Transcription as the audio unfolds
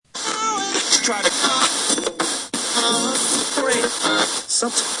try to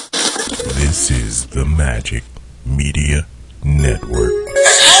This is the Magic Media Network. Open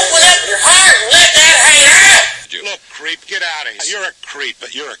up your heart and let that hang out! Look, creep, get out of here. You're a creep,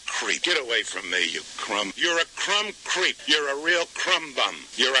 but you're a creep. Get away from me, you crumb. You're a crumb creep. You're a real crumb bum.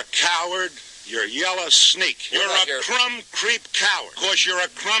 You're a coward. You're a yellow sneak. You're a crumb creep coward. Of course, you're a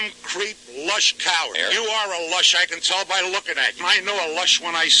crumb creep lush coward. You are a lush, I can tell by looking at you. I know a lush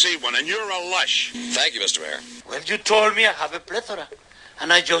when I see one, and you're a lush. Thank you, Mr. Mayor. Well, you told me I have a plethora.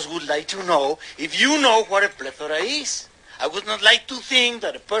 And I just would like to know if you know what a plethora is. I would not like to think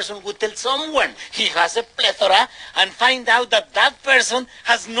that a person would tell someone he has a plethora and find out that that person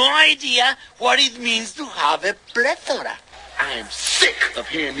has no idea what it means to have a plethora. I am sick of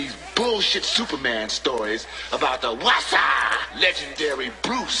hearing these bullshit Superman stories about the Wassa legendary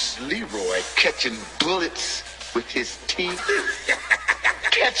Bruce Leroy catching bullets with his teeth.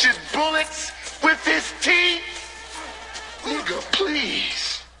 Catching bullets with his teeth? Nigga,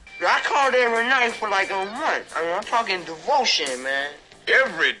 please. I called every night for like a month. I mean, I'm talking devotion, man.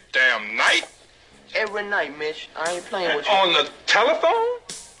 Every damn night? Every night, Mitch. I ain't playing with you. On the telephone?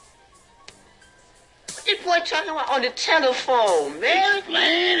 What this boy talking about on the telephone, man?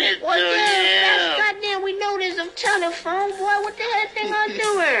 Explain it What to the hell? him. Goddamn, we know there's a telephone, boy. What the hell thing I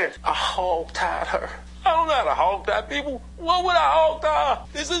doing? I hog-tied her. I don't know how to hog-tie people. What would I hog-tie?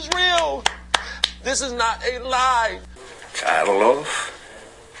 This is real. This is not a lie. Karloff.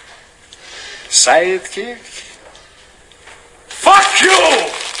 Sidekick. Fuck you!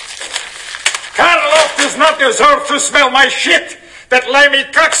 Karloff does not deserve to smell my shit! That limey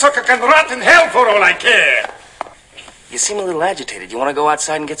cocksucker can rot in hell for all I care! You seem a little agitated. You want to go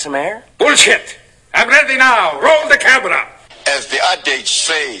outside and get some air? Bullshit! I'm ready now! Roll the camera! As the adage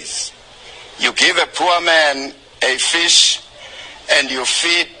says, you give a poor man a fish and you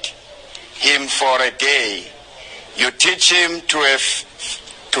feed him for a day. You teach him to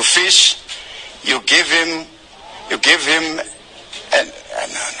fish. You give him, and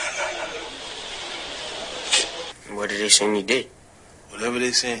no. What did they say he did? Whatever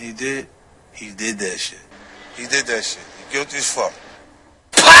they saying he did that shit. He did that shit. He guilty as fuck.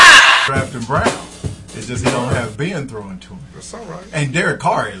 Drafting Brown. It's just he don't have Ben throwing to him. That's all right. And Derek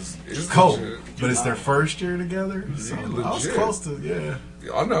Carr is cold, legit. but it's their first year together. So I was close to, yeah.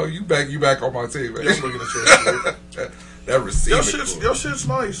 I know you back on my team, man. Just looking at your that receiving. Your shit's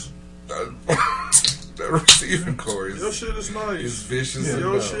nice. That receiving core is Your shit is nice. It's vicious. Yeah.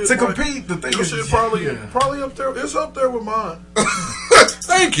 Your shit To compete, the thing your is, shit probably up there. It's up there with mine.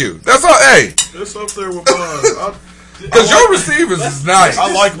 Thank you. That's all. Hey, It's up there with mine. because your receivers is nice.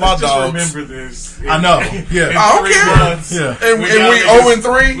 I like my dogs. Remember this. I know. Yeah. I don't care. Yeah. And we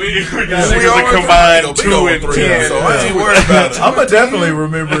 0-3. We got a combined 2 and 10. So I ain't worried about it. I'm gonna definitely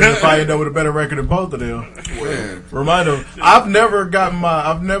remember it if I end up with a better record than both of them. Man. Remind them, I've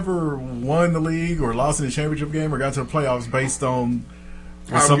never won the league or lost in the championship game or got to the playoffs based on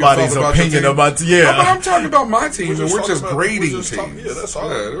somebody's opinion about No, but I'm talking about my team, and we're just grading teams. Yeah, that's all.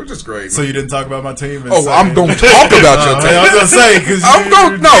 Yeah, we're just grading. So you didn't talk about my team? Oh, I'm going to talk about your team. I was gonna say because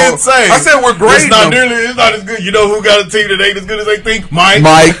I said we're grading. It's not as good. You know who got a team that ain't as good as they think? Mike.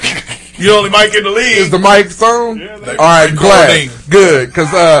 You only Mike in the league. Is the mic phone? Yeah, all right, glad. Good,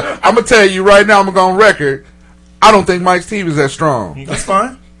 because I'm going to tell you right now, I'm going to go on record. I don't think Mike's team is that strong. That's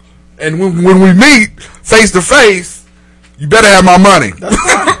fine. And when we meet face to face, you better have my money. That's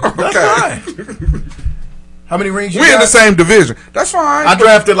fine. That's fine. How many rings you got? We're in the same division. That's fine. I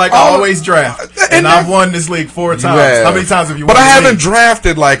drafted like I always draft. And I've won this league 4 times. How many times have you won? But I haven't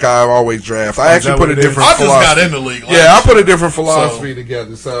drafted like I always draft. I actually put a different philosophy. I just got in the league. Yeah, I put a different philosophy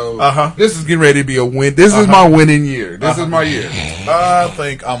together. So this is getting ready to be a win. This is my winning year. This is my year. I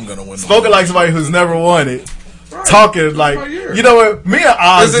think I'm gonna win. Spoken like somebody who's never won it. Right. Talking like, you know what? Me and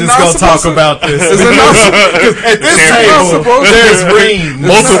Oz just gonna talk about this. Is it not at this table, there's rings,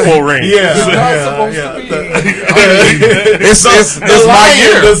 multiple rings. It's the my lion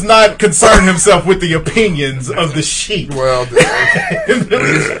year. does not concern himself with the opinions of the sheep. Well,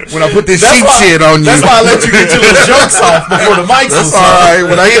 when I put this sheep shit on you, that's why I let you get your little jokes off before the mics. That's all right.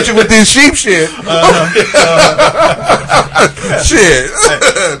 When I hit you with this sheep shit, shit.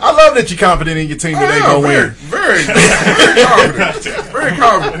 I love that you're confident in your team that they gonna win. Very confident. Very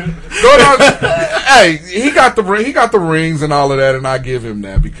confident. Hey, he got the rings and all of that, and I give him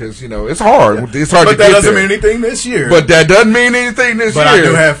that because it's hard. It's hard but to get there. But that doesn't mean anything this year. But that doesn't mean anything this year. But I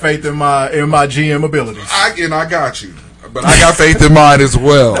do have faith in my GM abilities. I got you. But I got faith in mine as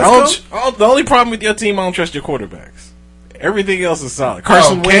well. The only problem with your team, I don't trust your quarterbacks. Everything else is solid.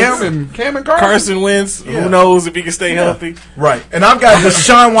 Carson Wentz. Cam and Carson Wentz. Yeah. Who knows if he can stay healthy? Right. And I've got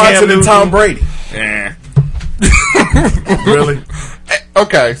Deshaun Watson and Tom Brady. Yeah. Really?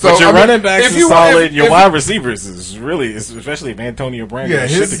 Okay, so but your running backs if is you- solid. if- Your if- wide receivers is really, especially if Antonio Brown. Yeah,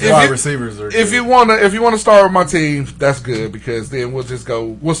 gets shit his together. wide receivers are. If you wanna start with my team, that's good because then we'll just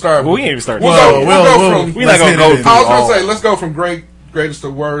go. We'll start. Well, we ain't even starting. We'll Well, go from. we're not gonna go. I was gonna through say all. let's go from greatest to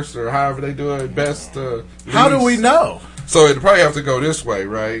worst or however they do it best. How do least. we know? So it probably have to go this way,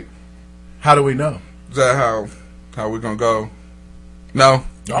 right? How do we know? Is that how we're gonna go? No.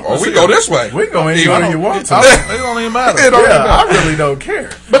 Oh, we go this way. We go anywhere you want to. It don't even matter. It don't even Yeah, I matter. really don't care.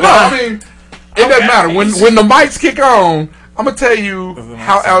 But no, I mean, it doesn't matter. When the mics kick on, I'm gonna tell you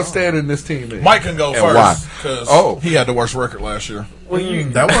how outstanding this team is. Mike can go And why. first because he had the worst record last year. Well,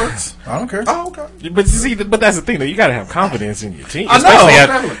 that works. I don't care. Oh, okay. But you see, but that's the thing though. You got to have confidence in your team. I know. Especially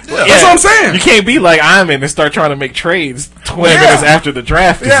Yeah. That's what I'm saying. You can't be like Iman and start trying to make trades 20 Yeah. minutes after the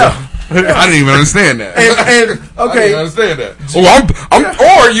draft. Yeah. I didn't even understand that. And I didn't okay, understand that.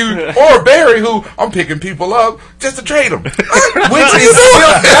 Or Barry, who I'm picking people up just to trade them. which is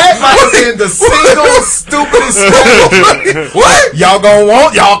still, that might have been the single stupidest strategy. What?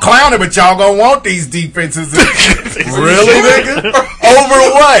 Y'all clowning, but y'all gonna want these defenses. Really, nigga? Over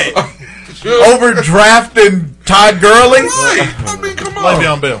what? Over drafting Todd Gurley? Right. I mean, come on.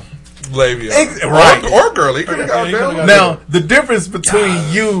 Le'Veon Bell. Le'Veon. Right. Or Gurley. Could've got Bell. Now, the difference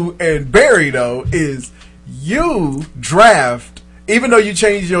between you and Barry, though, is you draft, even though you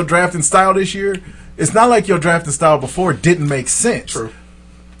changed your drafting style this year, it's not like your drafting style before didn't make sense. True.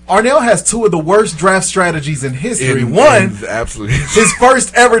 Arnell has two of the worst draft strategies in history. One, absolutely. his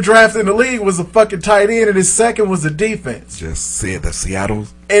first ever draft in the league was a fucking tight end, and his second was a defense. Just said the Seattle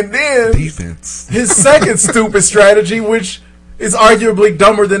And then defense. his second stupid strategy, which is arguably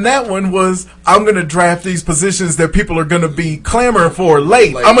dumber than that one, was I'm going to draft these positions that people are going to be clamoring for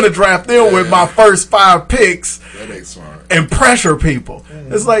late. I'm going to draft them with my first 5 picks That ain't smart. and pressure people.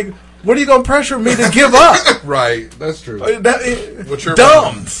 It's like, what are you going to pressure me to give up? Right. That's true. What's your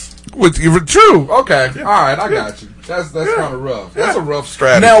Dumb. True. Okay. All right. I got you. That's kind of rough. That's a rough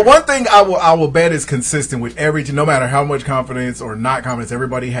strategy. Now, one thing I will bet is consistent with every team, no matter how much confidence or not confidence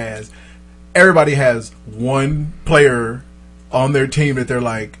everybody has. Everybody has one player on their team that they're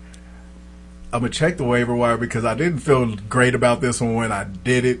like, I'm going to check the waiver wire because I didn't feel great about this one when I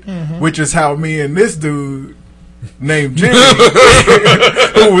did it, which is how me and this dude named Jimmy,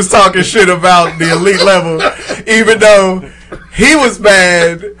 who was talking shit about the elite level, even though he was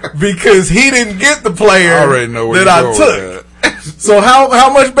mad because he didn't get the player I already know where that I you're took. going with So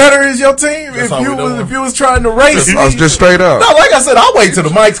how much better is your team That's how we doing. if you was trying to race me? I was just straight up. No, like I said, I'll wait till the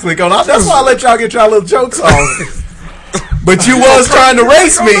mics click on. That's why I let y'all get y'all little jokes on. But you was trying to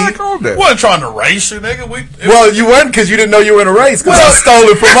race me. Wasn't trying to race you, nigga. Well, you wasn't because you didn't know you were in a race because I stole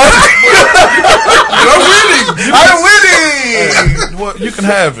it from us. I'm winning. Well, you can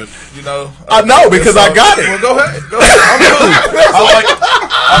have it. You know. I know because I got it. Well, go ahead. Go ahead. I'm cool.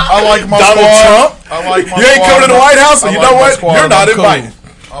 I like my Donald squad. Trump. I like my You ain't squad. coming to the White House, so I you like know my what? squad. You're not I'm cool. invited.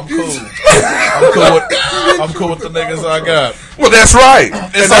 I'm cool. I'm cool with the niggas I got. Well, that's right.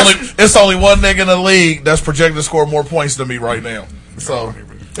 It's only one nigga in the league that's projected to score more points than me right now. So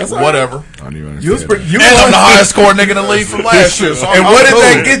whatever. I don't even And understand. I'm the highest scoring nigga in the league from last year. So And I'm what did cool.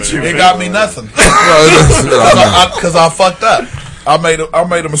 that get you? It got me nothing. that. Because I fucked up. I made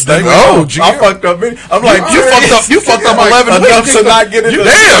a mistake. Oh, I fucked up. I'm like, You fucked up 11 enough weeks. to not get in the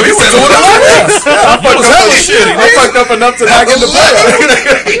Damn, you went to 11 weeks. I fucked up enough to not get in the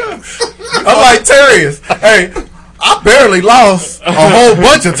playoffs. I'm like, Terrius, hey, I barely lost a whole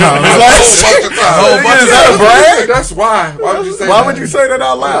bunch of times. Is that a brag? That's why. Why would you say Why that? would you say that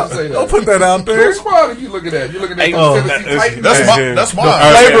out loud? Say that? Don't put that out there. What squad are you looking at? You looking at Tennessee Titans? That's mine.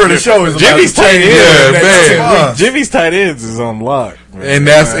 The flavor of the show is Jimmy's about to tight change. end. Yeah, man. Jimmy's tight ends is on lock. And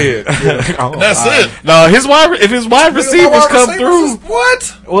that's it. That's it. No, if his wide receivers come through,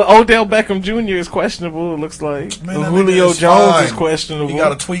 What? well, Odell Beckham Jr. is questionable. It looks like Man, that Julio nigga is Jones fine. is questionable. He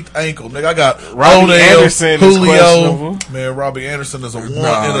got a tweaked ankle. Nigga, I got Robbie Odell, Anderson is Julio. questionable. Man, Robbie Anderson is a one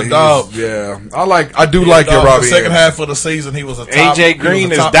Nah, and a he's- dog. Yeah, I do like your Robbie. The second Anderson. half of the season, he was a top. AJ Green he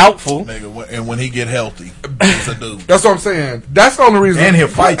was is a top doubtful. Nigga, and when he get healthy, he's a dude. That's what I'm saying. That's the only reason. And he'll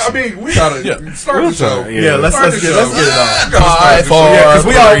fight I mean, we gotta start the show. Yeah, let's get it on. Four, Because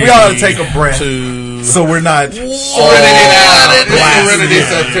we ought to take a breath, two. so we're not. Serenity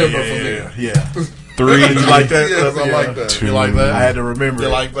September for me. Yeah. 3. You like that? Yes, I like that. You like that? I had to remember. You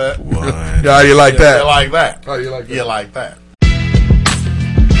it. like that? Yeah, you like You that? like that? Oh, you like that? You like that?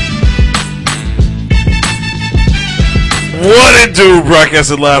 What it do?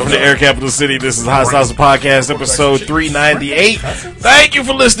 Broadcasting live from the Air Capital City. This is Hot Sauce Podcast, episode 398. Thank you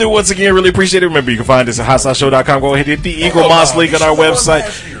for listening once again. Really appreciate it. Remember, you can find us at hotsauceshow.com. Go ahead and hit the Eagle Moss link on our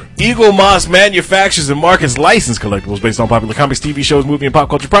website. Eagle Moss manufactures and markets licensed collectibles based on popular comics, TV shows, movie, and pop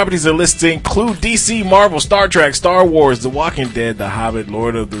culture properties. Their lists include DC, Marvel, Star Trek, Star Wars, The Walking Dead, The Hobbit,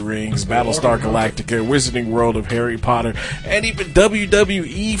 Lord of the Rings, Battlestar Galactica, Wizarding World of Harry Potter, and even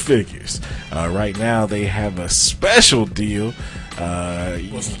WWE figures. Right now, they have a special deal. You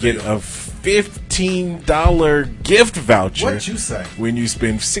can get a $15 gift voucher. What'd you say? When you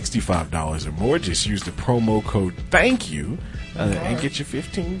spend $65 or more, just use the promo code THANKYOU. And get your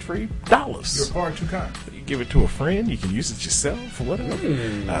 $15 free. You're far too kind. You give it to a friend. You can use it yourself or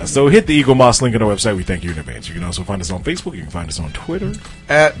whatever. So hit the Eagle Moss link on our website. We thank you in advance. You can also find us on Facebook. You can find us on Twitter.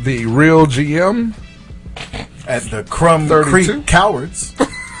 At the Real GM. At the Crumb 32. Creek Cowards.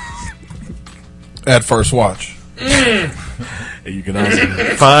 At First Watch. And you can also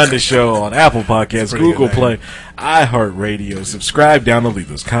find the show on Apple Podcasts, Google Play, iHeartRadio. Subscribe, download, leave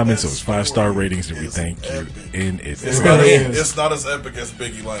those comments, those 5-star ratings, and we thank you in advance. It's not as epic as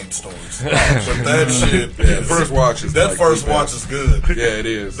Biggie Lane stories. But that shit is, First Watch is that First Watch is good. Yeah, it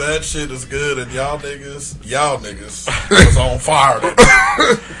is. That shit is good, and y'all niggas was on fire.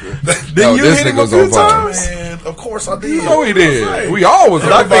 Did you hit him a few times? Man, of course I did. You know he did. We all was.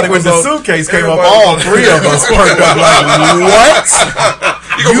 I think when the suitcase came up, all three of us were like, what? You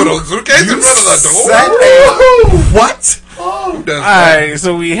gonna put a suitcase in front of the door? What? Alright,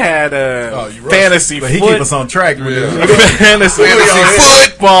 so we had fantasy but he keep us on track with fantasy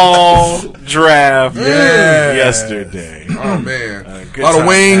football draft yesterday. Oh man, a lot of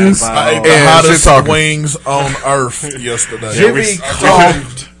wings. I ate the hottest wings on earth yesterday. Jimmy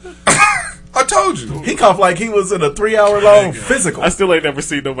coughed. I told you. He coughed like he was in a 3-hour-long physical. I still ain't never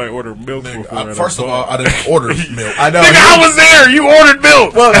seen nobody order milk before. First of all, I didn't order milk. I know. Nigga, I was there. You ordered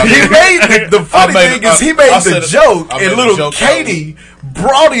milk. Well, he made the funny thing is he made the joke, and little Katie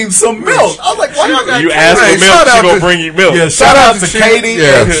brought him some milk. I was like, why you asked for milk? She gonna bring you milk. Yeah, shout out to Katie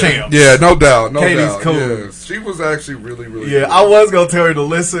and Champ. Yeah, no doubt. Katie's cool. Yeah, she was actually really Yeah, good. I was gonna tell her to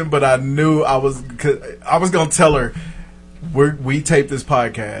listen, but I knew I was gonna tell her. We tape this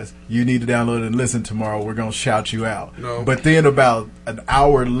podcast. You need to download it and listen tomorrow. We're going to shout you out. No. But then about an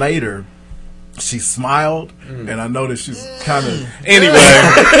hour later, she smiled, and I noticed she's kind of... Anyway.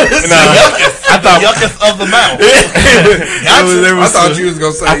 I thought yucketh of the mouth. I thought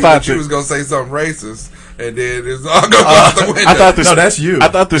you was going to say something racist. And then it's all going out the window. That's you. I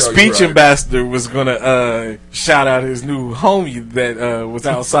thought the speech ambassador was gonna shout out his new homie that was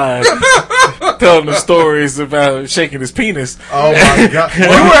outside telling the stories about shaking his penis. Oh my god! You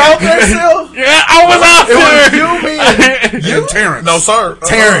were out there still? Yeah, I was out there. It was you, me, and Terrence. No, sir.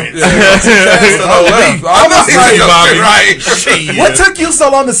 Terrence. What took you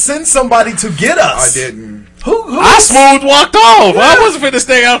so long to send somebody to get us? I didn't. I smooth walked off. I wasn't finna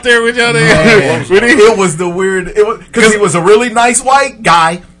stay out there with y'all. It was the weird. It was because he was a really nice white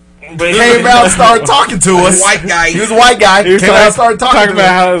guy. Came out, started talking to us. White guy. He was a white guy. Came out, started talking about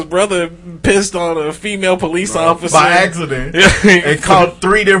how his brother pissed on a female police officer by accident and caught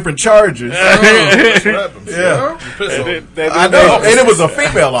 3 different charges. Yeah, I know, and it was a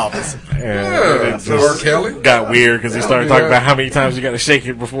female officer. Yeah, Kelly got weird because he started talking about how many times you got to shake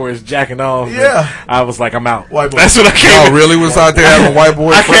it before it's jacking off. Yeah, I was like, I'm out. White boy. That's what I came. Oh, really? Was out there having a white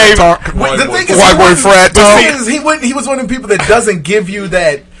boy frat talk? The thing is, white boy frat talk. He was one of the people that doesn't give you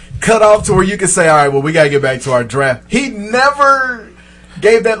that cut off to where you can say, all right, well, we got to get back to our draft. He never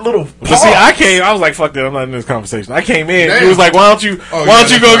gave that little pause. But see, I was like, fuck that, I'm not in this conversation. I came in, Damn. He was like, why don't you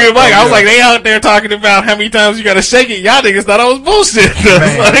go get Mike? I was like, they out there talking about how many times you gotta shake it. Y'all niggas thought I was bullshit.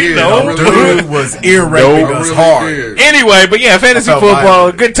 Dude was ear-raping us hard. Anyway, but yeah, fantasy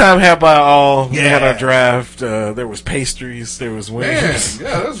football, good time had by all. We had our draft, there was pastries, there was wings.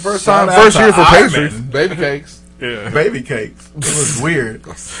 Yeah, that was the first year for pastries. Baby cakes. Yeah. Baby cakes. It was weird.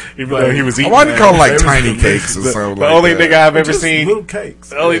 Even though he was eating. Why do you call them like tiny cakes or something like that? The only nigga I've ever seen. Little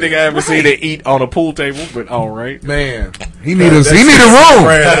cakes. The only nigga I ever seen that eat on a pool table, but alright. Man. He needed room. He needed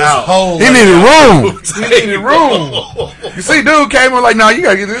room. You see, dude came in like, nah, you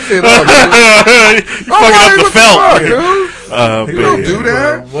gotta get this shit out. You fucking up the felt. You don't do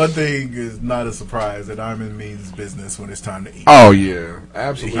that. One thing is not a surprise that Iron means business when it's time to eat. Oh yeah,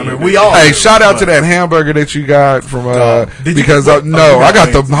 absolutely. I mean, we all. Hey, shout out to that hamburger that you got from because I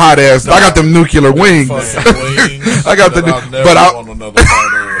got them hot ass. I got them nuclear wings. I got the, but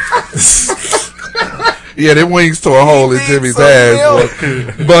yeah, them wings tore a hole in Jimmy's ass.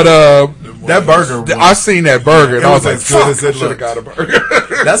 But That burger. I seen that burger, and I was like, as good as it should have looked. got a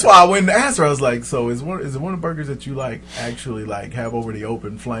burger. That's why I went and asked her. I was like, "So is it one of the burgers that you like actually like have over the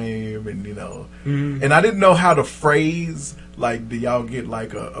open flame?" And and I didn't know how to phrase like, do y'all get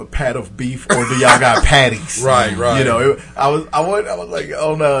like a pat of beef or do y'all got patties? Right. I was like,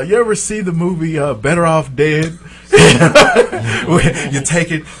 oh no, you ever see the movie Better Off Dead? You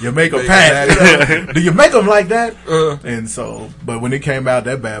take it, you make a patty. Do you make them like that? And so, but when it came out,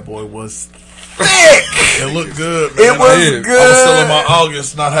 that bad boy was thick. It looked good, man. It was good. I was still in my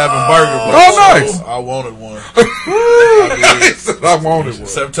August not having burger. Nice. I wanted one. I wanted one.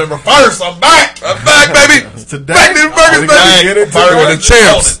 September 1st, I'm back. I'm back, baby. Today. Back to the burgers, baby. Burger the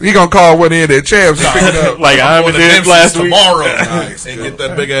champs. He gonna call one in there. Champs. Pick it up. Like I did last week. Tomorrow. Nice. And get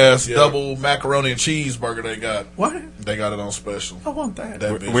that big ass double macaroni and cheeseburger they got. What? They got it on special. I want that.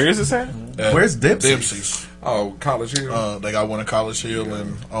 Where is this at? Where's Dempsey's? Dempsey's. Oh, College Hill. They got one in College Hill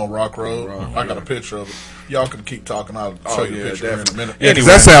and on Rock Road. I got a picture of it. Y'all can keep talking. I'll show you a picture in a minute. Yeah, anyway,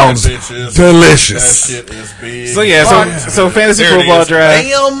 that sounds delicious. That shit is big. So fantasy football draft.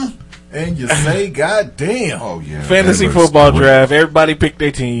 Bam! And you say, God damn. Oh, yeah. Fantasy football draft. Everybody picked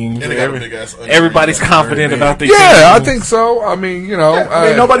their team. Everybody's confident about their team. Yeah, I think so. I mean,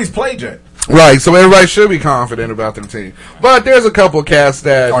 nobody's played yet. Right, so everybody should be confident about their team. But there's a couple cats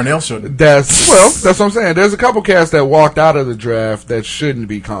that Arnell shouldn't. That's what I'm saying. There's a couple cats that walked out of the draft that shouldn't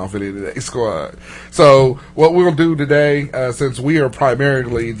be confident in their squad. So what we'll do today, since we are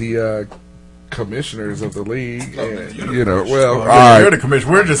primarily the commissioners of the league, all right. You're the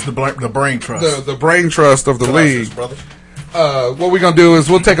commissioner. We're just the brain trust. The brain trust of the league. What we're gonna do is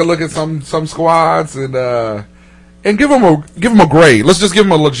we'll take a look at some squads and give them a grade. Let's just give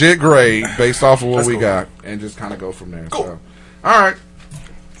them a legit grade based off of what we got, and just kind of go from there. Cool. So, all right,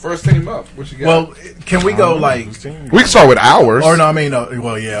 first team up. What you got? Well, can we go like we can start with ours? Or no, I mean,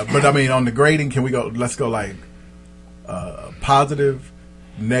 well, yeah, but I mean on the grading, can we go? Let's go like positive,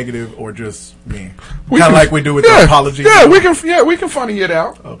 negative, or just me? Kind of like we do with the apology. Yeah, we can funny it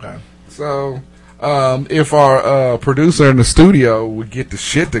out. Okay, so. If our producer in the studio would get the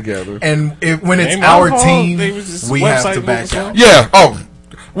shit together, and when it's our team, we have to back out. Yeah. Oh,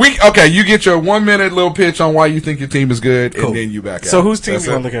 you get your 1 minute little pitch on why you think your team is good, and then you back out. So whose team you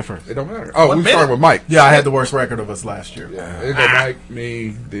want to look at first? It don't matter. Oh, we started with Mike. Yeah, I had the worst record of us last year. Yeah, it go Mike, me,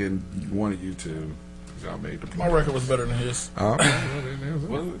 then one of you two. Y'all made the. My record was better than his.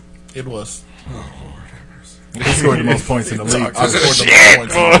 It was. Oh, he scored the most points in the league. I scored the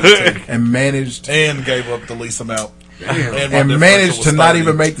most points in the league. And managed and gave up the least amount. And managed to not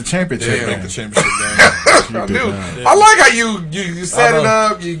even make the championship. Make the championship game. I like how you set it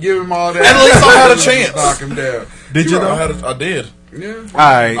up. You give him all that. At least I had a chance. Knock him down. Did you? I did. Yeah. All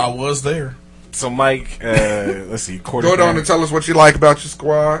right. I was there. So Mike, let's see. Go down and tell us what you like about your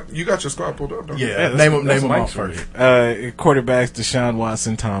squad. You got your squad pulled up, don't you? Yeah. Name them off first. Quarterbacks: Deshaun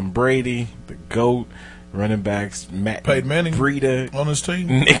Watson, Tom Brady, the GOAT. Running backs: Matt Peyton Manning, Breida on his team,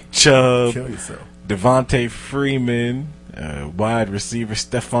 Nick Chubb, Kill yourself. Devontae Freeman, wide receiver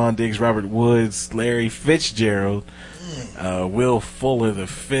Stephon Diggs, Robert Woods, Larry Fitzgerald, Will Fuller the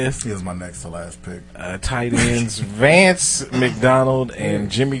fifth. He was my next to last pick. Tight ends Vance McDonald and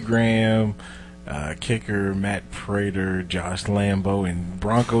Jimmy Graham. Kicker Matt Prater, Josh Lambo, and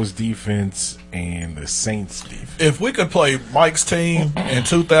Broncos defense and the Saints defense. If we could play Mike's team in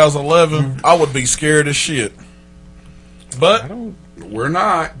 2011, I would be scared as shit. But we're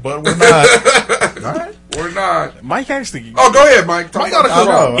not. But we're not. All right. We're not. Mike actually. Oh, go ahead, Mike. Mike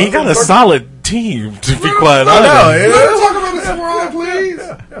got he got a solid team, to be quite honest. Talk about the squad, please.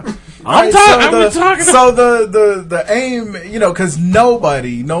 I'm talking. So the aim, because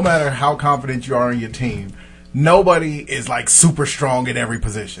nobody, no matter how confident you are in your team, nobody is like super strong at every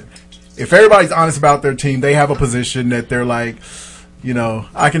position. If everybody's honest about their team, they have a position that they're like,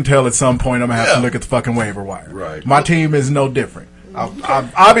 I can tell at some point I'm gonna have to look at the fucking waiver wire. Right. My team is no different.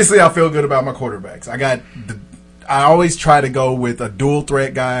 Obviously, I feel good about my quarterbacks. I always try to go with a dual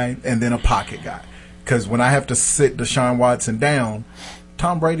threat guy and then a pocket guy, because when I have to sit Deshaun Watson down,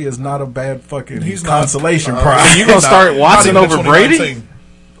 Tom Brady is not a bad fucking consolation prize. You gonna start Watson over Brady?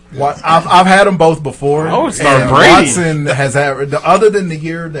 I've had them both before. I would start Brady. Watson has had, other than the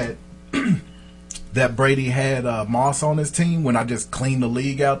year that that Brady had Moss on his team, when I just cleaned the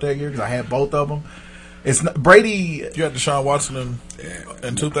league out that year because I had both of them. It's not, Brady. You had Deshaun Watson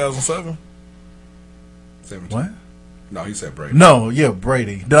in 2007. What? No, he said Brady. No, yeah,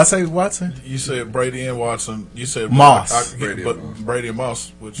 Brady. Did I say Watson? You said Brady and Watson. You said Moss. Brady and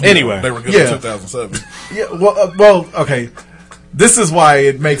Moss. Which anyway, they were good in 2007. Yeah. Well, okay. This is why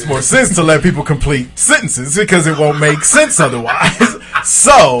it makes more sense to let people complete sentences, because it won't make sense otherwise.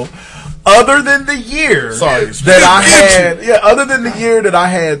 So, other than the year other than the year that I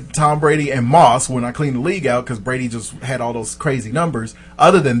had Tom Brady and Moss when I cleaned the league out because Brady just had all those crazy numbers.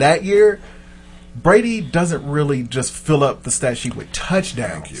 Other than that year, Brady doesn't really just fill up the stat sheet with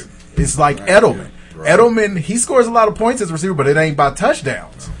touchdowns. It's like Edelman. Edelman, he scores a lot of points as a receiver, but it ain't by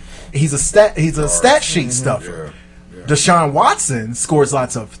touchdowns. He's a stat sheet stuffer. Deshaun Watson scores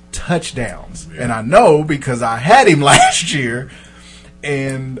lots of touchdowns, and I know because I had him last year.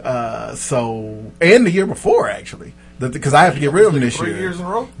 And and the year before actually, because I have to get rid of him this year. 3 years in a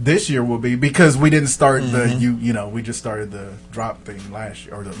row. This year will be because we didn't start we just started the drop thing last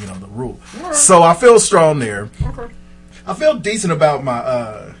year or the rule. Right. So I feel strong there. Okay. I feel decent about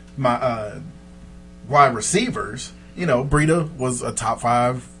my wide receivers. Breida was a top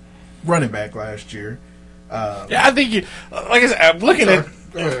 5 running back last year. I think you like I said.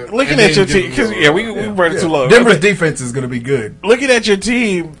 I'm looking at your team because we brought it too low. Denver's defense is going to be good. Looking at your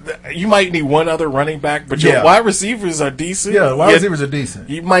team, you might need one other running back, but your wide receivers are decent. Yeah, wide receivers are decent.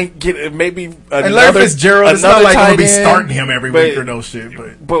 You might get maybe and Larry Fitzgerald. It's not like going to be starting him every week or no shit.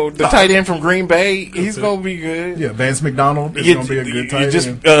 But the tight end from Green Bay, he's going to be good. Yeah, Vance McDonald is going to be a good tight end.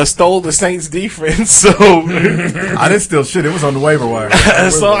 You just stole the Saints defense, so I didn't steal shit. It was on the waiver wire.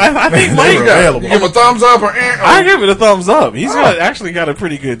 So I think Mike available. Give him a thumbs up or I give it a thumbs up. He's actually got a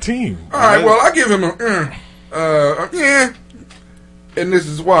pretty good team. All right, well, I give him a and this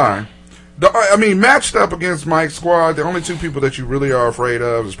is why. Matched up against Mike's squad, the only two people that you really are afraid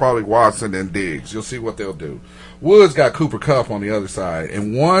of is probably Watson and Diggs. You'll see what they'll do. Woods got Cooper Kupp on the other side,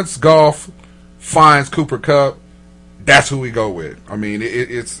 and once Goff finds Cooper Kupp, that's who we go with.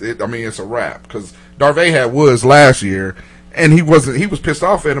 It's a wrap because Darvay had Woods last year. And he was pissed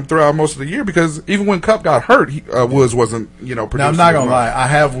off at him throughout most of the year because even when Kupp got hurt, Woods wasn't, producing. Now, I'm not going to lie. I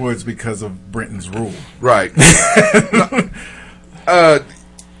have Woods because of Brenton's rule. Right.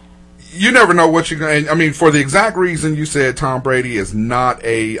 You never know what you're going to... for the exact reason you said Tom Brady is not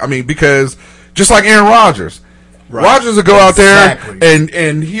because just like Aaron Rodgers. Right. Rodgers will go out there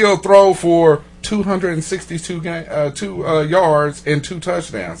and he'll throw for 262 yards and 2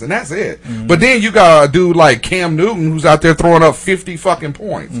 touchdowns, and that's it. Mm-hmm. But then you got a dude like Cam Newton who's out there throwing up 50 fucking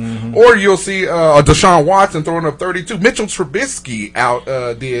points. Mm-hmm. Or you'll see Deshaun Watson throwing up 32. Mitchell Trubisky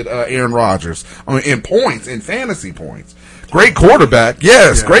did Aaron Rodgers in points, in fantasy points. Great quarterback,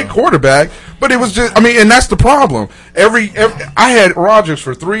 yes, great quarterback. But it was just, and that's the problem. I had Rodgers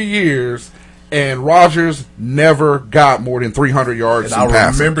for 3 years. And Rodgers never got more than 300 yards in passing. I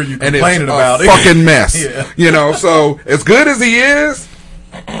remember you complaining about it. Fucking mess. So as good as he is,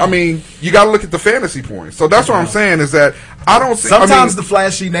 you got to look at the fantasy points. So that's what I'm saying is that I don't see. Sometimes the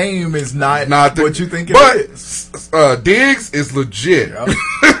flashy name is not what you think it is. Diggs is legit,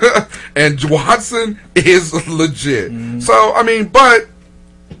 and Watson is legit. Mm-hmm. So but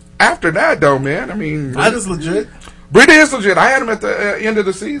after that though, man, that is legit. Brady is legit. I had him at the end of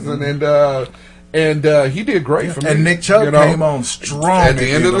the season, and he did great for me. And Nick Chubb came on strong at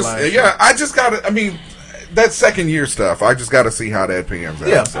the end of the season. Yeah, I just got to. That second year stuff, I just got to see how that pans out.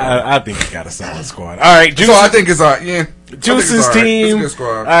 Yeah, so. I think he got a solid squad. All right, Juice. So I think it's Juice's team. It's a good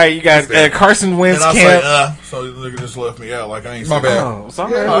squad. All right, you got Carson Wentz. So the nigga just left me out like I ain't. My bad. Oh,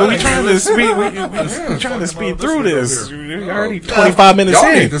 sorry. We're trying to speed. We're trying to speed through this. We're already 25 minutes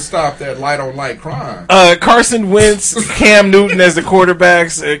Y'all in. Need to stop that light on light crime. Carson Wentz, Cam Newton as the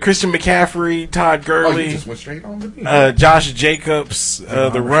quarterbacks, Christian McCaffrey, Todd Gurley, you just went straight on the Josh Jacobs,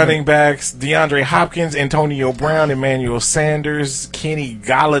 the running backs, DeAndre Hopkins, Antonio Brown, Emmanuel Sanders, Kenny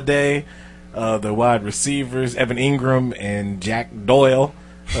Galladay. The wide receivers, Evan Ingram and Jack Doyle,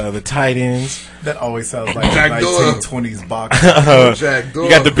 the tight ends. That always sounds like a 1920s box. Jack Doyle. You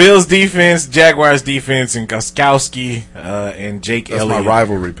got the Bills defense, Jaguars defense, and Gostkowski and Jake Elliott. That's my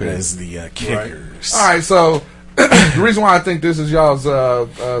rivalry pick. As the kickers. Right. All right, so the reason why I think this is y'all's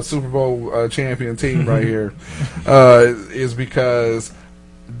Super Bowl champion team right here is because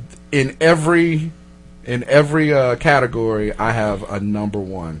in every category I have a number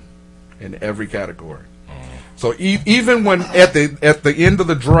one. In every category, so even when at the end of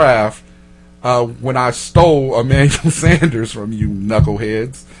the draft, when I stole Emmanuel Sanders from you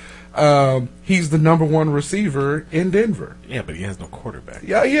knuckleheads, he's the number one receiver in Denver. Yeah, but he has no quarterback.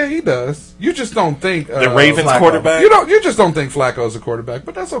 Yeah, he does. You just don't think the Ravens Flacco. Quarterback. You just don't think Flacco's a quarterback,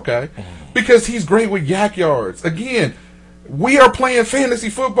 but that's okay because he's great with yak yards. Again. We are playing fantasy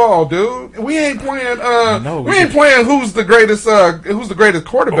football, dude. We ain't playing. We ain't playing who's the greatest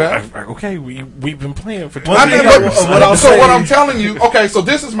quarterback. Okay, we've been playing for. What I'm telling you. Okay, so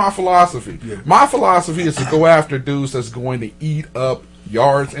this is my philosophy. Yeah. My philosophy is to go after dudes that's going to eat up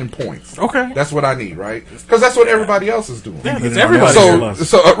yards and points. Okay. That's what I need, right? Because that's what everybody else is doing. Yeah, that's everybody.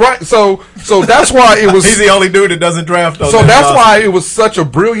 So that's why it was. He's the only dude that doesn't draft. So that's why it was such a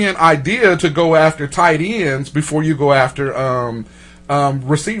brilliant idea to go after tight ends before you go after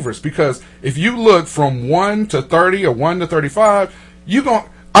receivers. Because if you look from 1 to 30 or 1 to 35,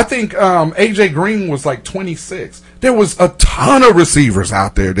 I think AJ Green was like 26. There was a ton of receivers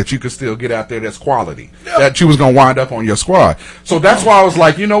out there that you could still get out there that's quality, that you was going to wind up on your squad. So that's why I was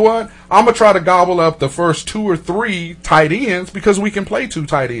like, you know what? I'm going to try to gobble up the first 2 or 3 tight ends because we can play 2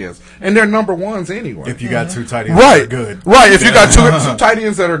 tight ends. And they're number ones anyway. If you got 2 tight ends that are good. Right, if you got two tight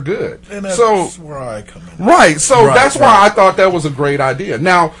ends that are good. And that's where I come in. Right, so that's why I thought that was a great idea.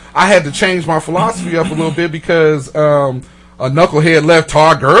 Now, I had to change my philosophy up a little bit because a knucklehead left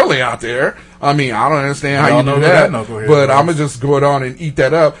Todd Gurley out there. I mean, I don't understand how you do that, but I'm going to just go on and eat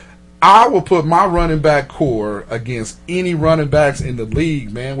that up. I will put my running back core against any running backs in the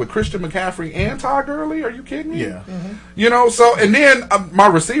league, man, with Christian McCaffrey and Todd Gurley. Are you kidding me? Yeah. Mm-hmm. You know, so, and then my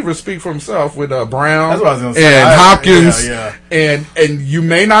receivers speak for himself with Brown That's what I was gonna say. and Hopkins. And you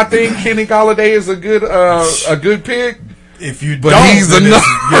may not think Kenny Golladay is a good pick. If you but don't, he's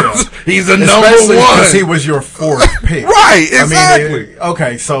a number especially one because he was your 4th pick. Right, exactly. I mean,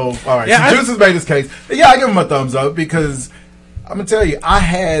 okay, so all right, Yeah, so Juice has made his case. Yeah, I give him a thumbs up because I'm gonna tell you, I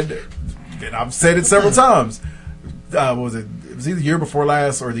had, and I've said it several times. What was it? It was either the year before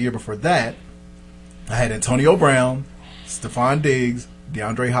last or the year before that. I had Antonio Brown, Stephon Diggs,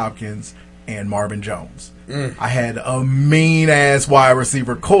 DeAndre Hopkins, and Marvin Jones. I had a mean-ass wide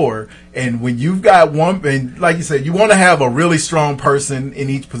receiver core, and when you've got one, and like you said, you want to have a really strong person in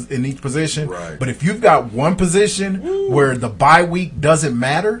each position. Right. But if you've got one position where the bye week doesn't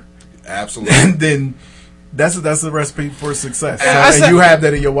matter, absolutely, then that's a recipe for success. And you have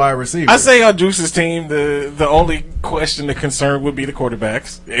that in your wide receiver. I say on Juice's team, the only question, the concern would be the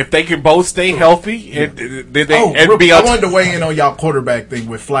quarterbacks. If they can both stay healthy, I wanted to weigh in on y'all quarterback thing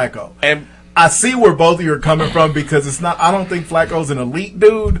with Flacco. And I see where both of you are coming from because it's not. I don't think Flacco's an elite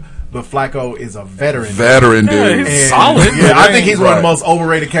dude, but Flacco is a veteran. Dude. Yeah, he's solid. Yeah, I think he's one of the most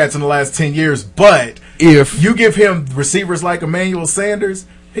overrated cats in the last 10 years. But if you give him receivers like Emmanuel Sanders,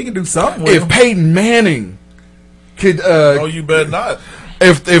 he can do something with if him. Peyton Manning could, no, you bet not.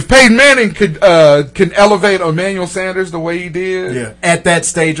 If Peyton Manning can elevate Emmanuel Sanders the way he did, at that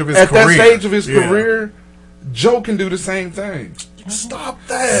stage of his career, Joe can do the same thing. Stop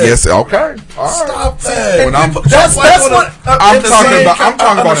that. Yes. Okay. All right. Stop that. When I'm that's what I'm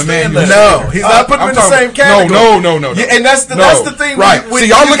talking about Emmanuel. No, he's not putting him in the same category. No. Yeah, and that's the thing. Right. See,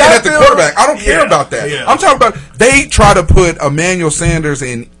 y'all looking at the quarterback. I don't care about that. Yeah. I'm talking about they try to put Emmanuel Sanders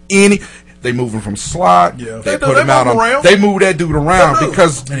in any. They move him from slot. Yeah. They put him out on. They move that dude around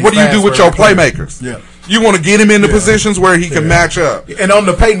because what do you do with your playmakers? Yeah. You want to get him into positions where he can match up. And on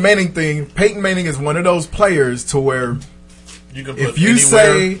the Peyton Manning thing, Peyton Manning is one of those players to where you can put if you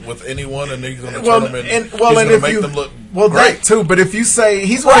say with anyone and he's going to turn them in, he's going to make them look great. That too. But if you say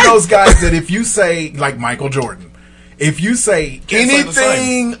he's one of those guys that if you say like Michael Jordan, if you say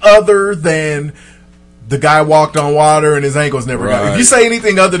anything other than the guy walked on water and his ankles never got. If you say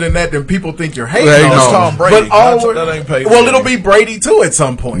anything other than that, then people think you're hating. That's Tom Brady. But that ain't Peyton. Well, it'll be Brady too at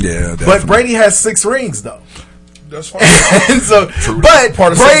some point. Yeah, definitely. But Brady has 6 rings though. That's fine. And so, but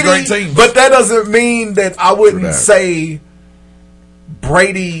part of Brady, teams. but that doesn't mean that I wouldn't say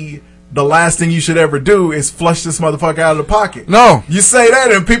Brady. The last thing you should ever do is flush this motherfucker out of the pocket. No, you say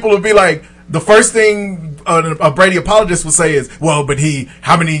that, and people will be like, the first thing a Brady apologist will say is, "Well, but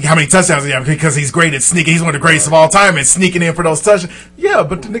how many touchdowns he have because he's great at sneaking. He's one of the greatest of all time at sneaking in for those touchdowns." Yeah,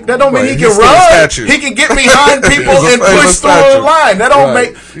 but that don't mean he can run. He can get behind people and push through a line. That don't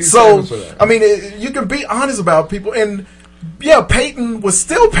make so. I mean, you can be honest about people and. Yeah, Peyton was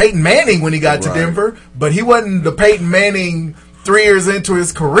still Peyton Manning when he got to Denver, but he wasn't the Peyton Manning 3 years into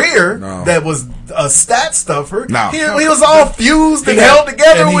his career that was a stat stuffer. No. He was all fused and held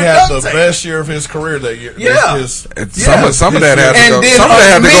together. And he with had duct the tape. best year of his career that year. Yeah. Some of that had to go. Some of that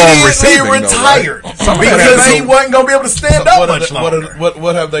had to go on receiving. Retired because he wasn't going to be able to stand up much longer.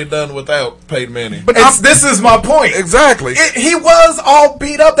 What have they done without Peyton Manning? But this is my point. Exactly. He was all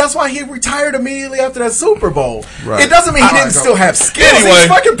beat up. That's why he retired immediately after that Super Bowl. Right. It doesn't mean he didn't still have skills. Anyway, he's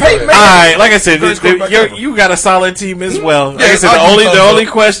fucking Peyton Manning. All right, like I said, you got a solid team as well. Like I said, the only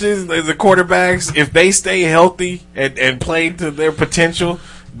question is the quarterbacks. If they stay healthy and play to their potential,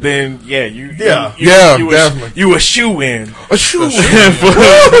 then you definitely. You a shoe in. A shoe in.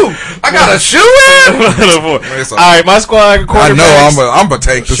 I got a shoe in. All right, my squad quarterbacks. I know I'm gonna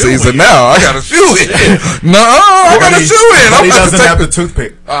take the season now. I got a shoe in. No, I got a shoe in. He doesn't have the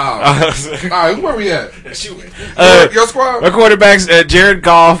toothpick. All right, where we at? Your squad. My quarterbacks: Jared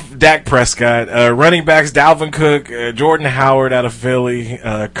Goff, Dak Prescott. Running backs: Dalvin Cook, Jordan Howard out of Philly,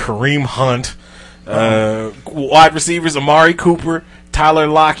 Kareem Hunt. Wide receivers: Amari Cooper, Tyler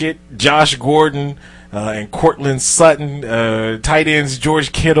Lockett, Josh Gordon, and Cortland Sutton. Tight ends: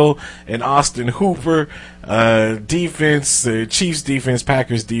 George Kittle and Austin Hooper. Defense: Chiefs defense,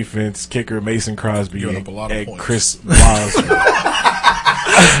 Packers defense. Kicker: Mason Crosby and Chris Boswell.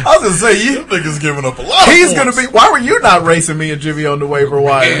 I was gonna say you niggas giving up a lot. He's gonna be. Why were you not racing me and Jimmy on the waiver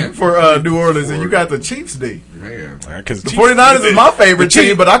wire for New Orleans, and you got the Chiefs D? Because the 49ers is my favorite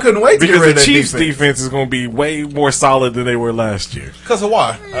team, but I couldn't wait to get rid of the that Chiefs defense. Defense is going to be way more solid than they were last year. Because of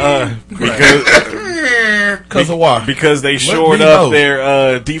why? Because of why? Because they shored up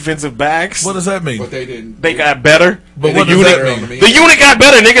their defensive backs. What does that mean? But they didn't. They got better. But the what does that mean? The unit got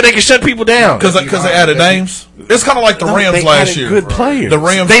better, nigga. They can shut people down. Because they added names. It's kind of like the Rams last year. Good players. The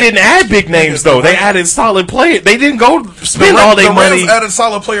Rams. They didn't add big names though. They added solid players. They didn't go spend all their money. The Rams added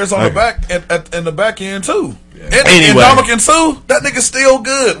solid players on the back in the back end too. And Anyway. Ndamukong Suh, that nigga's still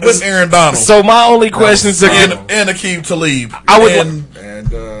good with Aaron Donald. So my only questions and Akeem Talib. And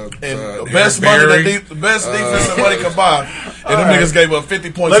best money, the best defensive money can buy. And them niggas gave up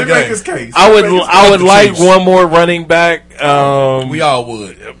 50 points a game. Make his case. I would like one more running back. We all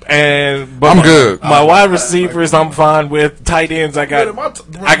would. But I'm good. My wide receivers, I'm fine with. Tight ends, I got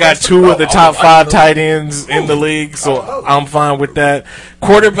two of the top 5 tight ends in the league, so I'm fine with that.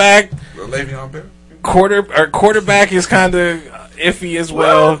 Quarterback. Le'Veon Bell. Quarterback is kind of iffy as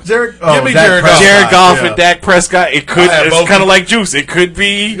well. Jared Goff and Dak Prescott. It's kind of like Juice. It could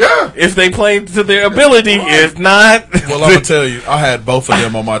be if they played to their ability. If not, well, I'm gonna tell you, I had both of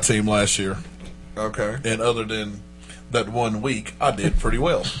them on my team last year. Okay, and other than that 1 week, I did pretty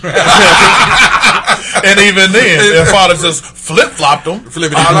well. And even then, if I'd have just flip-flopped them,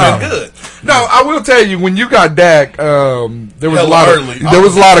 I'd been good. No, I will tell you, when you got Dak, there was a lot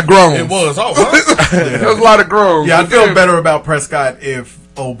of groans. It was. There was a lot of groans. Yeah, I feel better about Prescott if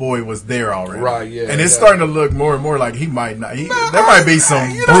old boy was there already. Right, yeah. And it's starting to look more and more like he might not. There might be some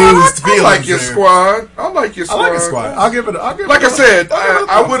bruised feelings. I like your squad. I like your squad. I'll give it. Like I said,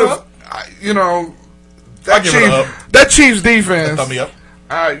 I would have. You know, that Chiefs defense. Thumb me up.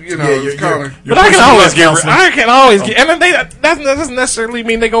 It's kind of. But I can always get. And that doesn't necessarily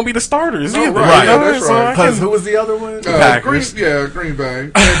mean they're gonna be the starters either. Right. That's right. Because who was the other one? Packers. Green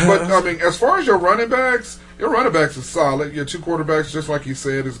Bay. But I mean, as far as your running backs are solid. Your 2 quarterbacks, just like you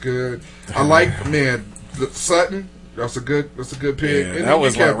said, is good. I like Sutton. That's a good pick. Yeah, and that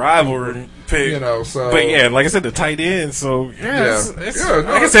was my rivalry pick. So. But yeah, like I said, the tight end. So like I said,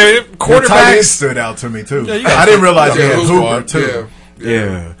 Your tight quarterbacks end stood out to me too. I didn't realize you had Hooper too.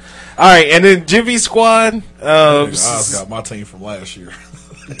 Yeah. All right, and then Jimmy squad. I've got my team from last year.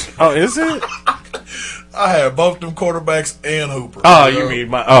 Oh, is it? I had both them quarterbacks and Hooper. Oh, you mean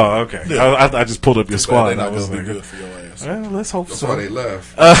my? Oh, okay. Yeah. I just pulled up your squad. They're not going to be good for your ass. Well, let's hope That's so. why they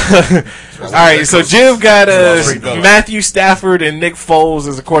left. All right, so Jim got Matthew Stafford and Nick Foles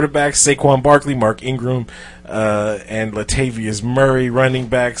as a quarterback, Saquon Barkley, Mark Ingram, and Latavius Murray running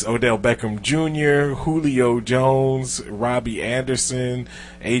backs, Odell Beckham Jr., Julio Jones, Robbie Anderson,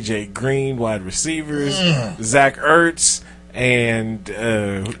 AJ Green wide receivers, Zach Ertz, and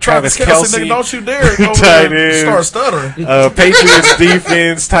Travis Kelce. Nigga, don't you dare start stuttering. Patriots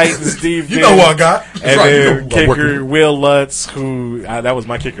defense, Titans defense. You know who I got. And then kicker Will Lutz, who that was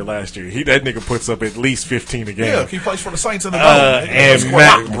my kicker last year. That nigga puts up at least 15 a game. Yeah, he plays for the Saints in the Dome. And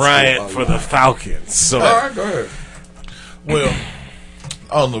Matt Bryant for the Falcons. So, all right, go ahead. Well,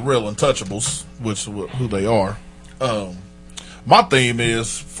 on the real Untouchables, which who they are, my theme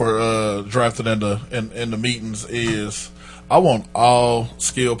is for drafting in the meetings is I want all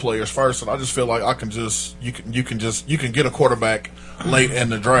skill players first, and I just feel like I can just you can get a quarterback late in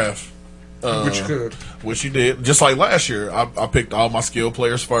the draft. Which you could. Which you did. Just like last year, I picked all my skill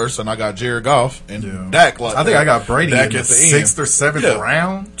players first, and I got Jared Goff and Dak. I think I got Brady in the 6th or 7th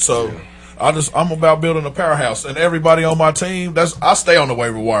round. So I'm about building a powerhouse, and everybody on my team. I stay on the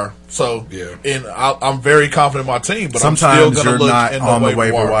waiver wire. So and I'm very confident in my team. But sometimes I'm still going to look not in on the the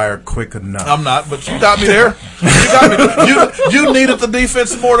waiver wire quick enough. I'm not, but you got me there. You got me. You needed the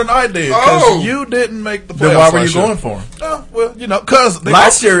defense more than I did because you didn't make the playoffs. Then why were you going for him? Well, because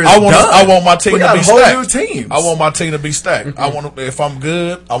last year I want my team to be stacked. Teams. I want my team to be stacked. I want if I'm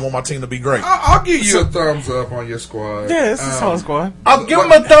good, I want my team to be great. I'll give you a thumbs up on your squad. Yeah, it's a solid squad. I'll give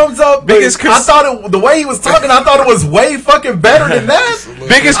him a thumbs up. I thought the way he was talking, I thought it was way fucking better than that.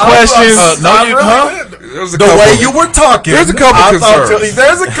 Biggest questions. The way you were talking, there's a couple concerns.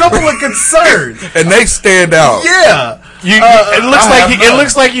 There's a couple of concerns, and they stand out. Yeah. It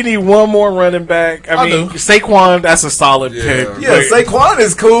looks like you need one more running back. I mean, Saquon, that's a solid pick. Yeah, Saquon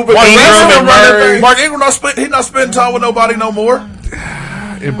is cool, but Mark Ingram not spending time with nobody no more.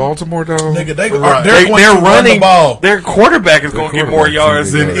 In Baltimore, though, nigga, they're running the ball. Their quarterback is going to get more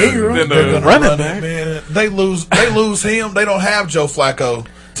yards than Ingram. They're going to run it, man. They lose him. They don't have Joe Flacco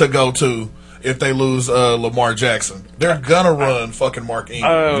to go to. If they lose Lamar Jackson, they're gonna run fucking Mark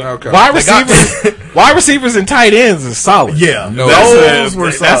Ingram. Wide receivers and tight ends is solid. Yeah, those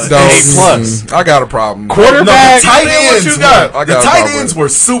were solid. That's A+. I got a problem. Quarterback, tight ends. The tight ends were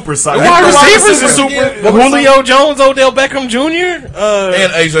super solid. Wide receivers are super. Julio Jones, Odell Beckham Jr.,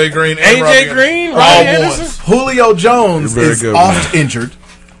 and AJ Green. Ryan Anderson. Julio Jones is oft injured.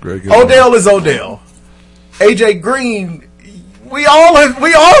 Odell is Odell. AJ Green. We all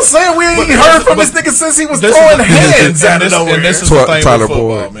saying we ain't heard from this nigga since he was throwing hands out of nowhere. And this is the thing with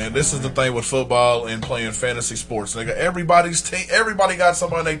football, man. This is the thing with football and playing fantasy sports, nigga. Everybody got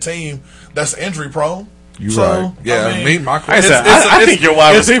somebody on their team that's injury prone. You right? Yeah, I think your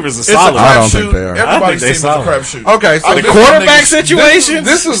wide receivers are solid. I don't think they are. Everybody's team is a crapshoot. Okay, so the quarterback situation.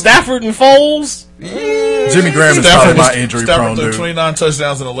 This is Stafford and Foles. Jimmy Graham is probably my injury prone dude. 29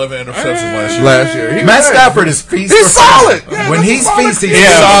 touchdowns and 11 interceptions last year. Matt Stafford is feast. He's solid. When he's feast, he's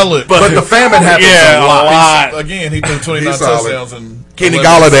solid. But the famine happens a lot. Again, he threw 29 touchdowns and Kenny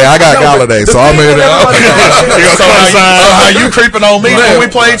Galladay. I got Galladay, so I'm in it. So how you creeping on me when we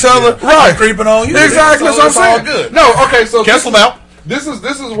play each other? Right, I'm creeping on you. Exactly. So I'm saying. All good. No, okay. So cancel him out. This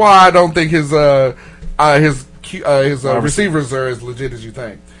is why I don't think his receivers are as legit as you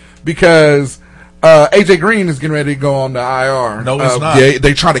think, because AJ Green is getting ready to go on the IR. No, he's not. Yeah,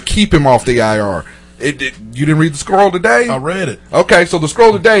 they try to keep him off the IR. You didn't read the scroll today? I read it. Okay, so the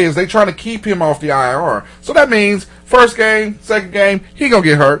scroll today is they trying to keep him off the IR. So that means first game, second game, he gonna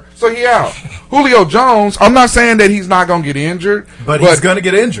get hurt, so he out. Julio Jones, I'm not saying that he's not gonna get injured, but he's gonna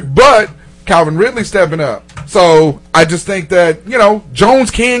get injured. But Calvin Ridley stepping up. So I just think that, Jones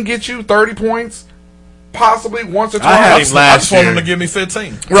can get you 30 points. Possibly once or twice. I just want him to give me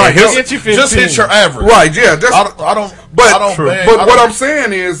 15. Right, he'll get you 15. Just hit your average. Right, yeah. But what I'm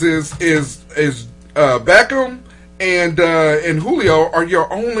saying is Beckham and Julio are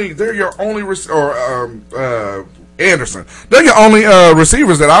your only. Anderson. They're your only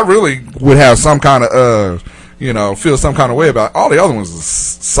receivers that I really would have some kind of feel some kind of way about. All the other ones is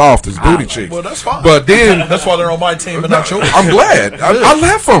soft as booty cheeks. Well, that's fine. But then that's why they're on my team and not yours. I'm glad. I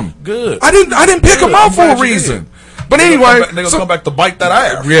left them. Good. I didn't pick them out for a reason. But anyway, they're gonna come back to bite that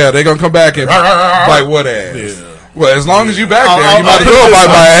ass. Yeah, they're gonna come back and bite what ass? Yeah. Well, as long as you back there, you might as well bite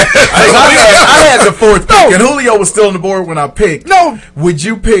my ass. I had the fourth pick, and Julio was still on the board when I picked. No, would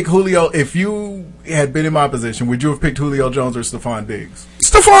you pick Julio if you had been in my position? Would you have picked Julio Jones or Stephon Diggs?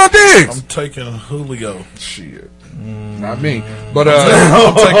 Stephon Diggs. I'm taking Julio. Shit. Not me, but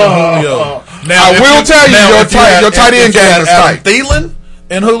I'm taking Julio. Now, I will tell you, your tight end game is tight. Thielen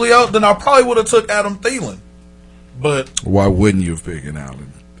and Julio, then I probably would have took Adam Thielen. But why wouldn't you have picked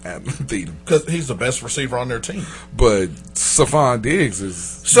Adam Thielen? Because he's the best receiver on their team. But Stephon Diggs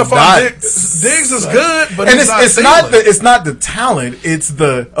is Diggs is good, but it's not the talent, it's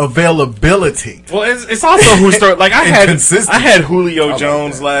the availability. Well, it's also who started. Like I had Julio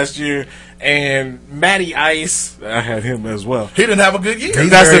Jones last year. And Matty Ice, I had him as well. He didn't have a good year.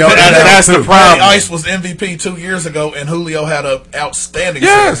 That's the problem. Matty Ice was MVP 2 years ago, and Julio had an outstanding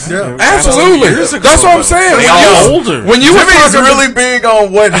season. Absolutely. That's what I'm saying. They all older. When you were really big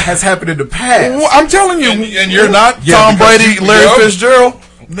on what has happened in the past. Well, I'm telling you. And you're not Tom Brady, Larry Fitzgerald.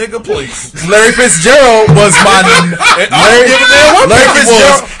 Nigga, please. Larry Fitzgerald was my. Larry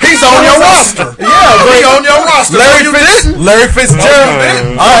Fitzgerald. He's on your roster. Yeah, he's on your roster. Larry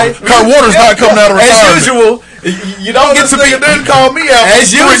Fitzgerald. All right. Kurt Warner's not coming out of retirement. As usual, you don't get to be. Didn't call me out.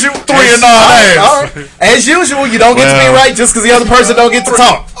 As usual, 3 and 9 ass. As usual, you don't get to be right just because the other person don't get to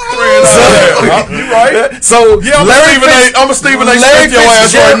talk. You right? So yeah, I'm a Stephen A. Larry Smith your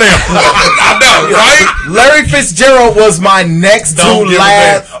ass right now. I know, right? Larry Fitzgerald was my next to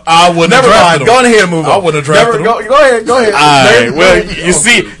last. I wouldn't. Never have mind. him. Go ahead, move on. I wouldn't have drafted him. Go ahead. All right. Well, you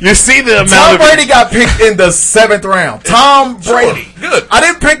see the amount. Tom Brady got picked in the 7th round. Tom Brady. Good. I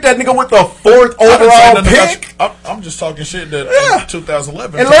didn't pick that nigga with the 4th overall pick. I'm just talking shit that in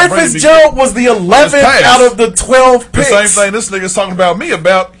 2011. And Larry Fitzgerald was the 11th out of the 12 picks. The same thing this nigga's talking about me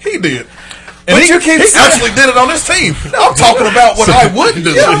about. He did. And but he actually did it on his team. I'm talking about what I wouldn't do.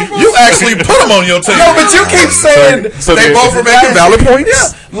 You actually put him on your team. No, but you keep saying they both are making valid points.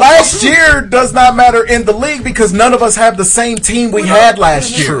 Yeah. Last year does not matter in the league because none of us have the same team we had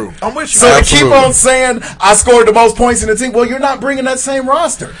last year. True. I'm with you. So to keep on saying I scored the most points in the team, well, you're not bringing that same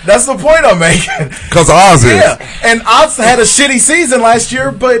roster. That's the point I'm making. Because Oz is. Yeah, and Oz had a shitty season last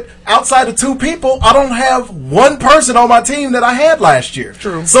year, but outside of 2 people, I don't have one person on my team that I had last year.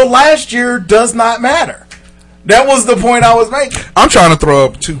 True. So last year does not matter. That was the point I was making. I'm trying to throw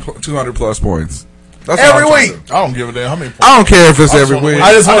up 200 plus points. That's every week. I don't give a damn how many points. I don't care if it's every week.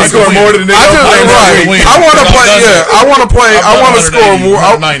 I just want to score more than the I want to play. Yeah, I want to play. I want to score more.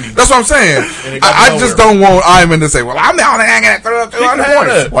 That's what I'm saying. I just don't want Iman to say, "Well, I'm not going to throw up 200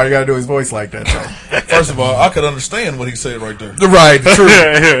 points." Why you got to do his voice like that? First of all, I could understand what he said right there. Right, true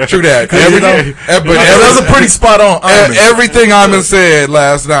that. But that was a pretty spot on. Everything Iman said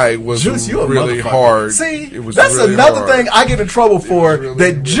last night was really hard. See, it was that's really another hard. thing I get in trouble for.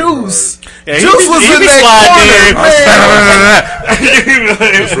 That Juice It's was in that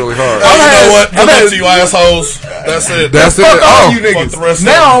corner. It's really hard. You know what? Good luck to you assholes. That's it. That's it. Fuck all Oh, you niggas. the rest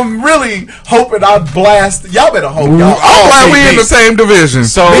Now I'm really hoping I blast. Y'all better hope y'all. I'm glad we in the same division.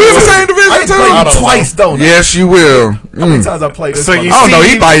 So we in the same I division played too. you twice, don't I? Yes, you will. How many times I played this? So you I don't know.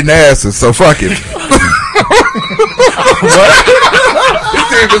 see- He biting asses, so fuck it. He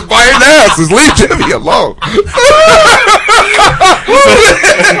said just biting asses. Leave Jimmy alone.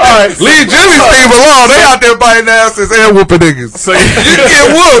 Leave Jimmy's team alone. They out there biting asses and whooping niggas. So you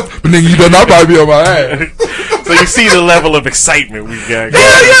get whooped, but nigga, you better not bite me on my ass. So you see the level of excitement we got.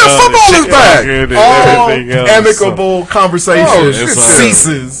 Yeah, football is back. All amicable conversation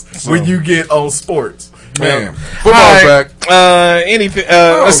ceases when you get on sports. Man, football's back. Anything?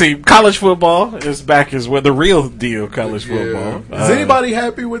 Let's see. College football is back as well. The real deal. College football. Is anybody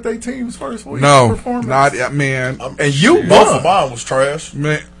happy with their team's first week No, performance? not yet, man. And you Both of won. mine was trash.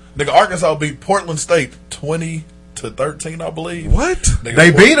 Man, Nigga, Arkansas beat Portland State 20-13, I believe. what? Nigga,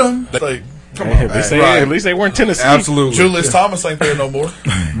 They beat them. They, At least they weren't Tennessee. Absolutely. Julius Thomas ain't there no more.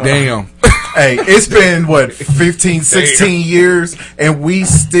 Damn. Hey, it's been, 15, 16 years, and we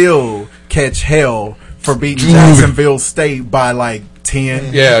still catch hell for beating Jacksonville State by like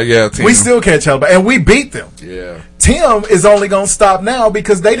 10. Yeah. Team. We still catch hell, and we beat them. Yeah. Tim is only going to stop now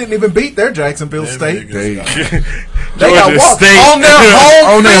because they didn't even beat their Jacksonville State. They got walked State. on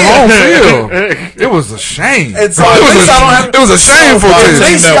their home field. It was a shame. And so at least I don't have It was a shameful So, team.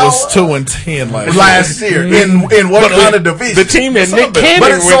 at least That y'all- was 2-10 last year in what kind of division? The team that Nick But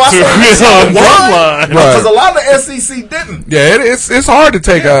Cannon so I went said, to on won because Right. a lot of the SEC didn't. Yeah, it's hard to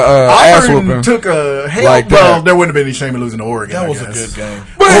take a ass Auburn whooping. took a hell. like well, that. there wouldn't have been any shame in losing to Oregon. That I was a guess. good game.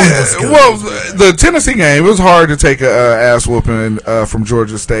 Well, the Tennessee game, it was hard to take a ass whooping from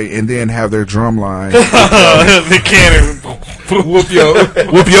Georgia State and then have their drum line the Cannon. whoop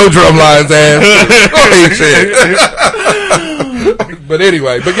your drum line's ass. Ain't shit. But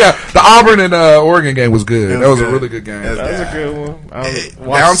anyway, yeah, the Auburn and Oregon game was good. That was a really good game. That was a good one. I Down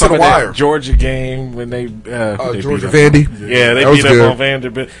watched to some the of that wire. Georgia game when they Georgia beat up. Vandy. Yeah, they That was beat up good. on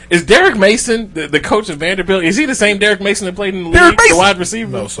Vanderbilt. Is Derek Mason the coach of Vanderbilt? Is he the same Derek Mason that played in the league? Derek Mason. The wide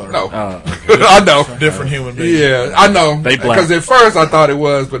receiver? No, sir. No, I know. Different human being. Yeah, I know. They black. Because at first I thought it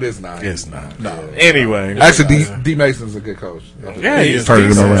was, but it's not. It's not. No. Anyway. Actually, D Mason's a good coach. Yeah, He is Turned him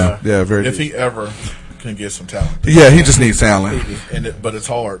decent. around. Yeah, very If good. he ever can get some talent. Yeah, he just needs talent. But it's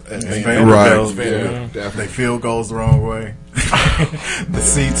hard. At Right. It's Vanderbilt. Yeah, They field goes the wrong way. The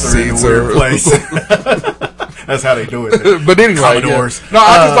seats are in Seats a weird are- place. That's how they do it. But anyway, Commodores. yeah. No,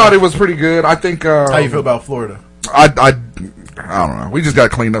 I just thought it was pretty good. I think. How you feel about Florida? I don't know. We just got to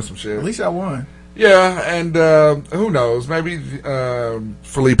clean up some shit. At least I won. Yeah, and who knows? Maybe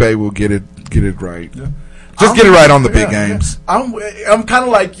Felipe will get it right. Yeah. Just get it right on the big games. I'm kind of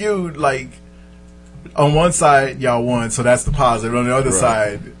like you. Like on one side, y'all won, so that's the positive. On the other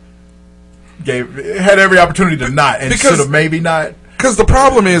side, had every opportunity to not, and Because- should have maybe not. Because the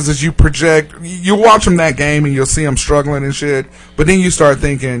problem is you project, you watch them that game and you'll see them struggling and shit, but then you start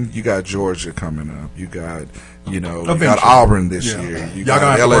thinking, you got Georgia coming up, you got Auburn this year, you Y'all got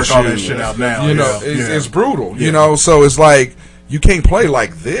gonna have LSU. to work all that shit out now. You know, Yeah. it's brutal. You know, so it's like you can't play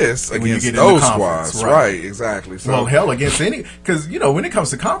like this When you against get in those the conference, squads. right. Right, exactly. So, Well, hell, against any, because when it comes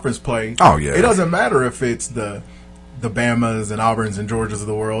to conference play, Oh, yeah. it doesn't matter if it's the Bamas and Auburns and Georgias of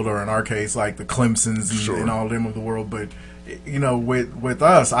the world, or in our case, like the Clemsons and all them of the world. But with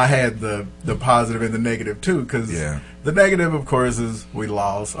us, I had the positive and the negative too, because the negative, of course, is we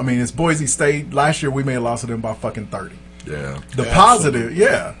lost. I mean, it's Boise State. Last year, we may have lost to them by fucking 30. Yeah. The positive,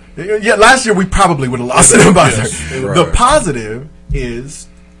 yeah. Last year we probably would have lost it by 30. Right. The positive is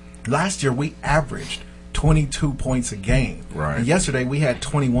last year we averaged 22 points a game. Right. And yesterday we had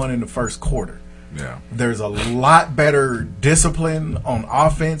 21 in the first quarter. Yeah. There's a lot better discipline on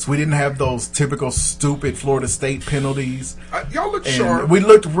offense. We didn't have those typical stupid Florida State penalties. Y'all looked And sharp. we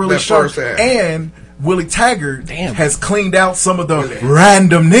looked really that sharp. first half. And Willie Taggart has cleaned out some of the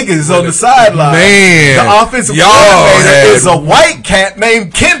random niggas on the sideline. Man. The offensive Y'all coordinator had- is a white cat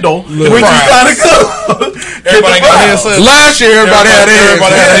named Kendall, which is Right. kind of cool. Everybody got his. Last year, everybody had his.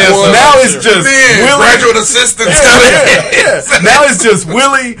 Now it's just Willie. Graduate assistants. Now it's just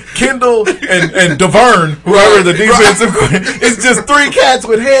Willie, Kendall, and DeVern, whoever the defensive coordinator. It's just three cats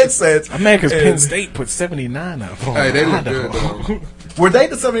with headsets. I'm mad because Penn State put 79 up. Hey, they look good, though. Were they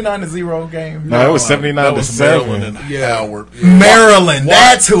the 79-0 game? No, it was 79-7. Maryland and Howard. Maryland,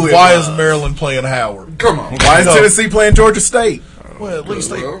 that's who it Why was. is Maryland playing Howard? Come on. Why is Tennessee playing Georgia State? Well, at least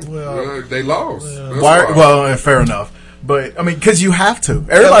they. They lost. That's Why? why. Well, fair enough. But I mean, because you have to.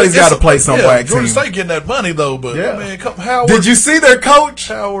 Everybody's got to play some whack Georgia team. State getting that money though, but Yeah. I mean, Howard. Did you see their coach?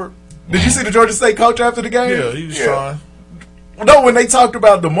 Howard? Did you see the Georgia State coach after the game? Yeah, he was trying. No, when they talked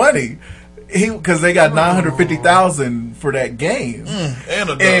about the money, because they got $950,000 for that game, And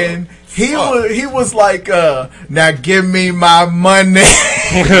a dub. and he was like, "Now give me my money."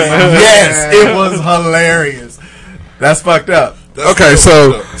 Yes, it was hilarious. That's fucked up. Okay,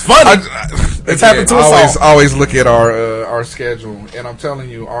 so It's funny. It's happened to us all. always look at our schedule, and I'm telling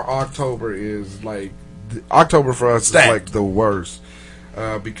you, our October is like October for us Stacked. is like the worst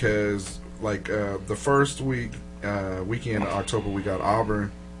because like the first weekend of October we got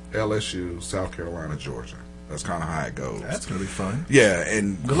Auburn, LSU, South Carolina, Georgia. That's kind of how it goes. That's gonna be fun. Yeah,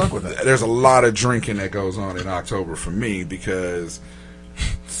 and Good luck with that. There's a lot of drinking that goes on in October for me because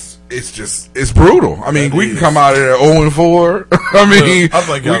it's brutal. I mean, we can come out of there 0-4. I mean, I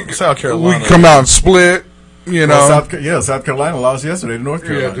think South Carolina. we can come out and split. You know, Well, South Carolina lost yesterday to North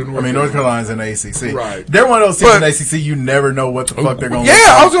Carolina. to North I mean, North Carolina. Carolina's in the ACC. Right. They're one of those teams in But- the ACC you never know what the fuck they're going to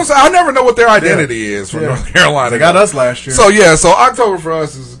yeah, I was gonna say I never know what their identity is for Yeah. North Carolina. They got us last year. So yeah, so October for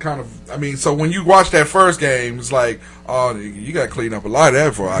us is kind of. I mean, so when you watch that first game, it's like, oh, you got to clean up a lot of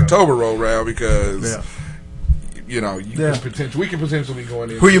that for October roll round because you know we can potentially go in.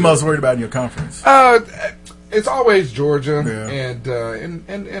 Who are you most worried about in your conference? It's always Georgia, Yeah.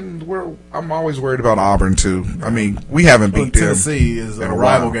 and I'm always worried about Auburn too. I mean, we haven't beat them. Tennessee is in a a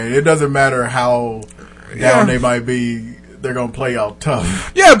rival while. game. It doesn't matter how down they might be. They're going to play out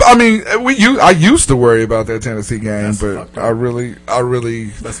tough. Yeah, but I mean, I used to worry about that Tennessee game, but I really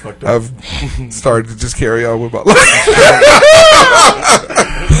That's fucked up. I've started to just carry on with my life.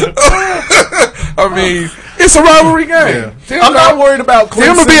 I mean, it's a rivalry game. Yeah. I'm not worried about Clemson.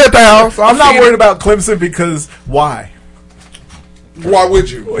 Tim will be at the house. I'm not worried about Clemson because why? Why would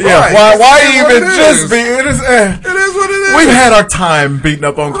you? Yeah, Right. why It is what even it just is. be? It is. It is what it is. We've had our time beating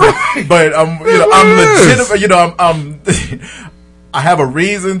up on Clemson, but I'm legitimate. I'm I have a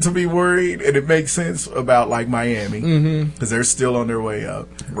reason to be worried, and it makes sense about like Miami because they're still on their way up.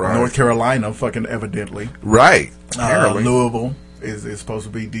 Right. North Carolina, fucking evidently. Right. Apparently. Louisville is supposed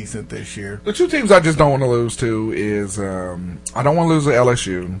to be decent this year. The two teams I just don't want to lose to is I don't want to lose to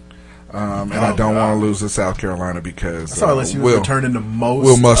LSU. And I don't want to lose to South Carolina because I saw LSU was returning the most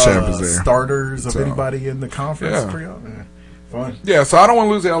Will Muschamp is there. starters of So, anybody in the conference. yeah. Pretty fun. Yeah, so I don't want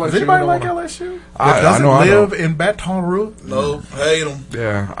to lose to LSU. Does anybody I like don't wanna- LSU? I Does it know, I know. live in Baton Rouge? No, hate them.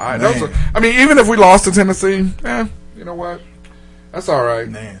 Yeah, Man. I mean, even if we lost to Tennessee, you know what? That's all right.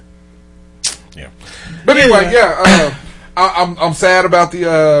 Man. Yeah. But anyway, yeah, I'm sad about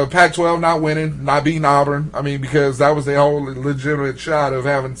the Pac-12 not winning, not beating Auburn. I mean, because that was the whole legitimate shot of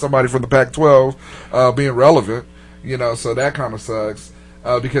having somebody from the Pac-12 being relevant. You know, so that kind of sucks.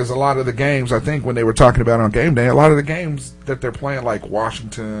 Because a lot of the games, I think, when they were talking about on game day, a lot of the games that they're playing, like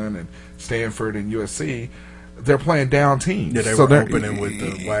Washington and Stanford and USC, they're playing down teams. Yeah, they So were they're- opening with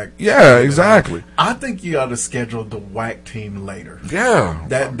the WAC. Yeah, exactly. I think you ought to schedule the WAC team later. Yeah.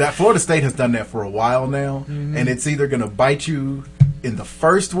 That Florida State has done that for a while now, and it's either going to bite you in the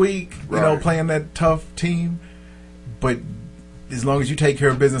first week, you know, Right. playing that tough team, but as long as you take care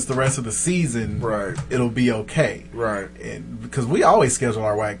of business the rest of the season, Right. it'll be okay. Right. And because we always schedule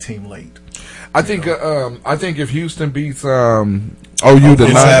our WAC team late. I think if Houston beats OU tonight,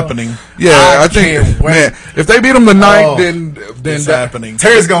 it's happening. Yeah, I think man, if they beat them tonight, then it's happening.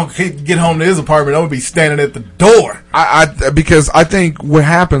 Terry's gonna get home to his apartment. I'm gonna be standing at the door. Because I think what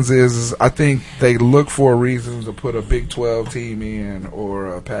happens is I think they look for a reason to put a Big 12 team in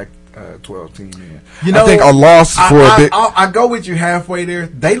or a Pac-12 team in. You know, I think a loss for a big. I go with you halfway there.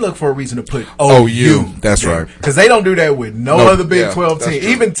 They look for a reason to put OU. That's right. Because they don't do that with no other Big 12 team.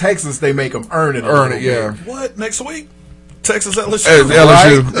 Even Texas, they make them earn it. Yeah. What next week? Texas LSU.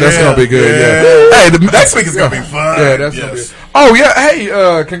 LSU. Right? That's gonna be good. Yeah. Hey, next week is gonna be fun. Yeah, that's gonna be. Oh yeah.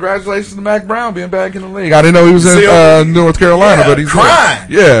 Hey, congratulations to Mac Brown being back in the league. I didn't know he was in North Carolina, but he's crying.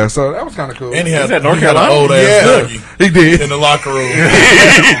 Yeah, so that was kind of cool. And he had North Carolina. Old ass Dougie. He did in the locker room.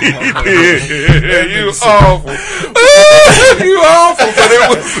 You awful. You awful. But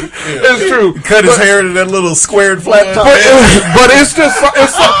it's true. Cut his hair to that little squared flat top. But it's just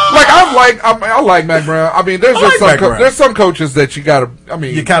like I like Mac Brown. I mean, there's some coaches that you gotta. I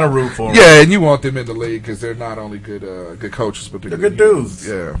mean, you kind of root for them. Yeah, and you want them in the league because they're not only good coaches, but they're good dudes.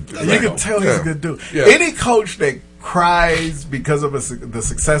 Yeah, you can tell he's a good dude. Yeah. Any coach that cries because of the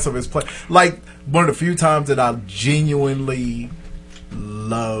success of his play, like one of the few times that I genuinely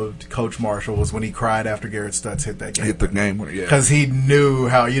loved Coach Marshall was when he cried after Garrett Stutz hit that game. Hit the game winner, yeah, because he knew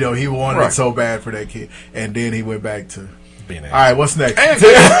how he wanted it so bad for that kid, and then he went back to. All right, what's next? And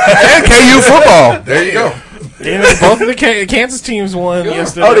KU football. There you go. Yeah, both of the Kansas teams won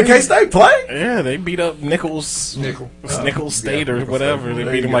yesterday. Oh, did K-State play? Yeah, they beat up Nichols State or whatever. They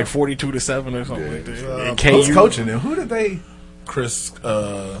beat them like 42-7 or something like that. Who's coaching them? Who did they? Chris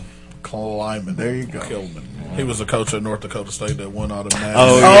Kleiman. There you go. Kilman. He was a coach at North Dakota State that won out of national.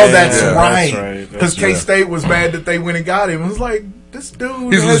 Oh, that's right. Because K-State was mad that they went and got him. It was like, this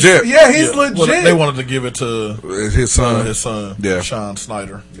dude. He's legit. Yeah, he's legit. Well, they wanted to give it to his son. Sean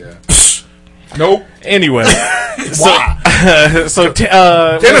Snyder. Yeah. Nope. Anyway, tennis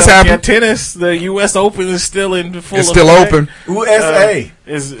happened. Tennis. The U.S. Open is still in full. It's still open. USA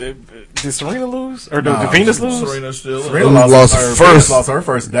did Serena lose or did Venus lose? Serena lost her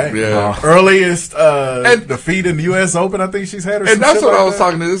first day. Yeah, earliest defeat in the U.S. Open. I think she's had. And that's what I was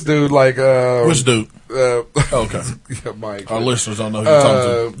talking to this dude. Like, which dude? Okay, yeah, Mike. Our listeners don't know who you're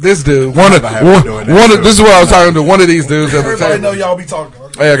talking to. This dude, one of this is what I was talking to. One of these dudes at the table. Everybody know y'all be talking.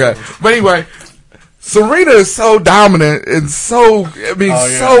 Okay, but anyway. Serena is so dominant and so good.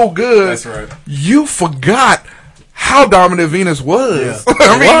 That's right. You forgot how dominant Venus was. Yeah.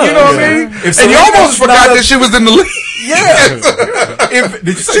 I mean, you know what I mean? And you almost forgot that she was in the league. Yeah. Did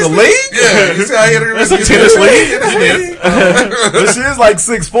you say the league? Yeah. You see how I hit her It's a tennis league. But she is like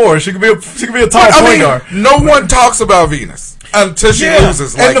 6'4". She could be a tall point guard. No one talks about Venus until she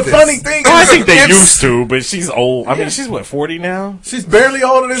loses like this. And the funny thing is, I think they used to, but she's old. I mean, she's what, 40 now? She's barely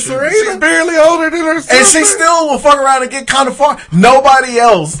older than Serena. She's barely older than her sister. And she still will fuck around and get kind of far. Nobody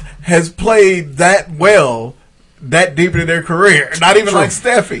else has played that well that deep in their career. Not even like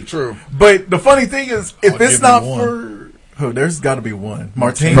Steffi. True. But the funny thing is, if it's not for... There's got to be one.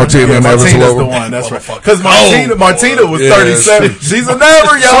 Martina. Martina's the one. That's right. Because Martina was 37. She's a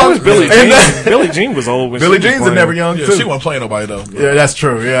never young. So was Billie Jean. Billie Jean was old. Billie Jean's a never young too. She wasn't playing nobody though. Yeah, that's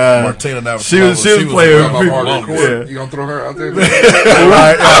true. Yeah, Martina never. She was playing. Yeah. You gonna throw her out there?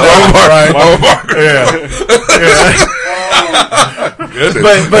 Right.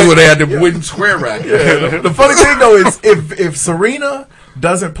 But would have had the wooden square racket. Yeah. The funny thing though is if Serena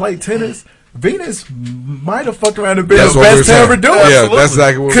doesn't play tennis, Venus might have fucked around and been the best to ever do it. Yeah, that's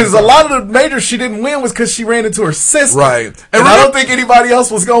exactly what. Because a lot of the majors she didn't win was because she ran into her sister. Right. And I don't think anybody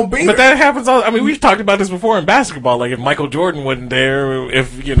else was going to beat her. But that happens all... I mean, we've talked about this before in basketball. Like, if Michael Jordan wasn't there,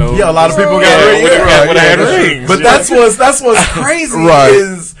 if, you know... Yeah, a lot of people got rings. Would have had rings. But that's what's crazy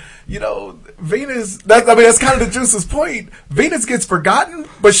is, you know... Venus, that's kind of the Juice's point. Venus gets forgotten,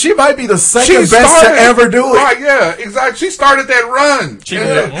 but she might be the second best to ever do it. Right, yeah, exactly. She started that run. You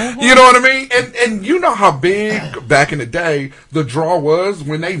know what I mean? And you know how big, back in the day, the draw was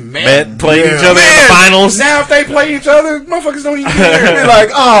when they played each other in the finals. Now if they play each other, motherfuckers don't even care. They're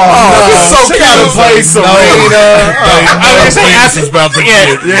like, so she gotta play Serena.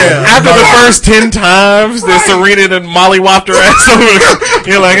 After the first 10 times that Serena and Molly whopped her ass over,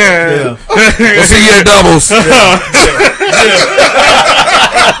 you're like, we'll see you at doubles.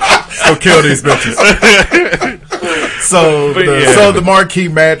 Go kill these bitches. So the marquee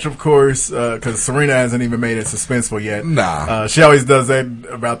match, of course, because Serena hasn't even made it suspenseful yet. Nah. She always does that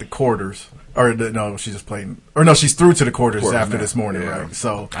about the quarters. Or no, she's just playing. Or no, she's through to the quarters after this morning, right?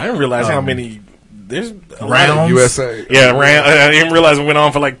 So I didn't realize how many there's a rounds. USA. Yeah, I didn't realize it went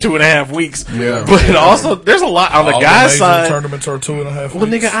on for like 2.5 weeks. Yeah. But also, there's a lot on the guys' side. Tournaments are 2.5 Well,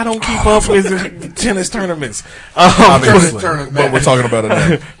 weeks. nigga, I don't keep up with the tennis tournaments. But we're talking about it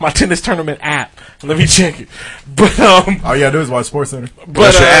now. My tennis tournament app. Let me check it. But all you gotta do is watch SportsCenter.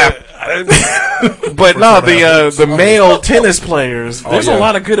 But but no, the male tennis players. There's a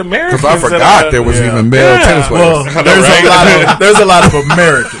lot of good Americans. Because I forgot there was even male tennis players. Well, there's a lot of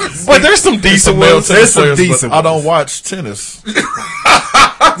Americans. But there's some decent ones. There's some decent. I don't watch tennis.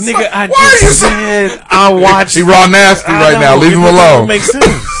 Nigga, I just said I watched. He raw nasty right now. Leave him alone. Makes sense.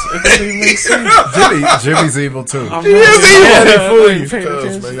 It doesn't make sense. Jimmy's evil too. He is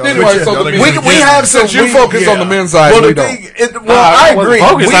evil. Anyway, so we have some. Since you focus on the men's side, we don't. I agree.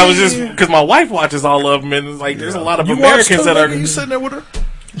 Focused. I was just because my wife watches all of them, and it's like there's a lot of Americans that are. You sitting there with her?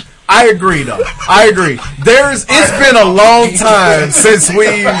 I agree, though. I agree. It's been a long time since to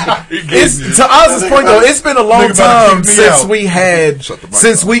Oz's point though, it's been a long time since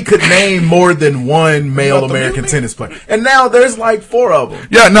we could name more than one male American tennis player. And now there's like 4 of them.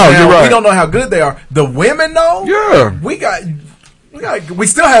 Yeah, no, you're right. We don't know how good they are. The women though, yeah. We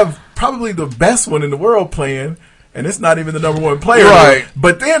still have probably the best one in the world playing. And it's not even the number 1 player. Right.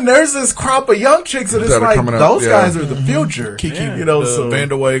 But then there's this crop of young chicks that it's like, those guys are the future. Kiki, so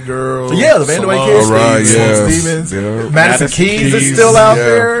Vanderway girls. Yeah, the Vanderway kids. Stevens. Madison Keys is still out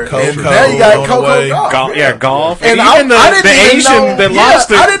there. And now you got Coco Gauff. Golf. And even the Asian that lost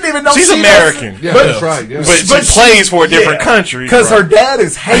it. I didn't even know she's American. Yeah, that's right. Yeah. But she plays for a different country. Because her dad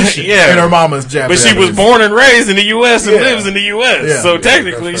is Haitian and her mama's Japanese. But she was born and raised in the U.S. and lives in the U.S. So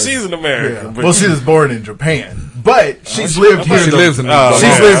technically she's an American. Well, she was born in Japan. But she's lived here. She lives in the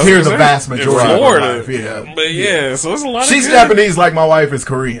vast majority of her life. Yeah, but so it's a lot. She's Japanese, like my wife is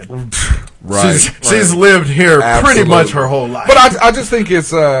Korean. Right. She's lived here pretty much her whole life. But I just think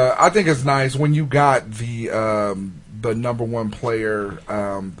it's nice when you got the number 1 player,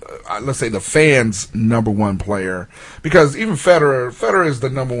 let's say the fans' number 1 player, because even Federer is the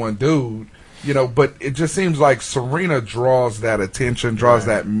number 1 dude. But it just seems like Serena draws that attention, draws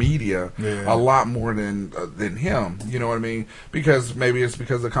that media a lot more than him. You know what I mean? Because maybe it's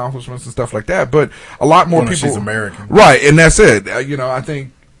because of accomplishments and stuff like that. But a lot more people. She's American, right? And that's it. I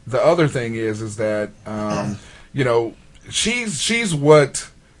think the other thing is that she's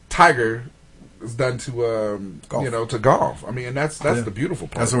what Tiger has done to golf. To golf. I mean, and that's the beautiful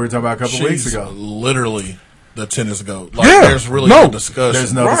part. That's what we were talking about a couple weeks ago. Literally. The tennis goat. There's really no discussion.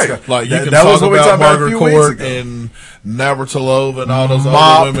 There's no discussion. Like, you can talk about Margaret Court and Navratilova and all those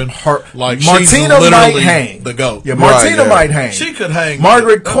other women. Martina might hang. The GOAT. Yeah, Martina might hang. She could hang.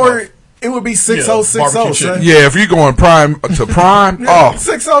 Margaret Court, it would be 6-0-6-0. Yeah, if you're going prime to prime,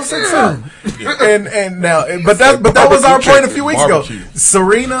 6-0-6-0. And now, but that was our point a few weeks ago.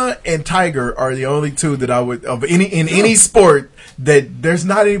 Serena and Tiger are the only two that I would in any sport that there's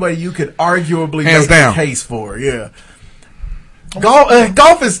not anybody you could arguably make a case for. Yeah.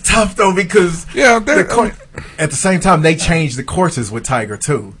 Golf is tough though because at the same time they changed the courses with Tiger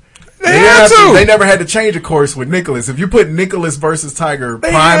too. They never had to change a course with Nicholas. If you put Nicholas versus Tiger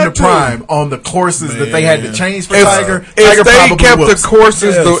prime to prime on the courses that they had to change for Tiger, if they kept the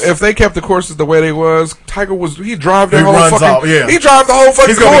courses, if they kept the courses the way they was, Tiger he drive the whole fucking. He drive the whole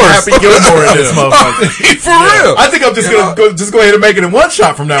fucking course. He's gonna be Happy Gilmore in this motherfucker. For real. I think I'm just gonna go ahead and make it in one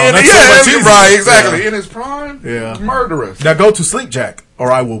shot from now on. That's right, exactly. In his prime, murderous. Now go to sleep, Jack,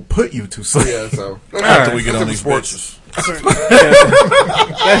 or I will put you to sleep. Yeah, so after we get on these bitches. That's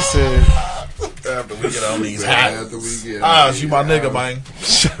it. After we get on these hats. She my nigga, man.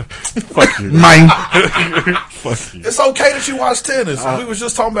 Fuck you. Man. Fuck you. It's okay that you watch tennis. We was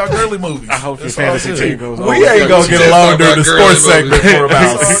just talking about girly movies. I hope your fantasy team goes on. We ain't gonna get along during the sports segment for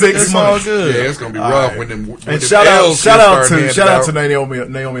about 6 months. Good. Yeah, it's gonna be rough when them. And shout out to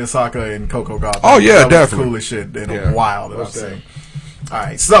Naomi Osaka and Coco Gauff. Oh yeah, that definitely. was the coolest shit in a while that I've seen. All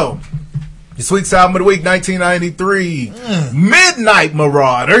right, so this week's album of the week, 1993, Midnight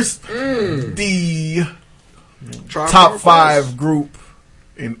Marauders, the top 5 group.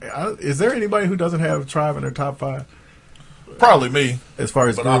 Is there anybody who doesn't have Tribe in their top 5? Probably me, as far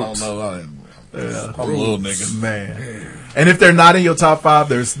as but groups. I don't know. I'm a little nigga, man. And if they're not in your top 5,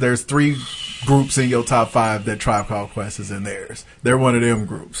 there's 3 groups in your top 5 that Tribe Called Quest is in theirs. They're one of them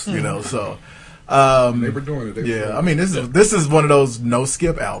groups, so. They were doing it. I mean, this is one of those no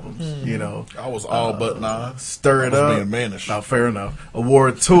skip albums. I was all but nine. Stir it up. Being mannish. Oh, fair enough.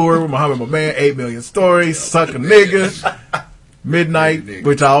 Award tour with Muhammad My Man, 8 Million Stories, Suck a Nigga, Midnight,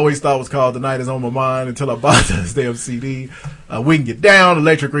 which I always thought was called The Night Is On My Mind until I bought this damn CD. We Can Get Down,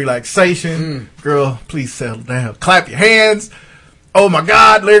 Electric Relaxation, Girl, Please Settle Down, Clap Your Hands. Oh my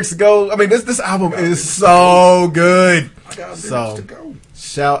God, lyrics to go. I mean, this album is so good. So,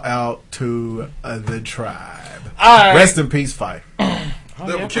 shout out to the Tribe. Right. Rest in peace, Fife.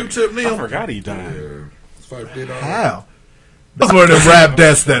 Q-Tip Neil. I forgot he died. How? That's one of them rap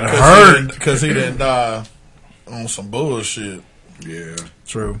deaths that hurt. Because he didn't die on some bullshit. Yeah.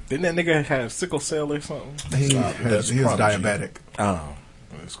 True. Didn't that nigga have sickle cell or something? He was diabetic. Oh,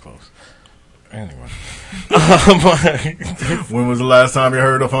 that's close. Anyway. When was the last time you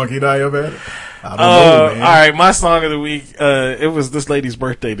heard a funky diabetic? I don't know, man. All right, my song of the week, it was this lady's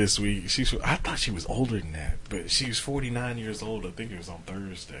birthday this week. I thought she was older than that, but she was 49 years old. I think it was on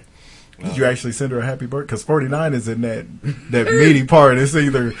Thursday. Did you actually send her a happy birthday? Because 49 is in that meaty part. It's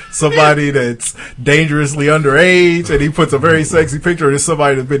either somebody that's dangerously underage, and he puts a very sexy picture, or it's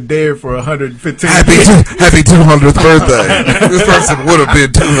somebody that's been dead for 115 years. Happy 200th birthday. This person would have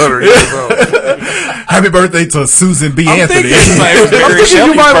been 200 years old. Happy birthday to Susan B. Anthony.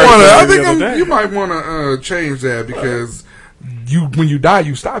 I think you might want to change that because when you die,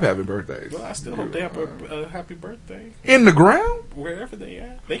 you stop having birthdays. Well, I still hope they have a happy birthday. In the ground? Wherever they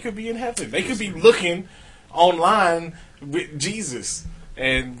at. They could be in heaven. They could be looking online with Jesus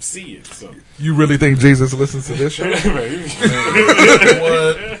and see it. So you really think Jesus listens to this show?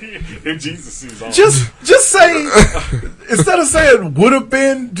 If Jesus sees all just say, instead of saying would have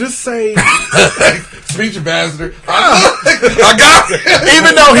been, just say speech ambassador. I got it.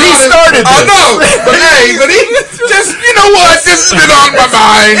 Even though he started this. I know. But hey, he just, you know what? This has been on my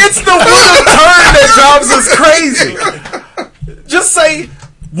mind. It's the would turn that drives us crazy. Just say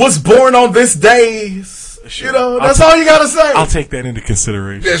was born on this day. Sure. You know, that's all you gotta say. I'll take that into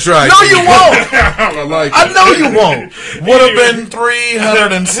consideration. That's right. No, you won't. I like it. I know you won't. Would have been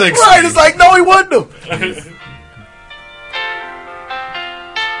 360. Right, it's like, no, he wouldn't have.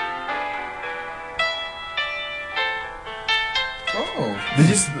 Oh.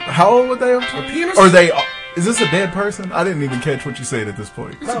 How old were they? A penis? Or they? Is this a dead person? I didn't even catch what you said at this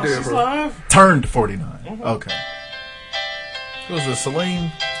point. It's a dead person. Alive. Turned 49. Mm-hmm. Okay. Was it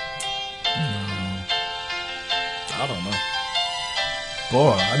Celine? I don't know.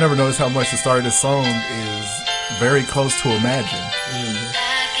 Boy, I never noticed how much the start of this song is very close to Imagine.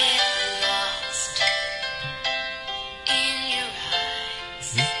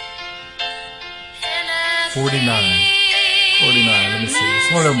 49. 49, let me see.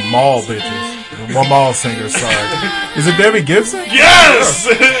 It's one of them mall bitches. One mall singers, sorry. Is it Debbie Gibson? Yes!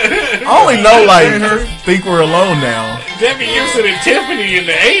 I only know, Think We're Alone Now. Debbie Gibson and Tiffany in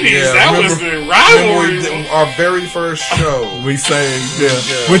the 80s. Yeah, that was the rivalry. Our very first show. We sang, yeah.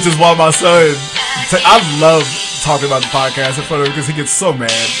 Which is why my son, I love talking about the podcast in front of him because he gets so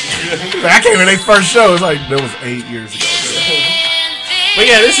mad. I came in their first show. It's like, that was 8 years ago. But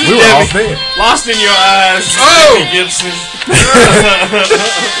yeah, this is we were all there. Lost in Your Eyes. Oh! Debbie Gibson. You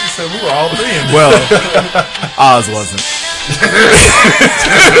said we were all there. Well, Oz wasn't.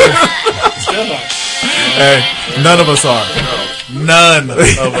 Still not. Hey, none of us are. None of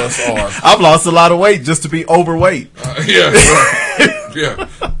us are. I've lost a lot of weight just to be overweight. Yeah. Yeah.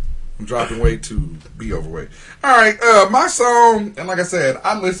 I'm dropping weight to be overweight. All right. My song, and like I said,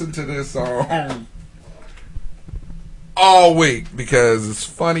 I listened to this song all week because it's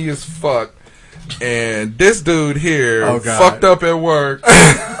funny as fuck. And this dude here fucked up at work,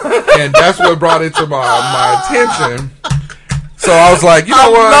 and that's what brought it to my attention. So I was like, you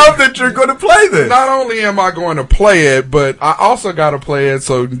know what? I love that you're going to play this. Not only am I going to play it, but I also got to play it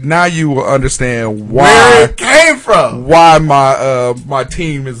so now you will understand where it came from. Why my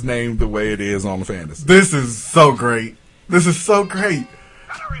team is named the way it is on the fantasy. This is so great. This is so great.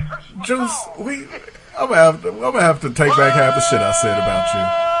 Juice, I'm gonna have to take back half the shit I said about you.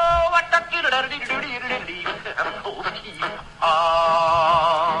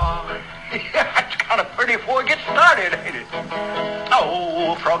 It's kind of pretty before it gets started, ain't it?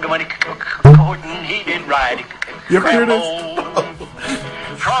 Oh, Froggy Money Horton, he did ride. You ever hear this?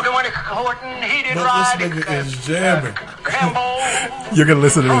 Froggy Money Horton, he did ride. This nigga is jamming. You're gonna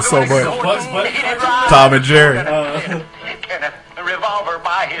listen to this so much. Tom and Jerry. A revolver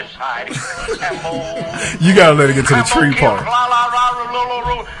by his side. You gotta let it get to the tree part.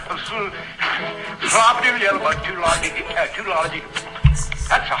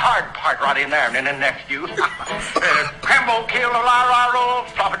 That's a hard part right in there, and then the next you. Crambo kill a la roll,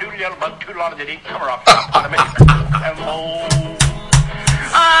 flop a doodle yellow bug, two lot of diddy, come up. Crambo.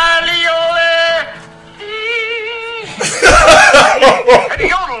 And the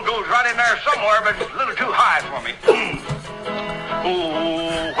yodel goes right in there somewhere, but it's a little too high for me.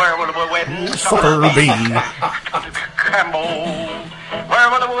 Oh, where will the wedding supper be? Crambo. Where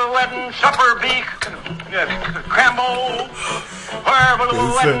will the wedding supper be? Crambo. Where will the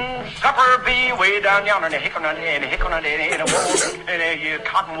wedding supper be? Way down yonder in the hickory, in the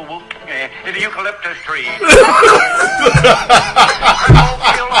cottonwood, in the eucalyptus tree.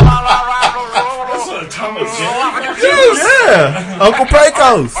 Yeah, Uncle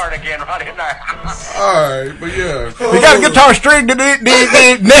Pecos. Alright, but yeah. We got a guitar string to nephew.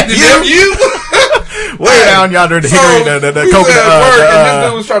 Way down yonder in the hickory, the coconut. And this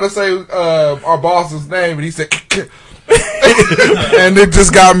dude was trying to say our boss's name, and he said, and it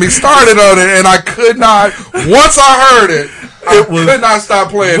just got me started on it, and I could not. Once I heard it, I could not stop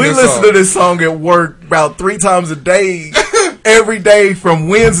playing. We listened to this song at work about 3 times a day, every day from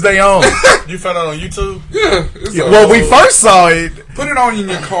Wednesday on. You found it on YouTube? Yeah. Well, we first saw it. Put it on in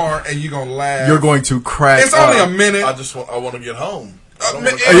your car, and you're gonna laugh. You're going to crack. It's only a minute. I want to get home.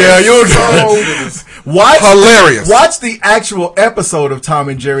 Yeah, you're watch hilarious. Watch the actual episode of Tom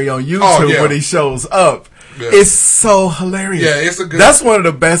and Jerry on YouTube when he shows up. Yeah. It's so hilarious. Yeah, it's a good. That's one of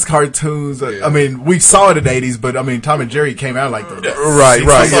the best cartoons. I mean, we saw it in the 80s, but I mean, Tom and Jerry came out like the right, in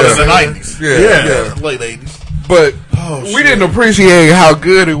the 90s. Yeah, late 80s. But we didn't appreciate how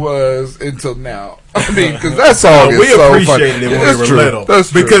good it was until now. I mean, because that song is we so appreciated funny. it when we were little. That's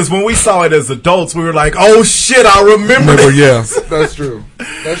true. Because when we saw it as adults, we were like, "Oh shit, I remember." Yes, that's true.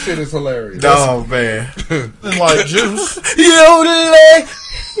 That shit is hilarious. Oh man, and like Juice. Yodelay.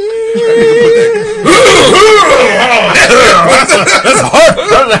 That's hard.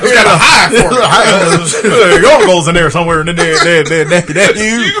 That's got a high for it. Goes in there somewhere in there.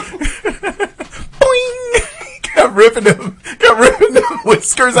 Got ripping them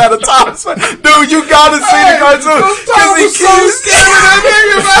whiskers out of Thomas. Dude, you gotta see the cartoon.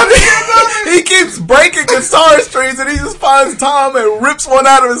 He keeps breaking guitar strings, and he just finds Tom and rips one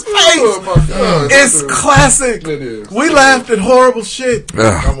out of his face. Oh my God, it's classic. It is. We laughed at horrible shit.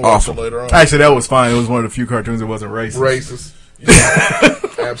 Awesome. Later on. Actually, that was fine. It was one of the few cartoons that wasn't racist.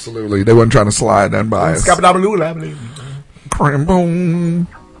 Absolutely. They wasn't trying to slide that by us. Crambone.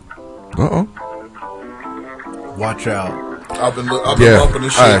 Uh-oh. Watch out. I've been bumping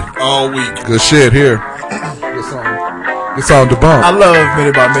this shit all week. Good shit here. Good song to bump. I love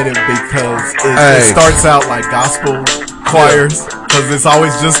Minute by Minute because it starts out like gospel choirs because it's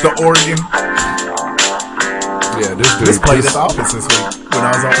always just the organ. Yeah, this played at the office this week when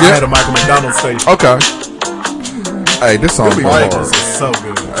I was on. I had a Michael McDonald station. Okay. Hey, this song is hard. Is so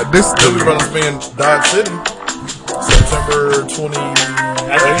good. Doobie Brothers band Dodge City, September 20.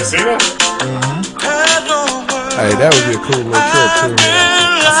 Have you seen it? Mm-hmm. Hey, that would be a cool little trip too.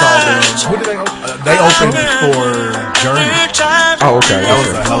 I saw them. Who did they open? They opened for Journey. Oh, okay. That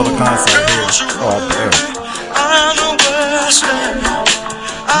was a hell of a concert here. Oh, damn.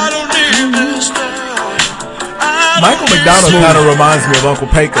 Michael McDonald kind of reminds me of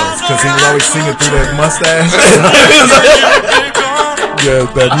Uncle Pecos because he was always singing through that mustache. Yeah,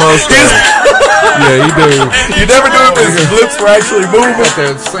 that mustache. Yeah, he do. You never knew if his lips were actually moving. Like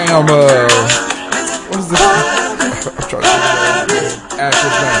that Sam, what is this? I'm trying to think of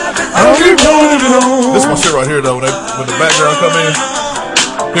actor's name. This one shit right here though, when the background come in.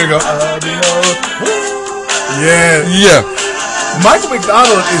 Here you go. Yeah. Michael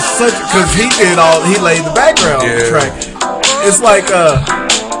McDonald is such because he laid the background track. It's like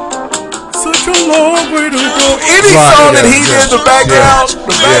such a long way to go. Any song that he did the background,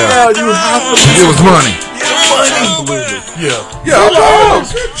 you have to. It was money.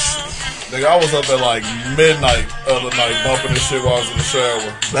 Nigga, I was up at like midnight other night bumping this shit while I was in the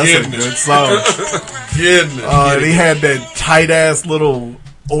shower. That's a good song. Getting it. And he had that tight ass little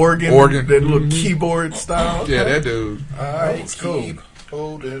organ, that little keyboard style. Yeah, that dude. That was cool.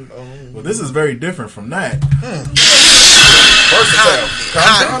 Holding on. Well, this is very different from that. Versatile.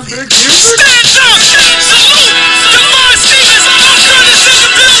 Stand up! Salute! Lamar Stevens, all Curtis in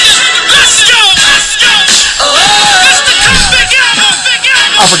the building! Let's go! Mr. Big Apple!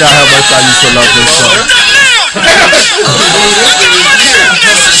 I forgot how much I used to love this song.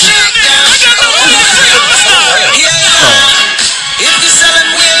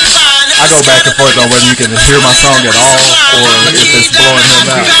 I go back and forth on whether you can hear my song at all or if it's blowing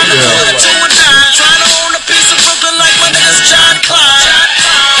him out.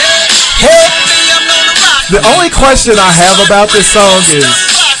 The only question I have about this song is,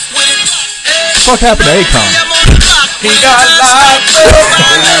 what the fuck happened to Akon? He got locked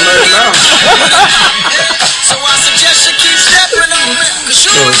up. So I suggest you keep stepping on it, 'cause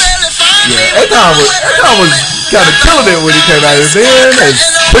you really find Yeah, Akon was kind of killing it when he came out. And then, as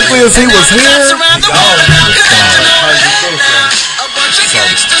quickly as he was here, he gone.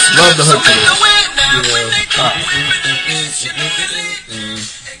 Love the hook to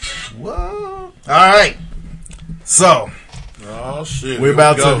this. Whoa. All right. So, Oh shit! Y'all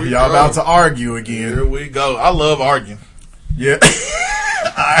about to argue again. Here we go. I love arguing. Yeah.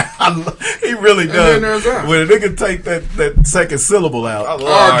 He really does. When a nigga take that second syllable out. I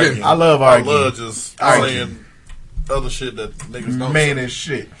love arguing. I love arguing. I love just saying other shit that niggas don't Man say. as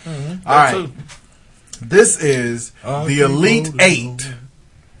shit. Mm-hmm. All right. Too. This is the Elite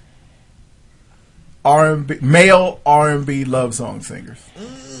 8 male R&B love song singers.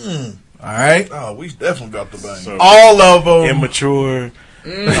 All right. Oh, we definitely got the bang. So, all of them immature.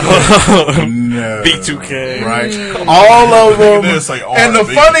 No. B2K. Right. All of them. And the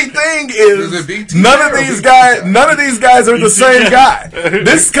funny thing is none of these guys are the same guy.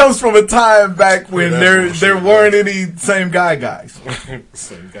 This comes from a time back when there weren't any same guys.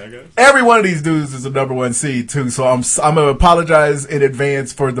 Same guy. Every one of these dudes is a number one seed too, so I'm gonna apologize in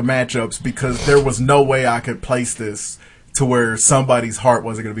advance for the matchups because there was no way I could place this to where somebody's heart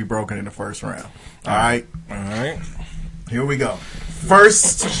wasn't gonna be broken in the first round. All right. Here we go.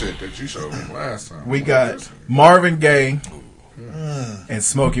 First shit that you showed me last time. We got Marvin Gaye and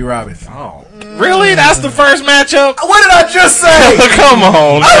Smokey Robinson. Oh, really? That's the first matchup? What did I just say? Come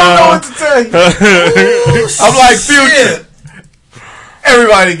on, I don't know what to tell you. I'm like Future.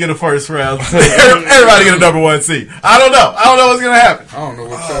 Everybody get a first round. Everybody get a number one seed. I don't know what's gonna happen. I don't know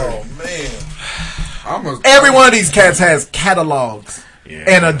what to say. Man, every one of these cats has catalogs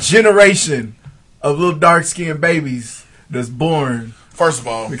and a generation of little dark skinned babies that's born. First of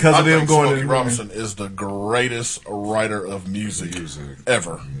all, because of them going Smokey Robinson is the greatest writer of music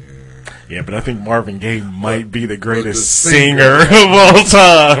ever. Yeah, but I think Marvin Gaye might be the greatest singer of all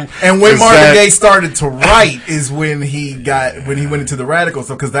time. And when Marvin Gaye started to write is when he went into the radical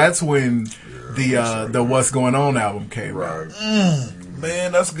stuff, because that's when the What's Going On album came out.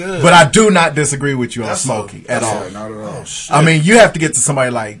 Man, that's good. But I do not disagree with you on Smokey at all. Not at all. I mean, you have to get to somebody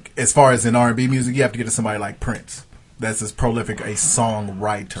like, as far as in R&B music, you have to get to somebody like Prince. That's as prolific a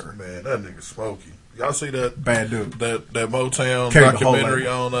songwriter. Man, that nigga Smokey. Y'all see that? Bad dude. That Motown Carried documentary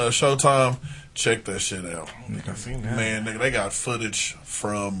on Showtime? Check that shit out. I seen that. Man, nigga, they got footage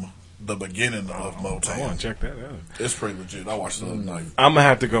from the beginning of Motown. I want to check that out. It's pretty legit. I watched it the other night. I'm gonna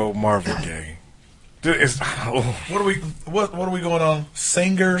have to go Marvin Gaye. What are we going on?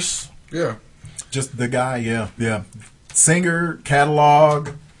 Singers? Yeah. Just the guy, yeah. Singer, catalog,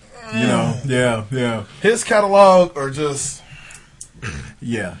 yeah. His catalog or just...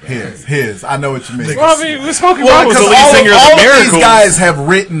 Yeah, his. I know what you mean. Well, I mean, Smokey Robinson was the lead singer of all the of Miracles. these guys have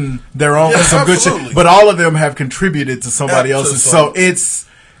written their own some good shit, but all of them have contributed to somebody else's. So it's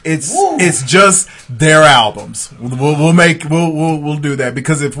just their albums. We'll do that,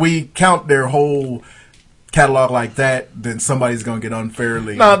 because if we count their whole catalog like that, then somebody's gonna get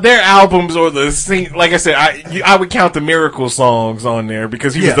unfairly. No, their albums or like I said, I would count the Miracle songs on there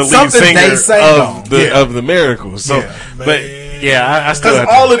because he was the lead singer of the Miracles. So, I still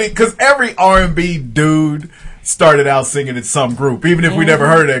have because every R&B dude started out singing in some group, even if we never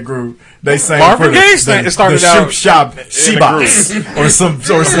heard that group. They sang Marvin Gaye started out Shop Shebas or some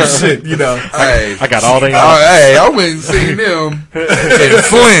shit, you know. Hey, I got all they. Hey, I went and seen them in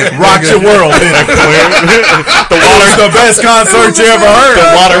Flint. Rock Your World. The best concert you ever heard.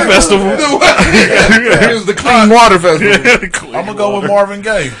 The Water Festival. It was the Clean Water Festival. I'm gonna go with Marvin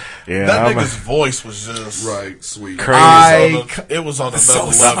Gaye. Yeah, that nigga's voice was just sweet, crazy. It was on another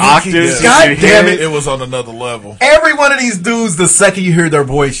level. Octaves, God damn it! It was on another level. Every one of these dudes, the second you hear their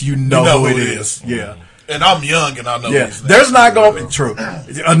voice, you know who it is. Yeah. And I'm young and I know these names. There's not going to be true.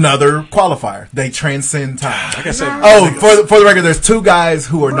 Another qualifier. They transcend time. Like I said, for the record, there's two guys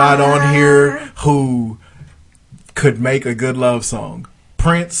who are not on here who could make a good love song.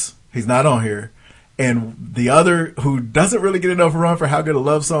 Prince, he's not on here. And the other, who doesn't really get enough run for how good a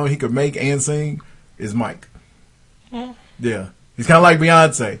love song he could make and sing, is Mike. Yeah. He's kind of like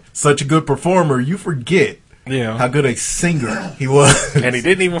Beyonce. Such a good performer, you forget how good a singer he was. And he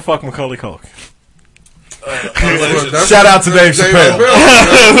didn't even fuck Macaulay Culkin. Shout out to Dave Chappelle.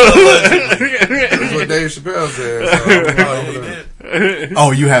 That's what Dave Chappelle said.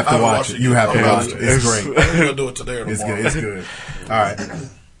 Oh, you have to watch it. You have to watch it. It's great. I'm going to do it today or tomorrow. It's good. It's good. All right.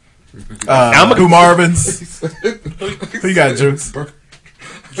 Who Marvin's? Who you got, Juice?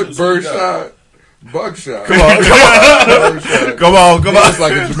 Birdshot. Buckshot. Come on. It's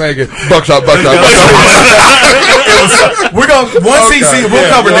like a Jamaican. Buckshot. We're going to, once he see, we'll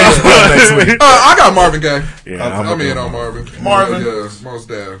cover Dave Chappelle next week. I got Marvin Gaye. Yeah, I'm in on Marvin. Yeah, most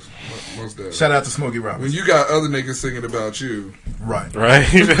deaf. Shout out to Smokey Robinson. When you got other niggas singing about you. Right.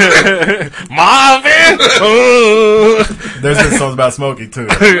 Marvin! There's been songs about Smokey, too.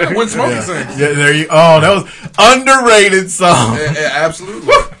 When Smokey sings. Yeah, that was underrated song.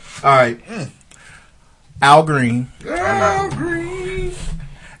 Absolutely. All right. Al Green. Al Green.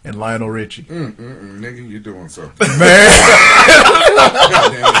 and Lionel Richie. Nigga, you doing so. Man.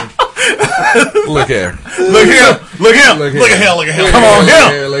 Look here. Look at him. Come on,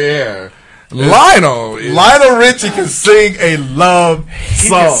 him. Look here. Lionel Richie can sing a love He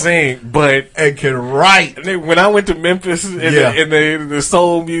song. can sing, but and can write. When I went to Memphis in the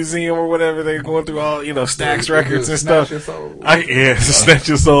Soul Museum or whatever, they were going through all Stax records and stuff. Snatch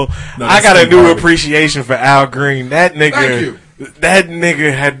Your Soul. No, I got a new garbage. appreciation for Al Green. That nigga. Thank you. That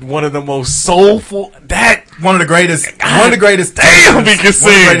nigga had one of the most soulful. One of the greatest. Damn, he can sing. One of the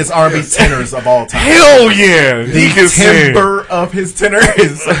greatest R&B tenors of all time. Hell yeah, The he can sing. timbre of his tenor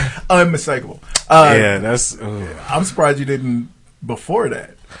is unmistakable. That's. I'm surprised you didn't before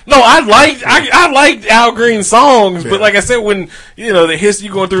that. No, I liked Al Green songs, but like I said, when the history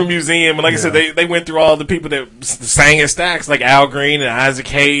going through a museum, and like I said, they went through all the people that sang at Stax, like Al Green and Isaac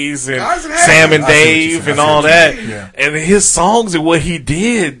Hayes and Sam and Dave and all that, and his songs and what he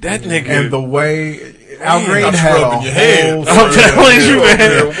did, that nigga, and the way Al Green had a whole. I'm telling you,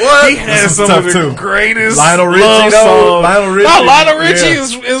 man, he had some of the greatest Lionel Richie, love songs. Lionel Richie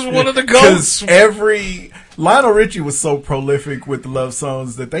is one of the goats. Lionel Richie was so prolific with the love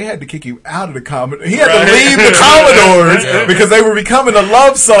songs that they had to kick him out of the Commodores. He had to leave the Commodores because they were becoming a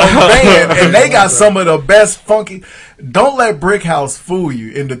love song band, and they got some of the best funky. Don't let Brick House fool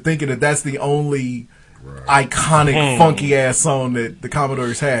you into thinking that that's the only iconic funky ass song that the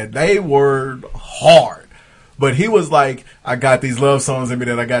Commodores had. They were hard. But he was like, I got these love songs in me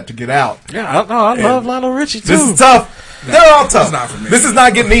that I got to get out. Yeah, I love Lionel Richie too. This is tough. They're all tough. Not for me. This is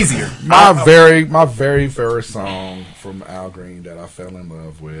not getting easier. My very first song from Al Green that I fell in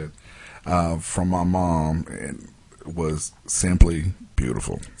love with from my mom was Simply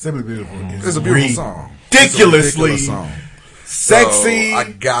Beautiful. Simply Beautiful. It's a beautiful song. Ridiculously song. Sexy. So I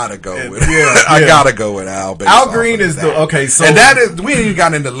gotta go with I gotta go with Al. Al Green is the so and that is we ain't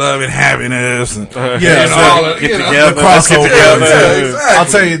got into Love and Happiness and all the crossover. Exactly. I'll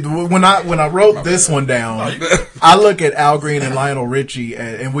tell you when I wrote this one down, I look at Al Green and Lionel Richie,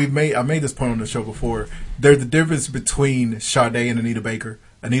 and I made this point on the show before. There's the difference between Sade and Anita Baker.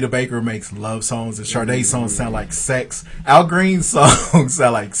 Anita Baker makes love songs, and Sade's songs sound like sex. Al Green's songs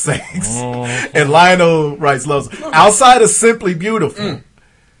sound like sex, and Lionel writes love songs. Outside of Simply Beautiful,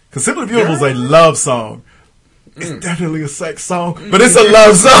 because Simply Beautiful is a love song. It's definitely a sex song, but it's a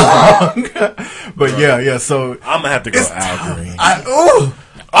love song. But yeah. So I'm gonna have to go Al Green.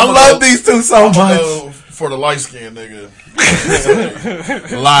 I love these two so much. For the light skinned nigga,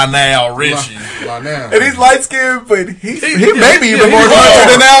 Lionel Richie, and he's light skinned, but he may be even more country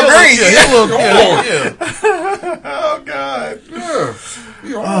than Al Green. Oh God.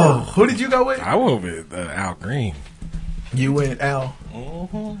 Oh, who did you go with? I went with Al Green. You went Al.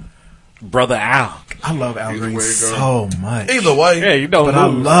 Brother Al. I love Al Green so much. Either way, but I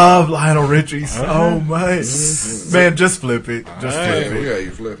love Lionel Richie so much. Man, just flip it. Just flip it. Yeah, you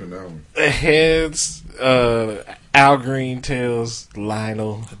flipping that one. Heads. Al Green tells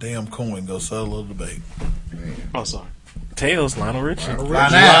Lionel. The damn coin go settle the debate. Oh, sorry. Tails Lionel Richie.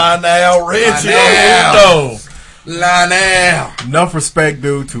 Lionel Richie. Lionel. Enough respect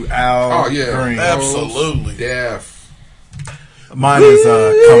due to Al Green. Absolutely. Mine is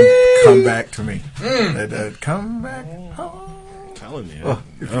come back to me. Come back home. I'm telling you.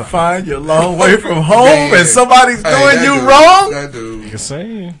 If you find you're a long way from home and somebody's doing you wrong, that dude.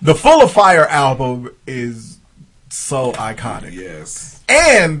 The Full of Fire album is so iconic. Yes.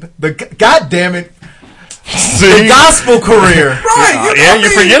 And the goddamn it, the gospel career. Right. You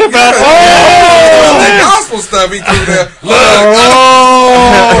forget about that gospel stuff he threw there.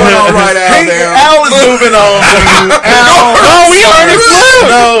 Al is moving on. We already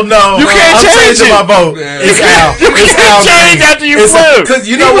flew. No. You can't change changing my vote. It's Al. You can't change after you flew. Because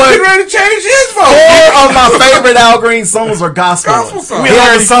you know what? He ready to change his vote. 4 of my favorite Al Green songs are gospel songs. He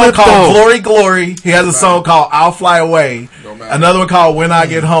has a song called Glory, Glory. He has a song called I'll Fly Away. Another one called When I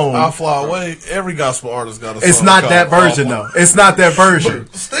Get Home. I'll Fly Away. Every gospel artist got a song. It's not that version, though. It's not that version.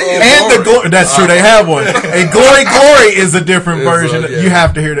 And the glory. That's true. They have one. And Glory, Glory is a different version. You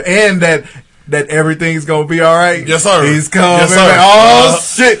have to hear it. And that everything's gonna be all right. Yes, sir. He's coming. Yes, sir. Oh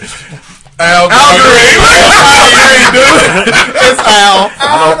shit. Al Green. It's Al.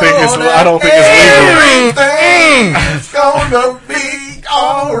 I don't think it's legal. Everything's gonna be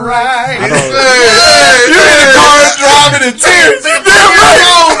all right. You're in the car driving in tears.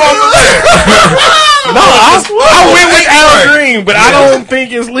 No, I went with Al Green, but I don't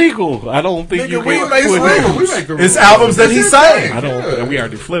think it's legal. I don't think you can make it legal. It's albums that he sang. I don't. We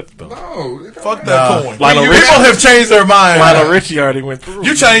already flipped though. No, fuck that coin. People have changed their mind. Lionel Richie already went through.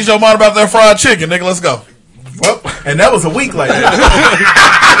 You changed your mind about that fried chicken, nigga. Let's go. Well, and that was a week later. All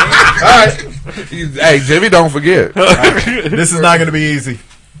right. Hey, Jimmy, don't forget. Right. This is not going to be easy.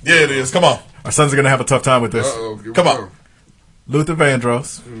 Yeah, it is. Come on. Our sons are going to have a tough time with this. Come on. Luther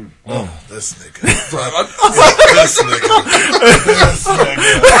Vandross. Oh, this nigga. This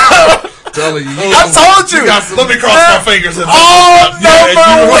nigga. Telling you. I told you. Let me cross my fingers. And all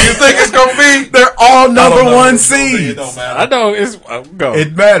number one. You think it's going to be? They're all number one seeds. It don't matter. I know it's go.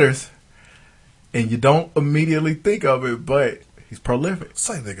 It matters. And you don't immediately think of it, but he's prolific.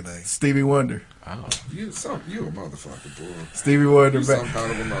 Say nigga name. Stevie Wonder. Oh, you a motherfucker, boy. Stevie Wonder. You some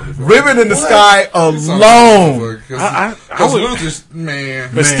kind of a motherfucker. Ribbon in the Sky alone. Because Luther's, man.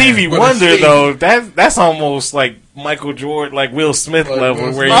 But Stevie Wonder, though, that's almost like Michael Jordan, like Will Smith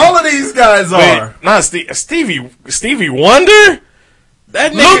level. Where all of these guys are. Not Stevie Wonder?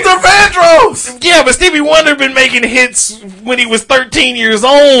 That nigga, Luther Vandross! Yeah, but Stevie Wonder been making hits when he was 13 years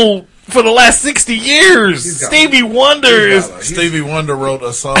old for the last 60 years. Stevie Wonder wrote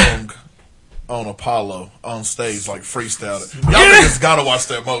a song on Apollo on stage, like freestyled it. Y'all niggas gotta watch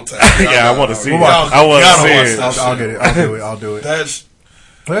that Motown. Yeah, I want to see it. I want to see it. I'll get it. I'll do it. That's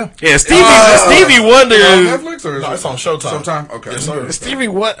yeah. Stevie Wonder. Netflix or is it's on Showtime. Okay. Yes, sir. Stevie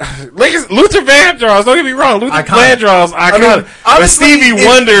Luther Vandross. Don't get me wrong. Luther Vandross. Iconic. But Stevie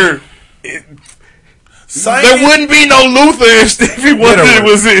Wonder. There wouldn't be no Luther if Stevie Wonder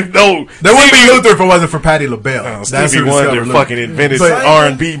was in. No, there wouldn't be Luther if it wasn't for Patti LaBelle. Stevie Wonder fucking invented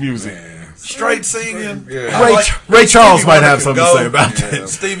R&B music. Straight singing. Yeah. Ray Charles might have something to say about that.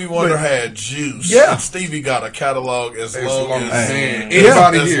 Stevie Wonder had juice. Yeah. Stevie got a catalog as long as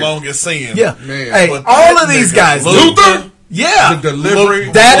seeing. Yeah. Man. Hey, all of these guys. Luther. Yeah. The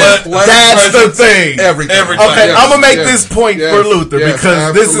delivery. That's the thing. Everything. Okay, yes, I'm going to make this point for Luther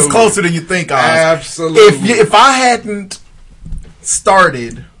because this is closer than you think, Oz. Absolutely. If I hadn't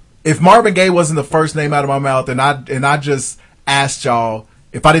started, if Marvin Gaye wasn't the first name out of my mouth and I just asked y'all,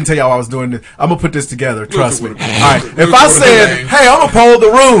 if I didn't tell y'all I was doing this, I'm going to put this together. Trust me. All right. If I said, hey, I'm going to poll the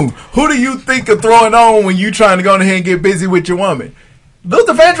room. Who do you think of throwing on when you trying to go ahead and get busy with your woman?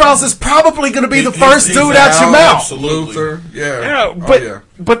 Luther Vandross is probably going to be the first dude out your mouth. Luther, yeah.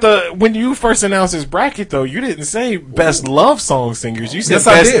 But when you first announced this bracket, though, you didn't say best love song singers. You said yes,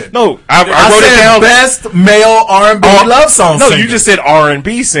 best. I did. No, I wrote it down. Best male R&B love song. No, singers. you just said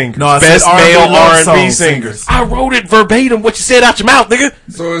R&B singers. No, I best said male R&B singers. I wrote it verbatim. What you said out your mouth, nigga.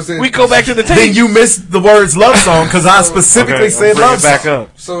 So is it? We go back to the tape. Then you missed the words love song because I specifically said love song. Back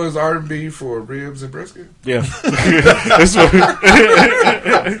up. So is R&B for ribs and brisket? Yeah. That's what.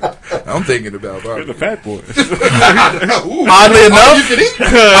 I'm thinking about You're the fat boy. Oddly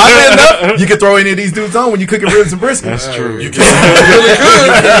enough, you can throw any of these dudes on when you cooking ribs and brisket. That's true. You can. You really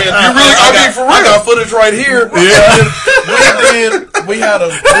could. I got footage right here. Yeah. We had a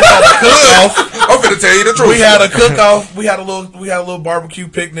cook-off. I'm gonna tell you the truth. We had a cook-off. We had a little barbecue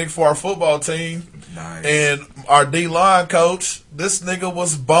picnic for our football team. Nice. And our D-line coach, this nigga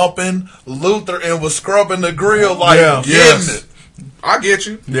was bumping Luther and was scrubbing the grill like it. I get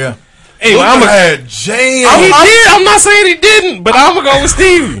you. Yeah. Anyway, Luther had jam. He did. I'm not saying he didn't, but I'm gonna go with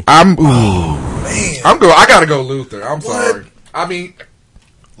Stevie. Man. I gotta go Luther. I'm sorry. I mean,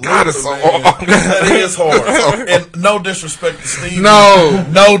 God, it's so hard. That is hard. And no disrespect to Stevie.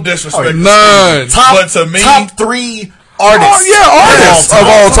 No disrespect. To none. But to me, top 3 artists. Artists of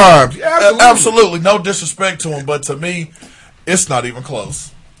all time. Yeah, absolutely. No disrespect to him, but to me, it's not even close.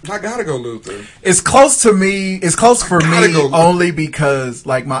 I gotta go Luther. It's close to me. It's close for me only because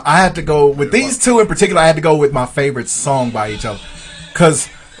I had to go with these two in particular. I had to go with my favorite song by each other because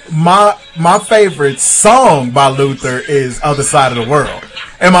my favorite song by Luther is "Other Side of the World,"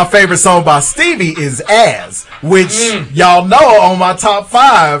 and my favorite song by Stevie is "As," which y'all know on my top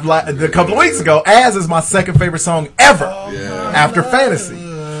 5 a couple of weeks ago. "As" is my second favorite song ever after "Fantasy."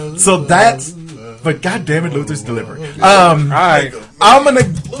 So that's. But goddamn it, Luther's delivering. All right, I'm gonna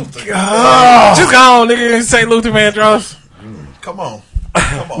just go on, nigga. Say Luther Vandross. Come on.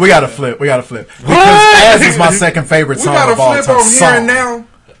 We gotta flip. Because "As" is my second favorite song of all time. We gotta flip on Here and Now.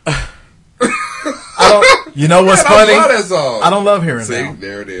 You know what's funny? I don't love Here and See, Now.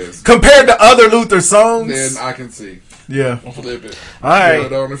 there it is. Compared to other Luther songs, then I can see. Yeah. Flip it. All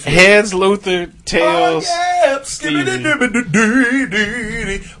right. Heads Luther, tails Stevie.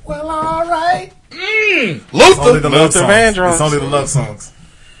 Well, all right. Luther Vandross. It's only the love songs.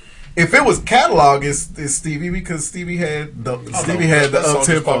 If it was catalog, it's Stevie because Stevie had the up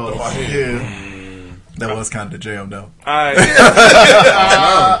tempo. Yeah. That was kind of the jam, though. All right.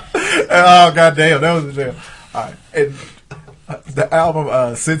 Oh goddamn, that was the jam. All right. And The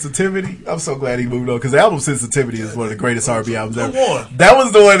album Sensitivity. I'm so glad he moved on because the album Sensitivity is one of the greatest R&B albums ever. That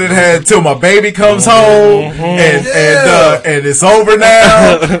was the one that had "Till My Baby Comes Home" and "It's Over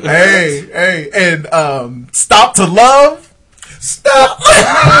Now." hey, and "Stop to Love." Stop!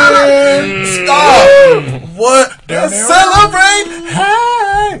 Stop! What? Let's celebrate!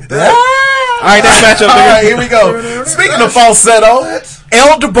 Hey! All right, next matchup. All right, here we go. Speaking of falsetto,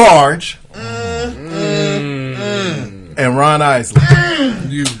 El DeBarge and Ron Isley.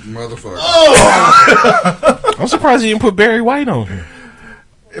 You motherfucker. I'm surprised you didn't put Barry White on here.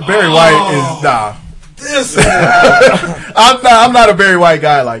 Barry White is nah. I'm not a Barry White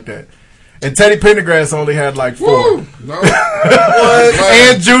guy like that. And Teddy Pendergrass only had like 4. No.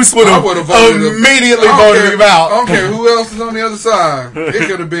 And Juice would have immediately voted him out. I don't care who else is on the other side. It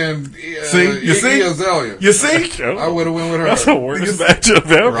could have been Iggy Azalea. You see? I would have went with her. That's the worst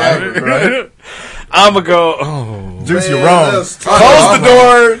matchup ever. Right. I'm going to go. Oh, Juice, you're wrong. Close the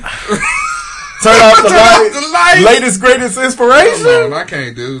door. Turn off the light. Latest, greatest inspiration. Man, I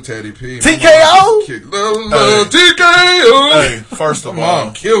can't do Teddy P. TKO. TKO. Hey, first of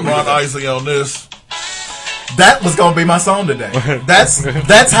all, Ron Isley on this. That was gonna be my song today. That's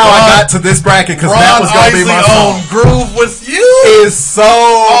how I got to this bracket because that was gonna be my song. Groove with You is so.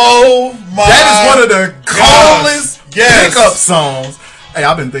 Oh my! That is one of the coolest pickup songs. Hey,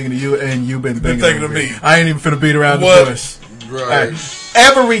 I've been thinking of you, and you've been thinking of me. I ain't even finna beat around the bush. Right. Hey,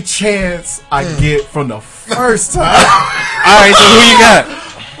 every chance I get from the first time. All right, so who you got?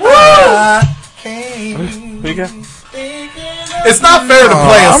 Who you got? It's not fair to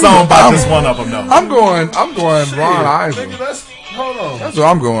play a song by just one of them, though. I'm going Ron Isley. Hold on. That's what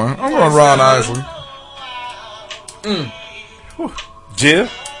I'm going. I'm going Ron Isley. Jill?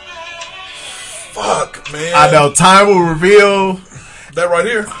 Fuck, man. I know. Time will reveal. That right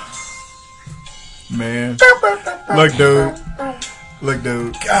here. Man. Look,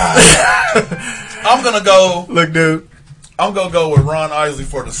 dude. God. I'm going to go. Look, dude. I'm going to go with Ron Isley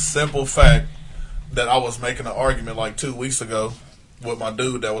for the simple fact that I was making an argument like 2 weeks ago with my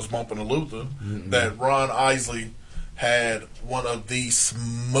dude that was bumping the Luther that Ron Isley had one of the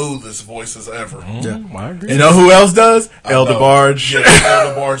smoothest voices ever. Yeah. I agree. You know who else does? El DeBarge. Yeah,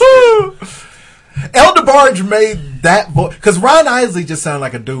 El DeBarge. El DeBarge made that voice because Ron Isley just sounded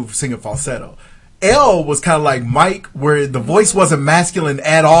like a dude singing falsetto. El was kind of like Mike, where the voice wasn't masculine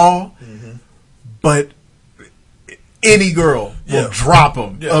at all, but any girl will drop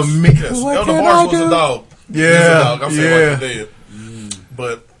him. Yes. El DeBarge was a dog. Yeah, he was a dog. I'm saying like he did.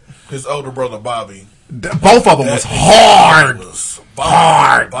 But his older brother Bobby, both of them was hard.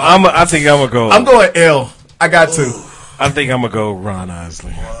 I think I'm gonna go. I'm going L. I got to. I think I'm gonna go Ron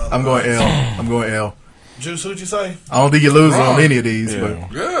Isley. I'm going L. Juice, who'd you say? I don't think you're losing on any of these. But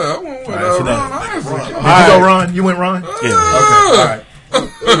I went with Ron Isley. Did you go Ron? You went Ron? Yeah. Okay. All right.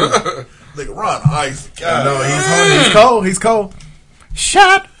 Nigga, Ron Isley. God, no, he's cold. He's cold.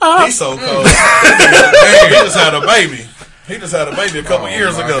 Shut up. He's so cold. He just had a baby. He just had a baby a couple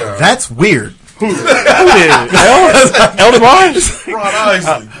years ago. God. That's weird. Who did? El DeBarge? Ron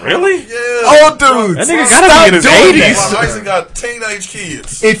Isley. Really? Yeah. Old dude. That nigga gotta be in his 80s. Ron Isley got teenage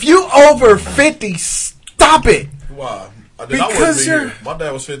kids. If you over 50, stop it. Why? Because my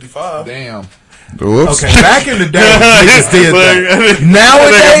dad was 55. Damn. Whoops. Okay, back in the day, niggas did that.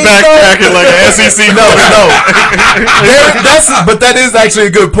 Nowadays, backtracking like an SEC. No. But that is actually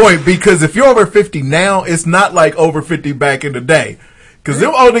a good point because if you're over 50 now, it's not like over 50 back in the day. Because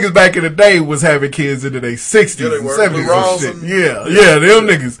them old niggas back in the day was having kids into their 60s and 70s and shit. Yeah, them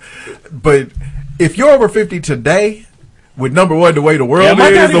niggas. But if you're over 50 today, with number one, the way the world is, the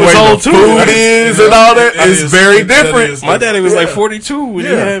way the food is, and all that, it's very different. My daddy was like 42 when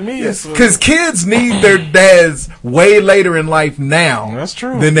he had me. Because kids need their dads way later in life now. That's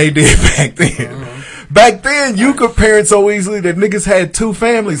true. Than they did back then. Back then, you could parent so easily that niggas had 2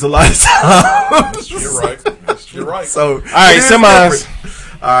 families a lot of times. You're right. You're right. So, all right, semis.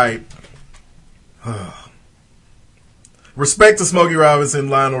 All right. Respect to Smokey Robinson,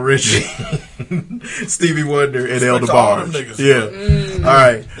 Lionel Richie, Stevie Wonder, and El DeBarge. Yeah. All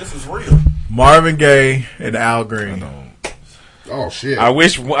right. This is real. Marvin Gaye and Al Green. Oh shit! I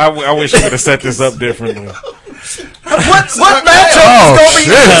wish you would have set this up differently. What matchup was gonna be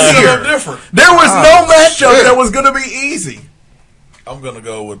easier? Different. There was no matchup that was gonna be easy. I'm gonna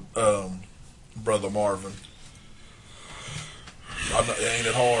go with Brother Marvin. Ain't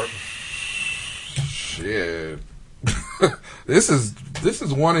it hard? Shit. This is This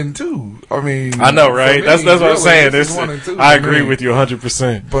is 1 and 2. I mean, I know, right? That's what I'm saying. This is 1 and 2. I agree with you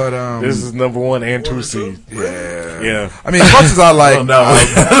 100%. But this is number 1 and 2 seed. Yeah. I mean, as much as I like, Luther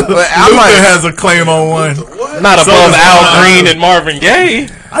has a claim on one. Not above Al Green and Marvin Gaye.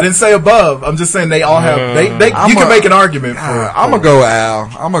 I didn't say above. I'm just saying they all have. You can make an argument for. I'm gonna go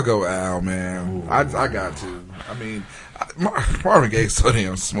Al. Man. I got to. I mean, Marvin Gaye's so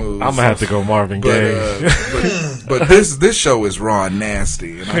damn smooth. I'm gonna have to go Marvin Gaye. But this show is raw and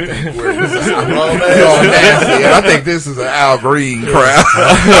nasty, and I think we're raw and nasty. And I think this is an Al Green crowd.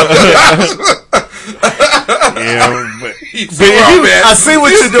 I see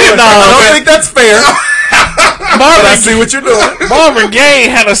what you're doing. I don't think that's fair. I see what you're doing. Marvin Gaye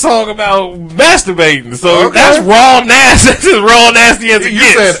had a song about masturbating, so that's raw nasty. That's as raw nasty as it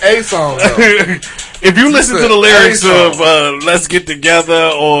gets. You said a song, though. If you listen to the lyrics of "Let's Get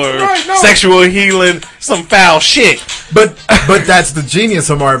Together" or "Sexual Healing," some foul shit. But that's the genius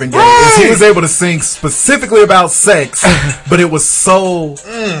of Marvin Gaye. Is he was able to sing specifically about sex, but it was so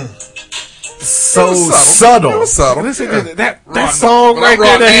subtle. It was subtle. Listen, that song right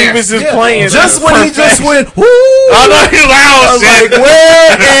there that he was just playing. Just when he just went, whoo! I know he loud. Like,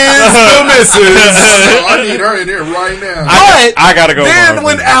 where is the missus? I need her in here right now. But I gotta go. Then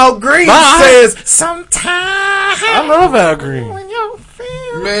when Al Green says, "Sometimes I love Al Green."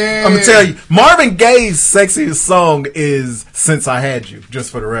 Man, I'm gonna tell you, Marvin Gaye's sexiest song is "Since I Had You." Just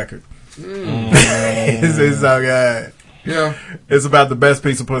for the record, it's so good. Yeah, it's about the best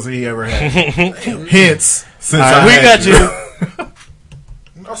piece of pussy he ever had. Hence, since I we had got you.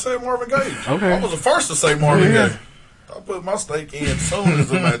 I said Marvin Gaye. Okay, I was the first to say Marvin Gaye. I put my stake in as soon as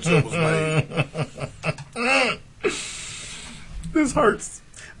the matchup was made. This hurts.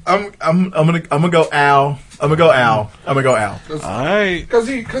 I'm gonna go Al. I'm gonna go Al. All right, because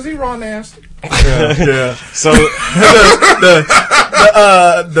he raw nasty. Yeah. So the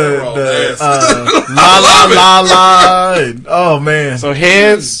la. And, oh man. So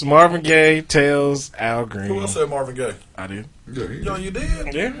heads Marvin Gaye, tails Al Green. Who else said Marvin Gaye? I did. Yo, you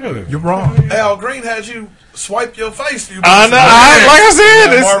did? Yeah. You're wrong. Al Green had you swipe your face. I know. Like I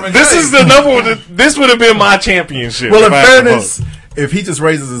said, this is the number one. This would have been my championship. Well, in fairness, if he just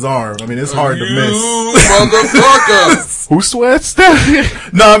raises his arm, I mean, it's hard to miss. Motherfucker. Who sweats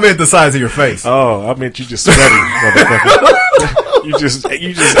that? No, I meant the size of your face. Oh, I meant you just sweaty, motherfucker. You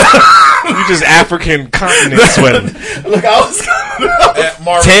just African continent sweating. Look, I was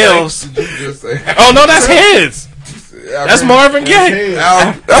tails. Oh no, that's heads. That's Marvin Gaye.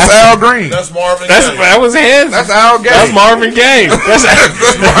 That's Al Green. That's Marvin Gaye. That was heads. That's Al Gaye. That's Marvin Gaye.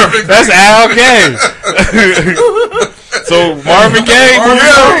 That's Al Gaye. So Marvin Gaye,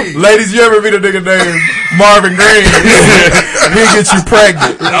 ladies, you ever meet a nigga named Marvin Gaye? He'll get you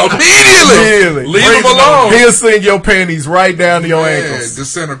pregnant immediately. Leave him alone. He'll sing your panties right down to your ankles.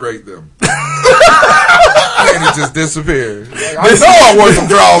 Disintegrate them. And it just disappeared. I know I wore some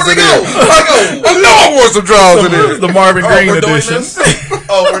draws in there. I know I wore some draws in there. The Marvin Green edition.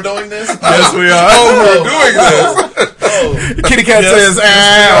 We're doing this? Yes, we are. We're doing this. Kitty Cat says,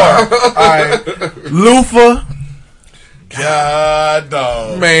 ow. All right. Lufa. God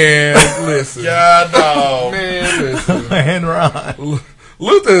dog. Man, listen. God dog. Man, listen. And Ron.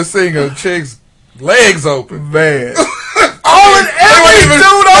 Luther is seeing a chick's legs open. Man. Oh, and every dude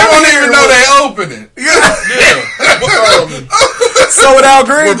don't even know they open it. So with Al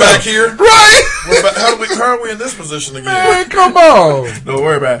Green, we're back here, right? We're back. How are we in this position again? Man, come on. Don't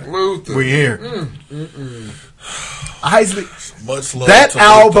worry about it. Luther. We here. Isley. Much love. That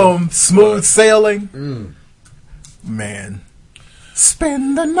album, Luther. Smooth Sailing. Man.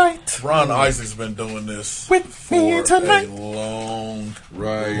 Spend the night. Ron Isley's been doing this with me tonight. A long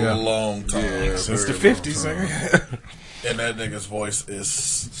time. Yeah, since the 50s. And that nigga's voice is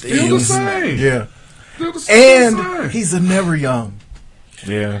still the same. Yeah. And he's a never young.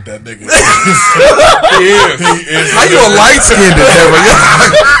 Yeah. That nigga he is. How you a light-skinned never young?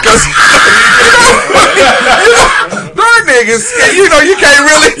 That niggas, you can't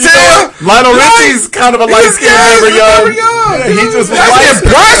really tell. Lionel Richie's kind of a light-skinned never young. Yeah, he just was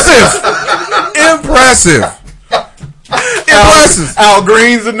impressive. Al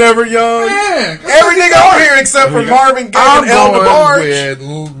Green's a never young. Man, everything on here except for Marvin Gaye and El DeBarge.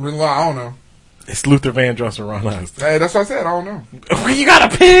 I don't know. It's Luther Vandross and Ron Isley. Hey, that's what I said. I don't know. You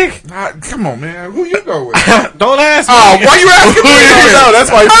got a pick? Come on, man. Who you go with? Don't ask me. Oh, why you asking me? No, that's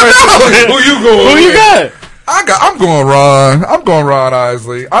why you're Who you going with? Who you got? I'm going Ron. I'm going Ron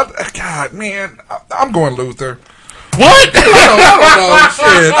Isley. God, man. I'm going Luther. What? I don't know.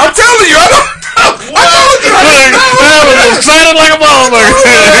 Shit. I'm telling you, I don't know. I was excited like a baller.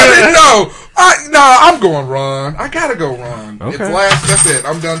 No, I'm going Ron. I gotta go Ron. It's last. That's it.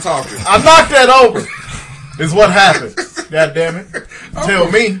 I'm done talking. I knocked that over. Is what happened. God damn it. Tell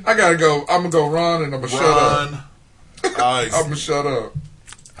me. I gotta go. I'm gonna go run and I'm gonna shut up. I'm gonna shut up.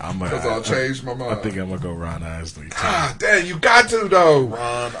 Because I'll change my mind. I think I'm gonna go Ron Isley. God damn, you got to though.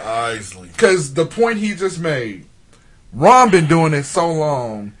 Ron Isley. Because the point he just made, Ron been doing it so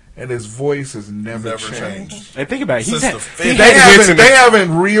long, and his voice has never changed. And think about it. They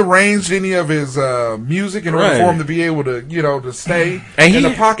haven't rearranged any of his music in order for him to be able to, to stay in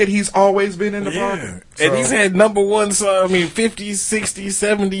the pocket. He's always been in the pocket. So. And he's had number one song, 50s, 60s,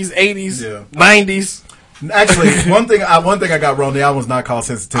 70s, 80s, 90s. Actually, one thing I got wrong. The album's not called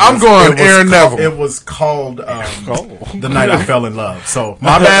Sensitivity. I'm going Aaron Neville. It was called The Night I Fell in Love. So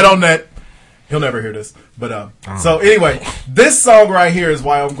my bad on that. He'll never hear this. But so anyway, this song right here is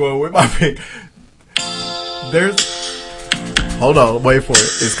why I'm going with my pick. Hold on, wait for it.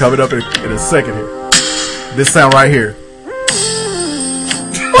 It's coming up in a second here. This sound right here.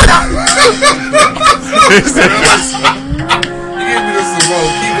 You gave me this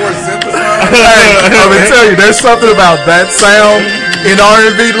keyboard synthesizer. I'm gonna tell you, there's something about that sound in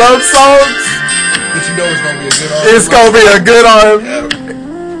R&B love songs. But you know it's gonna be a good R&B. It's gonna be a good R&B.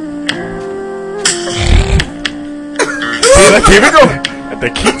 Here we go. The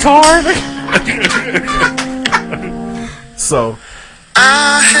guitar. So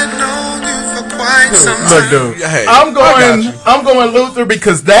I had known you for quite some time. look, dude, Hey, I'm going Luther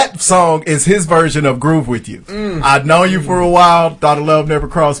because that song is his version of Groove With You. I'd known you for a while, thought of love never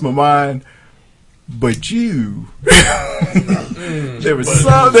crossed my mind, but you, there was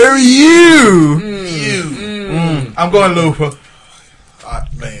you. I'm going Luther.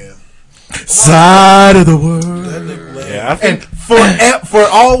 Man, Side of the world. Yeah, I think for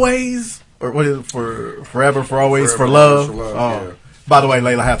always, or what is it, for forever, for always, for love. Yeah. By the way,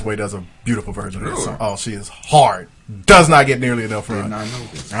 Layla Hathaway does a beautiful version of this song. Oh, she is hard. Does not get nearly enough run. All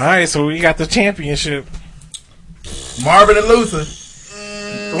right, so we got the championship. Marvin and Luther.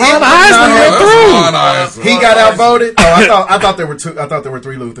 Ron Isley went through. He got outvoted. Oh, I thought there were two. I thought there were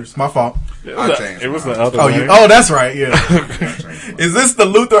three Luthers. My fault. It was the other way. That's right. Yeah. Is this the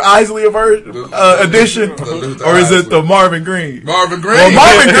Luther Isley edition, or is it the Marvin Green? Marvin Green. Well,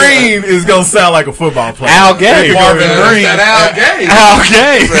 Marvin Green is gonna sound like a football player. Al Gay. Marvin Green. Al Gay. Al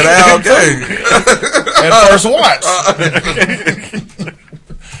Gay. at first watch.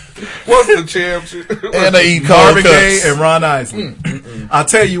 What's the championship? And they eat Marvin Gaye and Ron Isley. I'll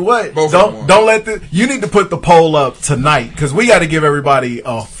tell you what. Don't let you need to put the poll up tonight because we got to give everybody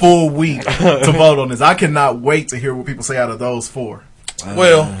a full week to vote on this. I cannot wait to hear what people say out of those four.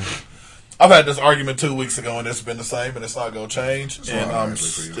 Well, I've had this argument 2 weeks ago, and it's been the same, and it's not going to change. And I'm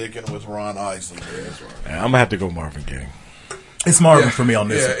sticking with Ron Isley. I'm going to have to go Marvin Gaye. It's Marvin for me on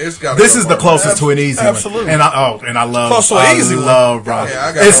this. Yeah, it's got. This is the closest to an easy absolutely. one. And I love Close to an easy one. love Ron.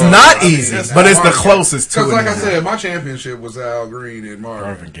 Yeah, it's not easy, but it's the closest to it. Because like I said, my championship was Al Green and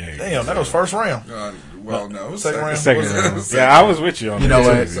Marvin Gaye. Damn, that was first round. Well, no, it was second round. Second round. Yeah, I was with you on that. You know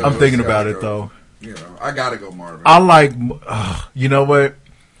what? I'm thinking about it though. I gotta go Marvin. I like. You know what?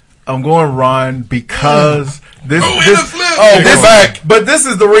 I'm going Ron because this. Back. But this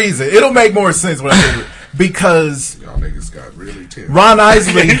is the reason. It'll make more sense when I say it. Because y'all niggas got really tense. Ron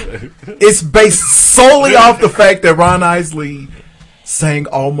Isley, it's based solely off the fact that Ron Isley sang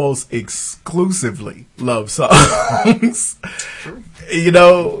almost exclusively love songs. You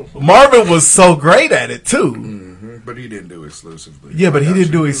know, Marvin was so great at it too. Mm-hmm. But he didn't do exclusively. Yeah, but he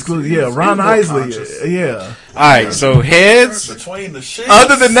didn't do exclusively. Yeah, Ron Isley. Yeah. All right, so heads. Between the sheets.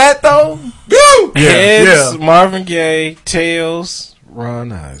 Other than that, though, heads. Marvin Gaye. Tails.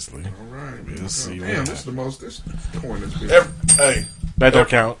 Ron Isley. We'll see. Damn, this is the most. This point has been. Hey, that don't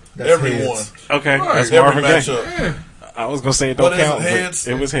count. Everyone. Okay, right. that's Marvin Gaye. I was gonna say it don't count. Heads?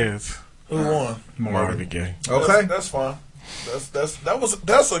 It was heads. Who won? Marvin Gaye. Okay, that's fine. That's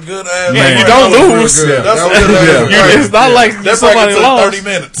a good ass. Yeah, you don't lose. It's not like somebody lost. 30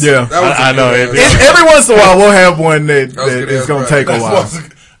 minutes. Yeah, I know. Every once in a while, we'll have one that is gonna take a while.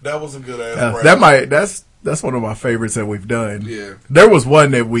 That was a good ass. That's one of my favorites that we've done. Yeah. There was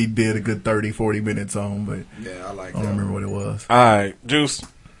one that we did a good 30, 40 minutes on, but yeah, I like I don't remember what it was. All right, Juice.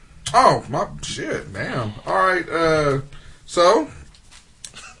 Oh, my shit, damn. All right, so.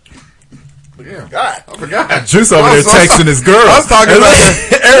 Yeah, God, I forgot. Juice over there texting his girl. I was talking about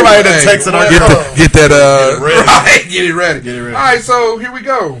everybody that texting our girl. Get that ready. Right, get it ready. All right, so here we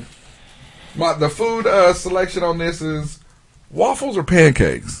go. The food selection on this is waffles or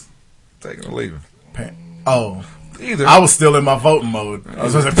pancakes. Taking or leaving. Either. I was still in my voting mode. I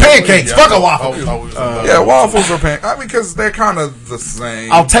was like, pancakes, fuck a waffle. Yeah, waffles or pancakes. I mean, because they're kind of the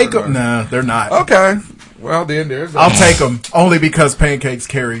same. I'll take them. Nah, they're not. Okay. Well, then there's. I'll take them only because pancakes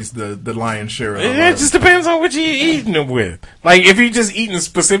carries the lion's share of It just depends on what you're eating them with. Like, if you're just eating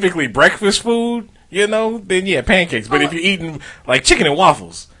specifically breakfast food, then yeah, pancakes. But if you're eating like chicken and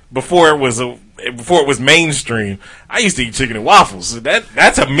waffles before it was mainstream, I used to eat chicken and waffles.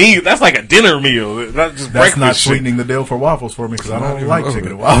 That's a meal. That's like a dinner meal. That's not sweetening the deal for waffles for me because I don't like chicken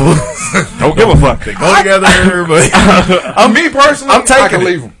and waffles. Don't give a fuck. They go together, but me personally, I'm taking I can it.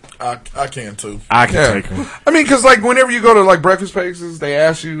 leave them. I can too. I can take them. I mean, because like whenever you go to like breakfast places, they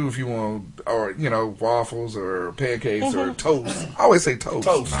ask you if you want, or waffles or pancakes or toast. I always say toast.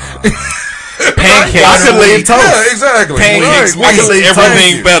 Pancakes. I can leave toast. Yeah, exactly. Pancakes Right. makes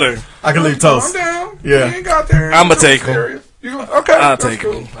everything better. I can leave toast. Calm down. Yeah. You ain't got there. I'm gonna take them. Okay, I'll that's take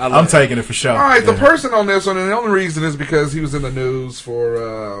cool. them. I'm taking it for sure. All right, the person on this one, and the only reason is because he was in the news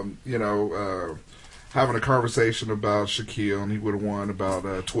for, having a conversation about Shaquille, and he would have won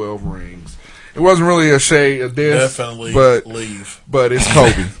about 12 rings. It wasn't really a shade of this, Definitely leave. But it's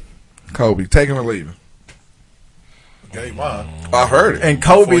Kobe. Kobe, take him or leave him. Okay, mine. I heard it. And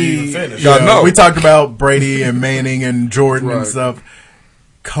Kobe, we talked about Brady and Manning and Jordan and stuff.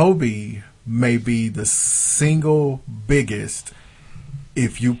 Kobe may be the single biggest,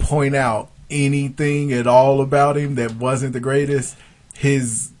 if you point out anything at all about him that wasn't the greatest,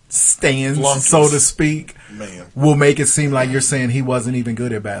 his stance, so to speak, will make it seem like you're saying he wasn't even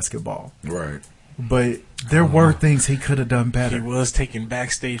good at basketball. Right. But there were things he could have done better. He was taking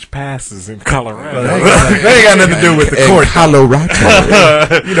backstage passes in Colorado. They ain't got nothing to do with the court.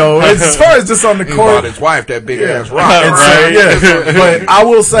 Colorado. As far as just on the He court. bought his wife that big ass rock. Right. But I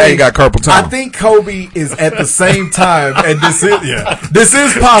will say, They ain't got carpal tunnel. I think Kobe is at the same time, and this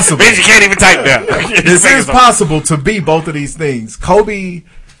is possible. Bitch, you can't even type that. This is possible to be both of these things. Kobe,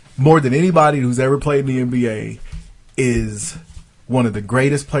 more than anybody who's ever played in the NBA, is one of the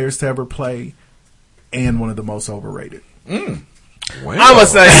greatest players to ever play and one of the most overrated. I'm gonna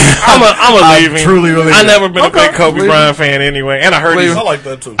say I'm a leave him. Truly believe I it. never been a big Kobe Bryant fan anyway, and I heard I like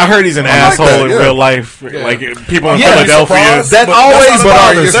that too. I heard he's an asshole in real life. Like people in Philadelphia. That always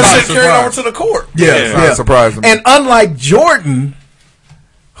bothers That me. shit carried over to the court. It's not surprising. And unlike Jordan,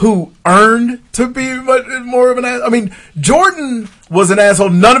 who earned to be much more of an asshole. I mean, Jordan was an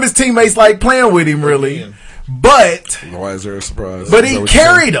asshole. None of his teammates liked playing with him, really. But why is there a surprise? But he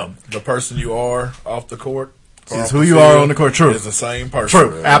carried them. The person you are off the court is who you are on the court. True. Is the same person.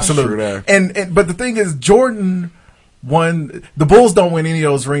 True. Absolutely. And but the thing is, Jordan won. The Bulls don't win any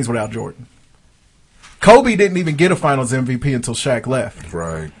of those rings without Jordan. Kobe didn't even get a Finals MVP until Shaq left.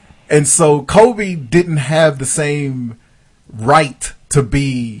 Right. And so Kobe didn't have the same right to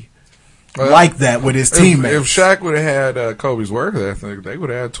be like that with his teammates. If Shaq would have had Kobe's work ethic, they would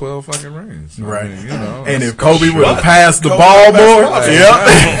have had 12 fucking rings. Right. I mean, and if Kobe would have passed the ball more,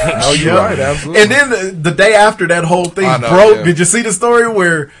 no, you're right, absolutely. And then the day after that whole thing broke, did you see the story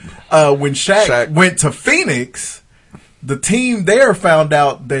where when Shaq went to Phoenix, the team there found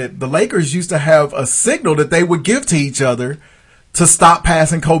out that the Lakers used to have a signal that they would give to each other to stop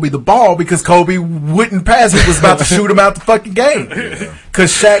passing Kobe the ball because Kobe wouldn't pass. He was about to shoot him out the fucking game.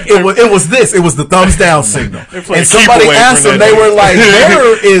 Because Shaq, it was the thumbs down signal. And somebody asked him, they were like,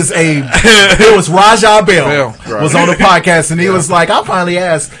 it was Raja Bell was on the podcast, and he was like, I finally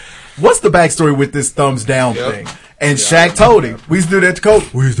asked, what's the backstory with this thumbs down thing? And Shaq told him, we used to do that to Kobe.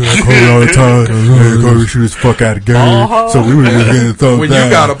 We used to have Kobe all the time. Kobe shoot his fuck out of the game. So we were just getting the thumbs when down. you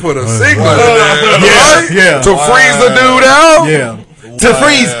gotta put a signal in there, to freeze the dude out. To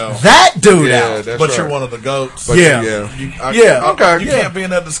freeze that dude out. But you're one of the GOATs. Okay. You can't be in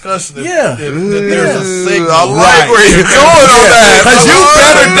that discussion if there's a signal. I like where you're going on that. Because you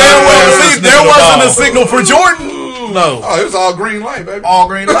better damn well see there wasn't a signal for Jordan. No. Oh, it was all green light, baby. All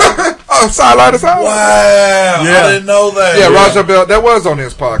green light. Sideline to sideline. Wow. Yeah. I didn't know that. Yeah, Raja Bell, that was on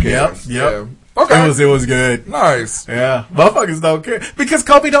his podcast. Yep. Okay. It was good. Nice. Yeah. Motherfuckers don't care. Because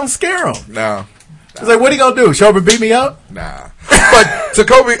Kobe don't scare them. No. It's like, what he gonna do? Show up and beat me up? Nah. But to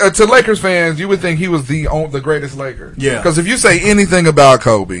Kobe, to Lakers fans, you would think he was the greatest Laker. Yeah. Because if you say anything about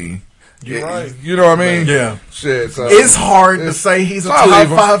Kobe, you're right. You know what I mean? Yeah. Shit. So it's hard to say he's a top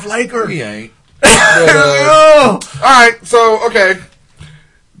 5 Laker. He ain't. But, all right. So okay,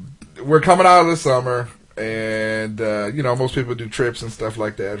 we're coming out of the summer, and most people do trips and stuff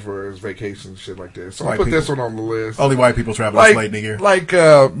like that for vacations and shit like that. So I put this one on the list. Only white people travel this late in the year. Like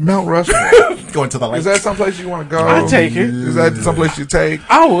Mount Rushmore. Going to the lake. Is that someplace you want to go? I'd take it. Is that someplace you take?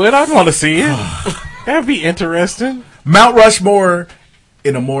 I would. I'd want to see it. That'd be interesting. Mount Rushmore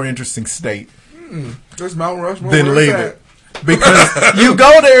in a more interesting state. There's Mount Rushmore. Then Where's leave that? it. Because you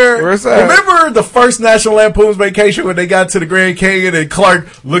go there. Where's that? Remember the first National Lampoon's Vacation when they got to the Grand Canyon and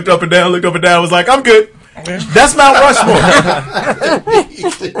Clark looked up and down, was like, I'm good. That's Mount Rushmore.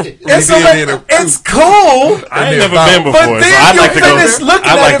 It's cool. I ain't never been before, But so then I'd you like to go. finish looking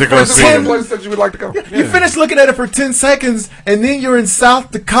I'd at like it to for go see 10 it. Place that you would like to go. You finish looking at it for 10 seconds, and then you're in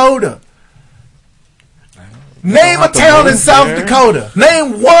South Dakota. Name a town in South Dakota.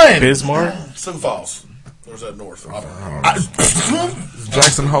 Name one. Bismarck? Sioux Falls. Or is that north?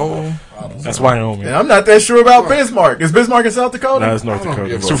 Jackson Hole. That's Wyoming. And I'm not that sure about Bismarck. Is Bismarck in South Dakota? No, it's North Dakota.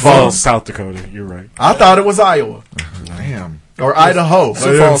 give a Sioux fuck. Falls, South Dakota. You're right. I thought it was Iowa. Damn. Or Idaho.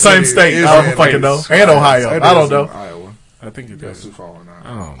 Sioux Falls Same City state. is I don't in fucking know. Vegas. And Ohio. It I is don't in know. Iowa. I think it Yeah, does. Sioux Falls in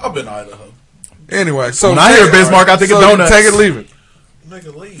Iowa. I've been to Idaho. Anyway, so When I hear Bismarck, I think of donuts. Take it, leave it.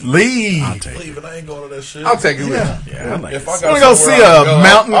 Nigga, leave. Leave. Leave it. I ain't going to that shit. I'll take it with Yeah. you. Yeah, I'd like If to I see- got wanna go somewhere see I a can go,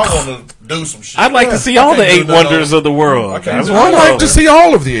 mountain I want to do some shit. I'd like to see all the can't do 8 that wonders on- of the world. I can't do I'd that. like to see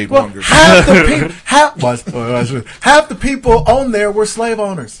all of the 8 Well, wonders. half the people on there were slave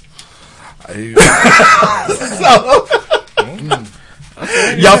owners.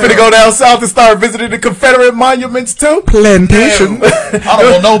 Y'all finna go down south and start visiting the Confederate monuments too? Plantation. I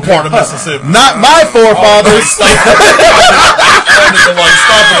don't want no part of Mississippi. Not my forefathers.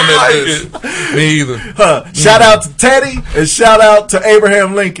 Me either. Shout out to Teddy and shout out to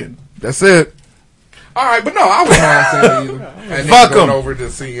Abraham Lincoln. That's it. All right, but no, I wouldn't mind seeing it either. And Fuck then going 'em. over to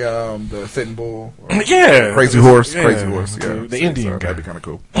see the Sitting Bull. Or Yeah. Crazy Horse. Yeah. Crazy Horse. Yeah. The Indian guy. That'd be kind of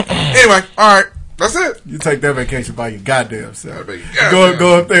cool. Anyway, all right. That's it. You take that vacation by your goddamn self. That'd be-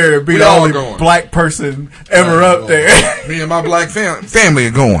 Go up there and be We the all only going. black person ever up there. Me and my black family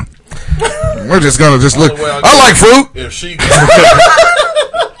are going. We're just gonna look. Only way I like fruit. If she go,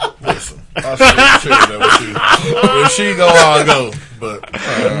 listen, I'll share that with you. If she go, I'll go. But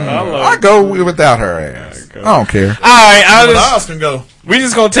I go without her ass. I don't care. All right, Miles can go. we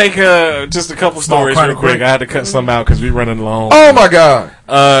just gonna take just a couple stories real quick. I had to cut some out because we're running long. Oh my god.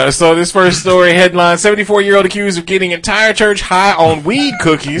 So this first story headline: 74-year-old accused of getting entire church high on weed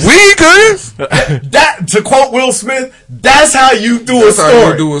cookies. Weed cookies? That, to quote Will Smith, that's how you do That's a how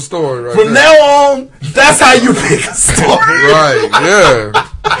story. you do a story right From there. now on, that's how you pick a story. Right, yeah.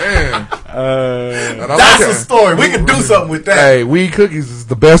 Damn. And I That's like a it. story. We can do something with that. Hey, weed cookies is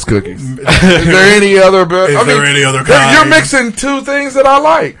the best cookies. Is there any other? any other kind? You're mixing two things that I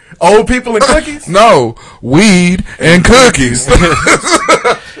like. Old people and cookies? No, weed and cookies.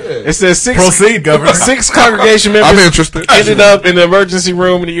 It says Proceed, Governor. 6 congregation members I'm interested. ended up in the emergency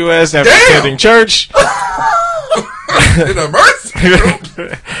room in the U.S. after attending church. In the emergency room?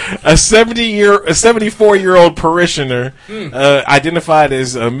 A 74-year-old parishioner identified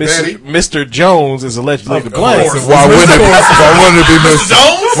as Mr. Jones is allegedly to blame. Why wouldn't it be Mr.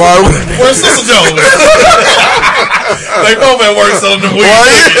 Jones? Where's Sister Jones? They both at work selling them weed.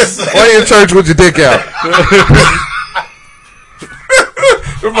 Why you in church with your dick out?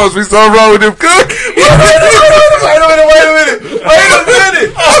 There must be something wrong with them cookies. Wait a minute.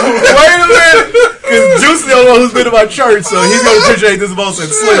 Because Juicy don't know who's been to my church, so he's going to appreciate this most and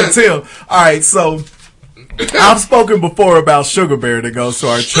Slim Tim. All right, so I've spoken before about Sugar Bear that goes to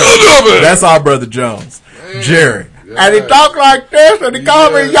our church. That's our brother Jones, Jerry. And he talked like this, and he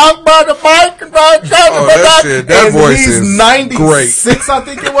called me Young Brother Mike. And that voice he's is 96, I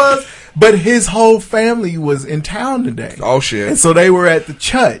think it was. But his whole family was in town today. Oh, shit. And so they were at the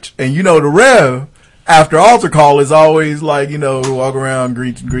church. And you know, the Rev, after altar call, is always like, you know, walk around,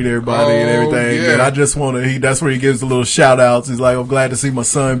 greet everybody and everything. Yeah. And I just want to, that's where he gives the little shout outs. He's like, I'm glad to see my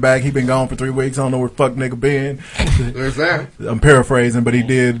son back. He been gone for 3 weeks. I don't know where fuck nigga been. There's that. I'm paraphrasing, but he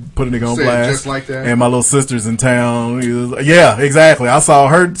did put a nigga on Said blast. just like that. And my little sister's in town. He was, yeah, exactly. I saw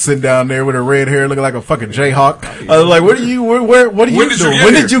her sitting down there with her red hair looking like a fucking Jayhawk. I was like, what are you, what are you When did you doing? get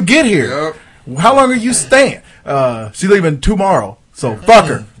When here? did you get here? Yep. How long are you staying? She's leaving tomorrow. So fuck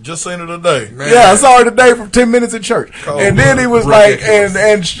her. Just seen her today. Man. Yeah, I saw her today for 10 minutes in church. And then he was like, and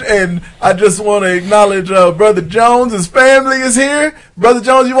I just want to acknowledge Brother Jones, his family is here. Brother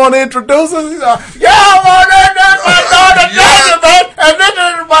Jones, you want to introduce us? He's like, yeah, I want to introduce my daughter, Joseph, and this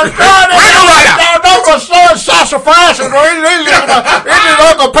is my son, and Uncle Son, Sassafras, and this is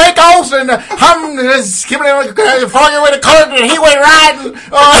Uncle Pecos, and I'm just giving him before you went to court, and he went riding,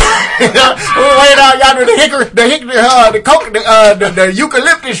 we went out yonder, the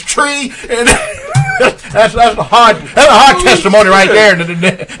eucalyptus tree, and that's a hard testimony right there,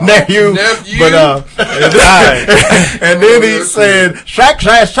 nephew. But and then he said, "Shack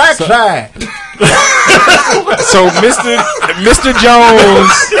side." So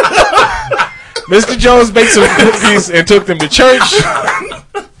Mr. Jones baked some cookies and took them to church.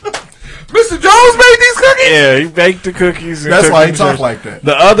 Mr. Jones made these cookies? Yeah, he baked the cookies. And That's took why them he to talked church. like that.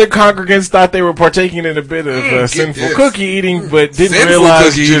 The other congregants thought they were partaking in a bit of sinful this. cookie eating, but didn't Sinful realize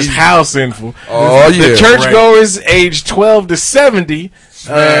cookie just eating. how sinful. Oh, yeah. The churchgoers aged 12 to 70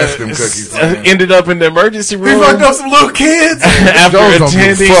 Smashed them cookies, man. ended up in the emergency He room fucked up some little kids. after Jones don't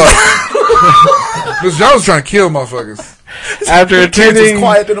give a attending. Mr. Jones trying to kill motherfuckers. After Kids was attending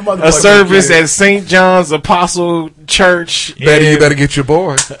quiet than a motherfucker. a service Yeah. at St. John's Apostle Church Betty, you in, better get your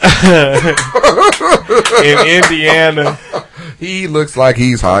boy. in Indiana. He looks like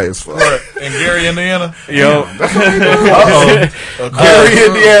he's high as fuck. In Gary, Indiana. Yo, Gary,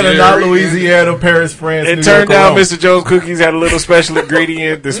 Indiana, not Gary, Louisiana, Paris, France. it New turned York, out Rome. Mr. Joe's cookies had a little special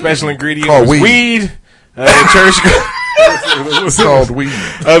ingredient. The special ingredient Called was weed. weed. The church. It's called weed.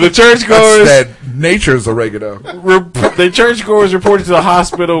 The churchgoers. That's that nature's oregano. The churchgoers reported to the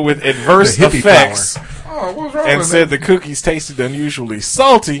hospital with adverse The hippie effects Oh, what's wrong and with said that? the cookies tasted unusually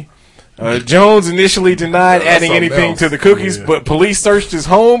salty. Jones initially denied That's adding something anything else. to the cookies, but police searched his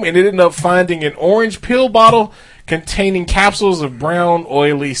home and ended up finding an orange pill bottle containing capsules of brown,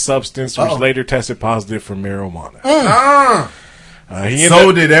 oily substance, which later tested positive for marijuana.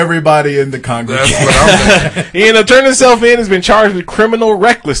 So did everybody in the congregation. That's what I'm saying. He ended up turning himself in, has been charged with criminal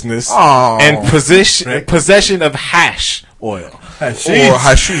recklessness and possession of hash oil. Or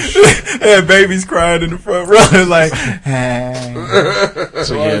hashish. And babies crying in the front row, like, hey.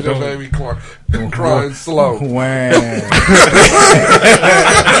 So Why yeah, is the baby crying slow?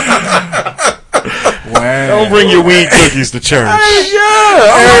 don't bring your weed cookies to church.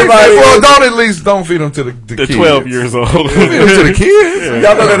 Everybody, well, don't feed them to the The kids. 12 years old. Feed them to the kids.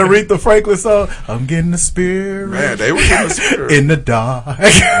 Y'all know that Aretha Franklin song? I'm getting the spirit. Man, they were getting the spirit. In the dark.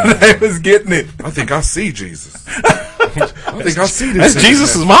 They was getting it. I think I see Jesus. I think I see this. That's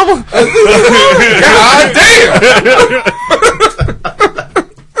Jesus' mama. God damn!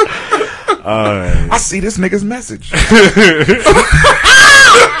 I I see this nigga's message.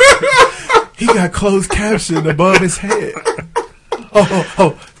 He got closed caption above his head.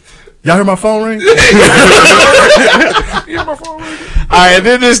 Oh. Y'all hear my phone ring? All right,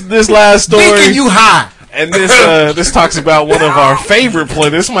 then this last story. Thinking you high. And this talks about one of our favorite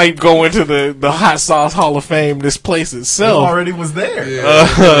players. This might go into the Hot Sauce Hall of Fame. This place It itself already was there.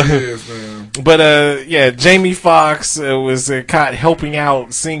 Yeah, it is, man. But Jamie Foxx was caught helping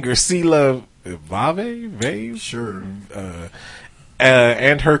out singer Sela Vave, Sure.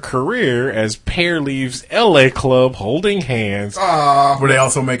 and her career as pair leaves L.A. club holding hands. Were they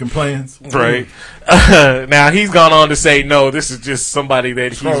also making plans? Right. Now he's gone on to say, no, this is just somebody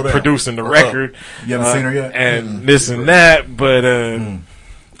that he's down. producing the record. You haven't seen her yet? And this and that, but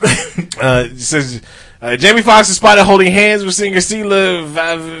it says Jamie Foxx is spotted holding hands with singer Sela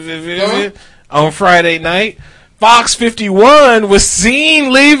on Friday night. Fox 51 was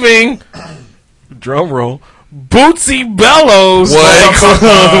seen leaving, drum roll, Bootsy Bellows What?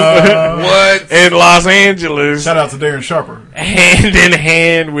 in Los Angeles. Shout out to Darren Sharper. Hand in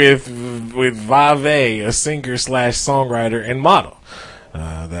hand with Vave, a singer / songwriter and model.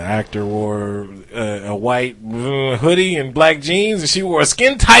 The actor wore a white hoodie and black jeans, and she wore a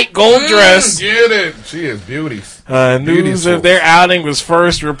skin-tight gold dress. Get it. She is beauties. News of their outing was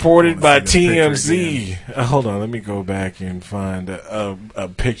first reported by TMZ. Hold on, let me go back and find a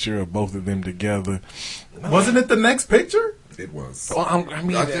picture of both of them together. Wasn't it the next picture? It was. Well, I I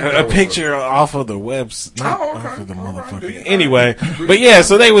mean, think a that was picture off of the webs, not Oh, okay. off of the All right. motherfucker. Anyway, but yeah,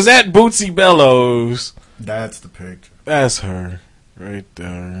 so they was at Bootsy Bellows. That's the picture. That's her. Right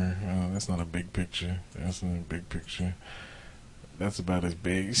there. Oh, that's not a big picture. That's not a big picture. That's about as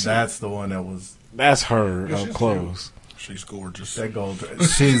big. That's the one that was. That's her Yeah, up she's close. She's gorgeous. That gold.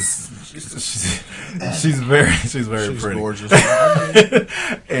 She's very She's pretty. gorgeous.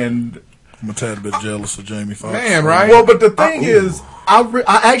 And I'm a tad bit jealous of Jamie Foxx. Man, right? well, but the thing is,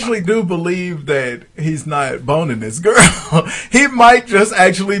 I actually do believe that he's not boning this girl. He might just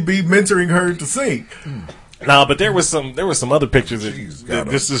actually be mentoring her to sing. No, but there was some other pictures She's got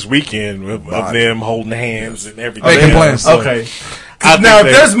this weekend of them holding hands and everything. Making plans. Okay. I Now, if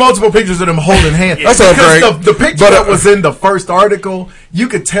think there's multiple pictures of them holding hands, That's because upgrade. the picture But, that was in the first article, you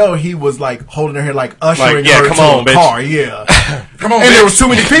could tell he was like holding her hand, like ushering her come to on, a bitch. car. Yeah, Come on, and bitch. there was too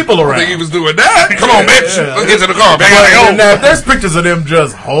many people I around. think he was doing that. Come on, bitch. Yeah. Let's get to the car. Man, I But gotta go. now, if there's pictures of them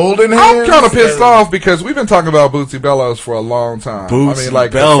just holding hands, I'm kind of pissed off because we've been talking about Bootsy Bellows for a long time. I Bootsy mean,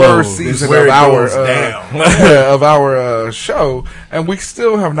 like Bellows the first is season where of it our goes down. of our show, and we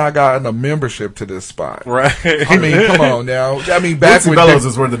still have not gotten a membership to this spot. Right. I mean, come on now. I mean, back Bootsy with Bellows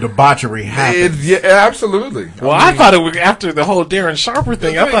is where the debauchery happens. yeah, absolutely. Well, I thought it was after the whole Darren Sharper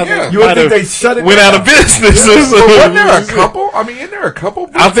thing. I thought Yeah. they You would might think have they shut it went down. out of business. But wasn't there a couple? I mean, isn't there a couple?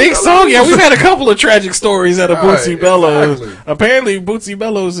 I think so. Yeah, we've had a couple of tragic stories out of Bootsy Bellows. Exactly. Apparently, Bootsy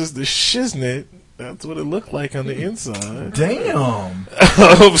Bellows is the shiznit. That's what it looked like on the inside. Damn.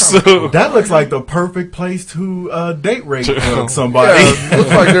 So that looks like the perfect place to date rape somebody. Yeah, looks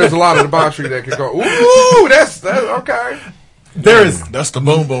like there's a lot of debauchery that could go. Ooh, that's okay. That's the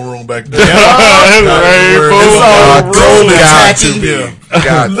boom boom room back there.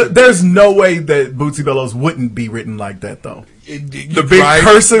 There's no way that Bootsy Bellows wouldn't be written like that, though. The big right?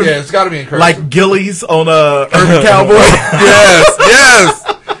 cursive, Yeah, it's got to be in cursive, like Gillies on Urban Cowboy.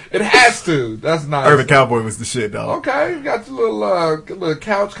 yes. It has to. That's nice. Urban Cowboy was the shit, though. Okay, you got your little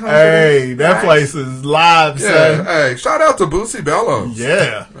couch confidence. Hey, that place is live, son. Hey, shout out to Bootsy Bellows.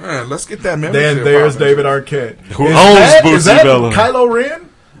 Yeah. Man, let's get that membership. Then there's David Arquette. Who owns Bootsy Bellows? Kylo Ren?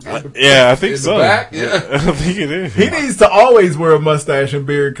 Yeah, I think so. Back? Yeah. I think it is. He needs to always wear a mustache and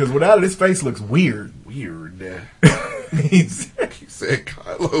beard, because without it, his face looks weird. He said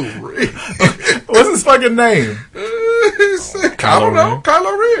Kylo Ren. What's his fucking name? I don't know.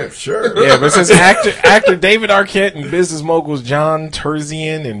 Kylo Ren. Sure. Yeah, but it says actor David Arquette and business moguls John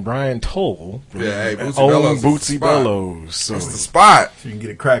Terzian and Brian Toll own Bootsy Bellows. So that's the spot. So you can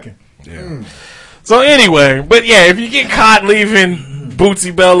get it cracking. Yeah. So anyway, but yeah, if you get caught leaving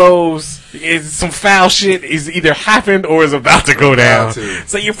Bootsy Bellows, some foul shit is either happened or is about to go down.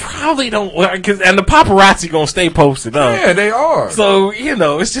 So you probably don't, and the paparazzi gonna stay posted up. Yeah, they are. So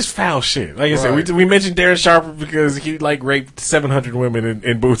it's just foul shit. Like I said, we mentioned Darren Sharper because he raped 700 women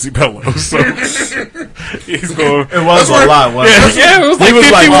in Bootsy Bellows. So he's going. It was a lot. Yeah, it was like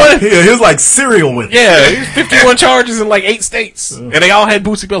 51. He was like serial with. Yeah, he was 51 charges in like 8 states, and they all had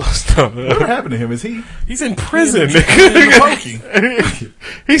Bootsy Bellows stuff. What happened to him? Is He's in prison.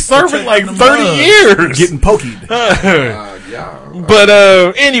 He's serving like 30 years. Getting pokeyed. But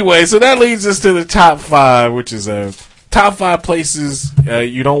anyway, so that leads us to the top 5, which is top 5 places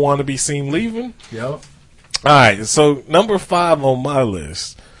you don't want to be seen leaving. Yep. All right, so number 5 on my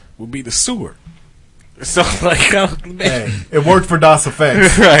list would be the sewer. So it worked for DOS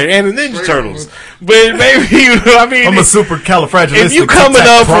Effects, right? And the Ninja Turtles, but maybe I'm a supercalifragilistic. If you coming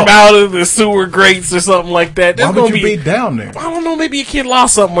up from out of the sewer grates or something like that, why would you be down there? I don't know. Maybe a kid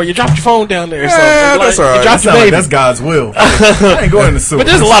lost something, or you dropped your phone down there. Or something. That's all right. You dropped your baby. That's God's will. I ain't going in the sewer. But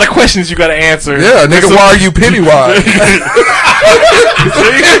there's a lot of questions you got to answer. Yeah, nigga, why are you Pennywise?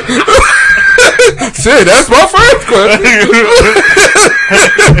 Shit, that's my first question.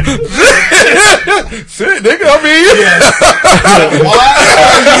 Shit, nigga, I mean, why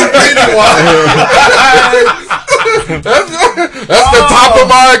are you Pennywise? That's the top of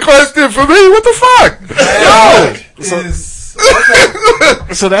my question for me. What the fuck?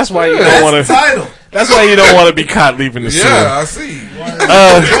 So that's why you don't want to. That's why you don't want to be caught leaving the sewer. Yeah, I see.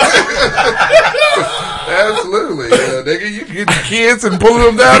 Absolutely, nigga. You get the kids and pulling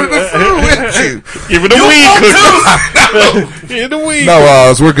them down in the sewer with you. Give it a weed. Give it a weed. No,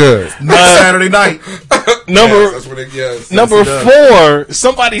 we're good. Next Saturday night. Number 4,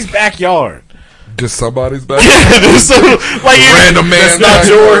 somebody's backyard. Just somebody's back. Random man. That's not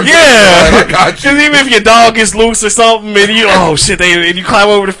yours. Yeah. I got you. Even if your dog gets loose or something, and you and you climb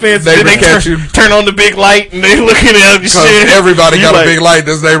over the fence, they catch you. Turn on the big light, and they looking at your shit. Everybody got a big light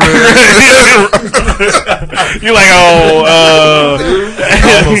in this neighborhood. You're like,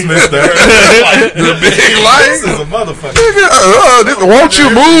 almost missed that. The big light. This is a motherfucker. Won't you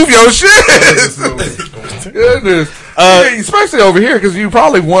move your shit? Goodness. Especially over here, because you're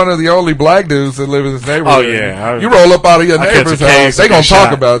probably one of the only black dudes that live in this neighborhood. Oh yeah, you roll up out of your neighbor's house, they gonna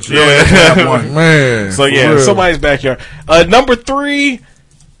talk about you. Yeah, man. So yeah, somebody's backyard. Number 3,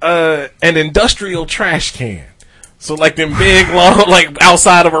 an industrial trash can. So like them big long, like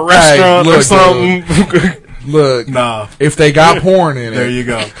outside of a restaurant or something. Look, nah. If they got porn in it, there you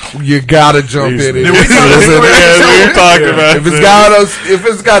go. You gotta jump in it. We talked about if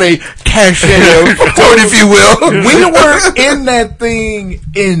it's got a cachet of porn, if you will. We were in that thing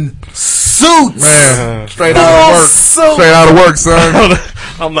in suits, man. Straight out of work, son.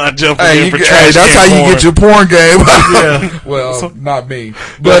 I'm not jumping in for trash. Hey, that's how you get your porn game. Yeah. Well, not me,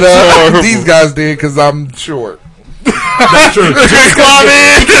 but these guys did because I'm short. That's true. Just climb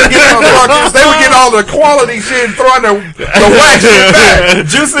in. They would get all the quality shit and throwing the wax shit back.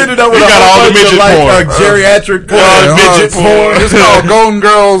 Just ended up with all the midget porn. Geriatric porn. Midget porn. It's called Golden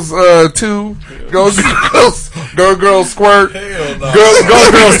Girls 2. Golden Girls Squirt. Golden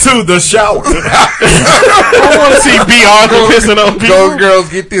Girls 2, The Shower. I want to see B. Arthur pissing on people. Golden Girls,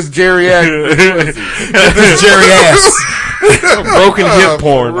 get this geriatric. Get this Jerry ass. Broken hip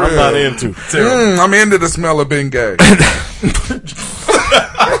porn. I'm not into. I'm into the smell of being gay.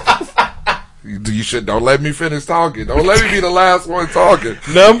 Don't let me finish talking. Don't let me be the last one talking.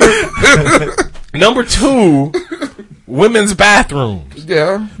 Number 2, women's bathrooms.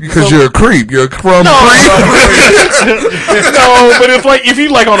 Yeah, because you're a creep. You're a crumb creep. No, but if you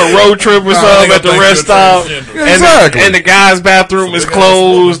like on a road trip or something at the rest stop, and the guy's bathroom is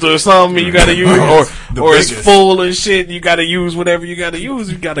closed or something, you got to use, or it's full and shit. You got to use whatever you got to use.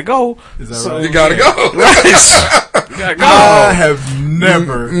 You got to go. So you got to go. I have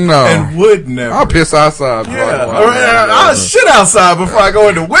never and would never. I'll piss outside. I'll shit outside before I go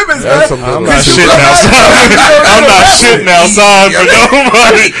into women's bathroom. I'm not shitting outside. I'm not shitting outside for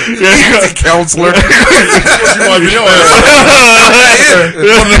nobody. Counselor.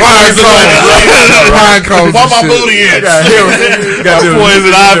 Why my booty in? Got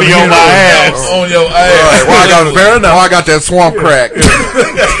poison ivy on my ass. On your ass. Why I got that swamp crack?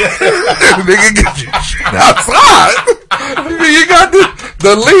 Nigga, get you outside. You got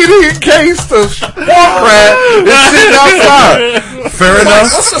the leading case to swamp crack is sitting outside. Fair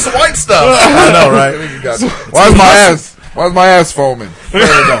enough. What's this white stuff? I know, right? Why's my ass foaming?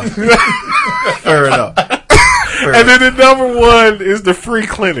 Fair enough. Fair enough. And then the number 1 is the free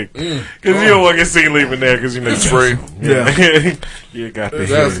clinic. Because you don't want to get seen leaving there because you know it's free. Yeah. You got the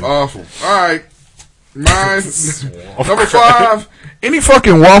That's awful. All right. Mine. Number 5. Any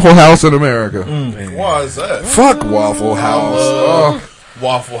fucking Waffle House in America. Why is that? Fuck Waffle House.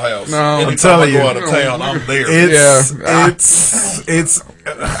 Waffle House. No, I'm telling you. Go out of town, I'm there. It's.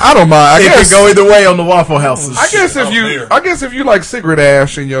 I don't mind. It can go either way on the Waffle Houses. I guess if you like cigarette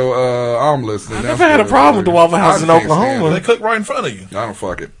ash in your omelets, then I never had a problem with the Waffle House in Oklahoma. They cook right in front of you. I don't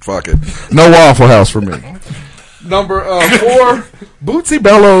fuck it. No Waffle House for me. Number 4, Bootsy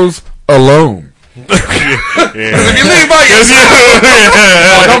Bellows alone. If you leave by yourself,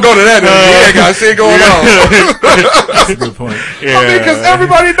 don't go to that. Yeah, got shit going on. That's a good point. I mean, because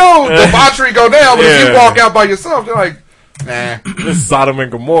everybody knows debauchery go down, but if you walk out by yourself, they're like, nah. This is Sodom and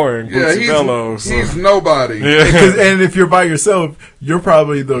Gomorrah and Bootsy Bellows. He's nobody. Yeah. And if you're by yourself, you're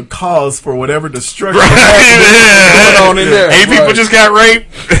probably the cause for whatever destruction going on in there. 8 people just got raped.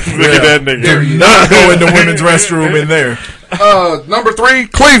 Look at that nigga. Do not go in the women's restroom in there. Number 3,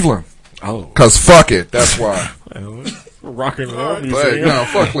 Cleveland. Oh. Because fuck it. That's why. Rocking it up. No,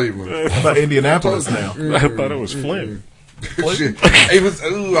 fuck Cleveland. What about Indianapolis now? I thought it was Flint. It was.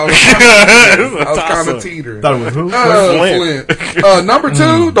 Ooh, I was kind of teetering. Thought it was who? Flint. Number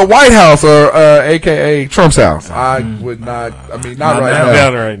 2, the White House, or AKA Trump's house. I would not. I mean, not right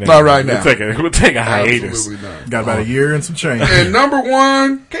now. Not right now. We'll take a hiatus. Absolutely not. Got about a year and some change. And number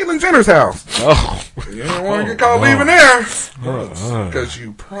 1, Caitlyn Jenner's house. Oh, you don't want to get caught leaving there because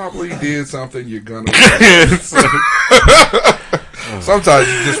you probably did something you're gonna. Sometimes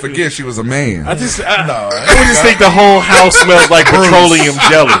you just forget she was a man. I just think the whole house smells like petroleum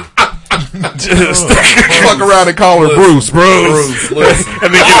jelly. Just fuck around and call her Bruce. And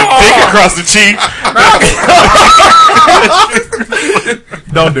then get a dick across the cheek.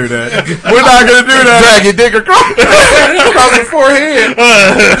 Don't do that. We're not gonna do that. Drag your dick across your forehead.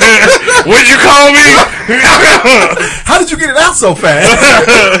 What'd you call me? How did you get it out so fast?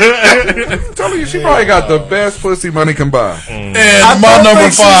 I'm telling you, she probably got the best pussy money can buy. And my number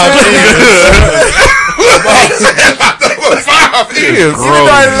 5 is.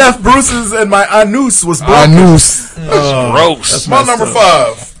 Everybody left Bruce's and my anus was broken. Anus. Gross. That's my number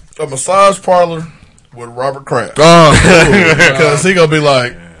 5. A massage parlor with Robert Kraft. Because he gonna be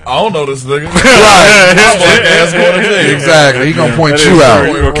like, I don't know this nigga. Right. Exactly. He gonna point you out.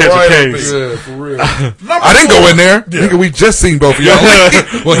 You gonna catch a case. Yeah, for real. I didn't go in there. Nigga, we just seen both of y'all.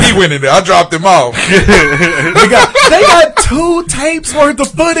 Well, he went in there. I dropped him off. They got 2 tapes worth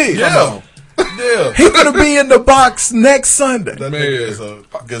of footage. Yeah. He's gonna be in the box next Sunday. That nigga is a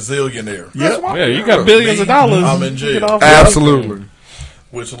gazillionaire. Yeah, you got billions of dollars. I'm in jail. Absolutely.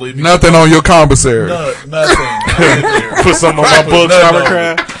 Which leave me nothing on your commissary. Nothing. Put some on my books, Robert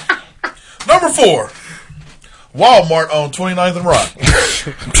Kraft. Number 4. Walmart on 29th and Rock.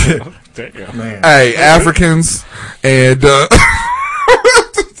 Damn. Hey, Africans and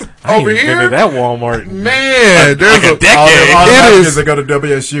over here, that Walmart, man, there's like a decade. All the it Africans is that go to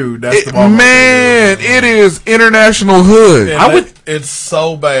WSU. That's the Walmart. Man, it is international hood. It's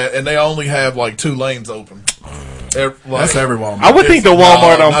so bad, and they only have like 2 lanes open. That's every Walmart. I would think the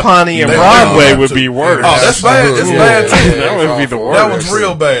Walmart on Pawnee and Broadway would be worse. Oh, that's bad. It's bad too. That would be the worst. That one's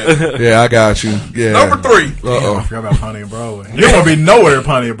real bad. Yeah, I got you. Yeah. Number 3. I forgot about Pawnee and Broadway. You don't want to be nowhere in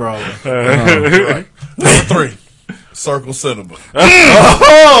Pawnee and Broadway. Right. Number 3. Circle Cinema.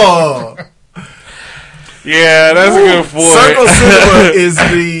 Oh! Yeah, that's a good point. Circle Cinema is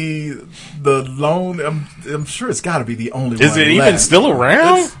the lone. I'm sure it's got to be the only one. Is it even still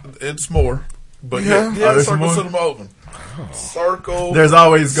around? It's more. But Yeah. yeah, There's Circle more? Cinema open. Circle. There's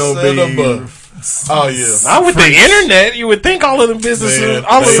always gonna be. Cinema. Oh yeah. Now with the internet, you would think all of the businesses, Man,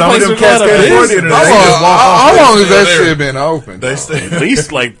 all of the some of places them would go out of cats can't afford the business. internet. They just walk off. How long has that there. shit been open? They stay. At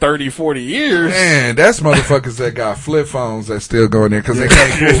least like 30, 40 years. Man, that's motherfuckers that got flip phones that still go in there because they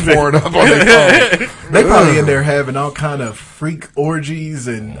can't pull forward up on their phone. They probably in there having all kind of freak orgies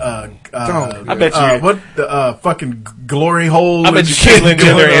and I bet you. what the fucking glory hole. I bet and you shit Caitlyn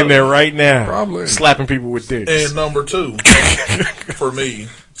Jenner going in on. there right now. Probably. Slapping people with dicks. And number 2 for me,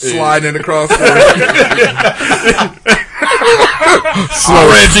 Sliding across the slow.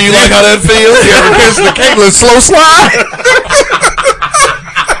 Reggie, you like how that feels? You ever catch the Caitlyn slow slide?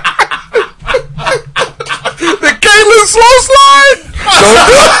 The Caitlyn slow slide?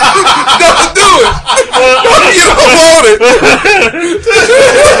 Don't do it. Don't do it. You don't want it.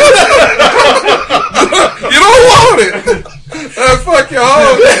 You don't want it. Fuck your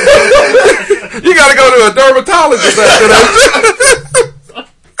home. You gotta go to a dermatologist after that.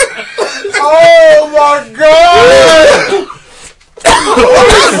 Oh my god! What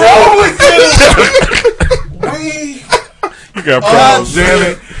is wrong with you? You got God problems. damn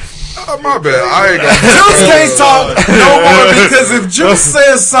it! Oh, my bad. I ain't gonna. Juice can't talk no more because if Juice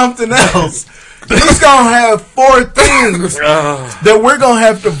says something else, he's gonna have 4 things that we're gonna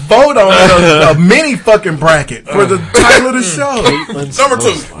have to vote on a mini fucking bracket for the title of the show. Number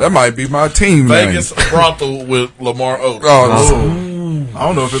 2, That might be my team Vegas name. brothel with Lamar Odom. Oh, I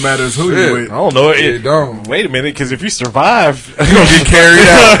don't know if it matters who Shit. you with. I don't know. it don't. Wait a minute, because if you survive, You gonna get carried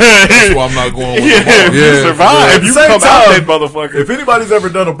out. That's why I'm not going with Lamar. if you Yeah. survive, At the you same come out time, that motherfucker. If anybody's ever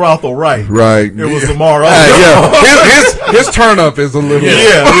done a brothel right, Right. it was Lamar. Yeah. His turn up is a little.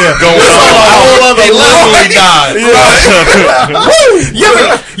 Yeah. Going on a whole other level. He died.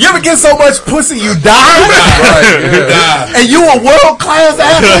 You ever get so much pussy you die? Right. He Yeah. died. And you a world class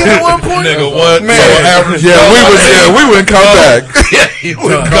athlete at one point? Nigga, what? Man. So average Yeah, we wouldn't come back. He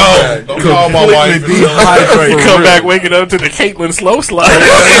would go. Don't call my wife. and tell her. You come back waking up to the Caitlyn slow slide.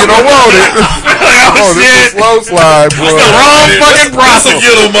 You don't want it. Oh, this shit. is a slow slide, bro. Wrong fucking brothel. This'll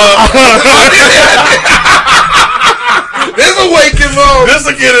get him up. This will wake him up.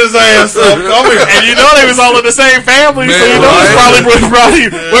 This'll get his ass up. Come here. And you know they was all in the same family, so Man, you know it's right.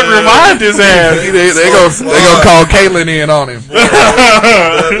 probably what revived his ass. They gonna call Caitlyn in on him.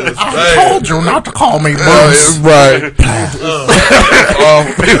 I told you not to call me Bruce. Right.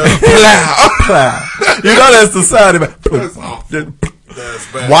 You know that's the sound of it.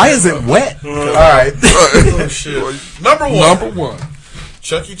 That's bad. Why is it wet? All right. Oh, shit. Number 1. Number 1.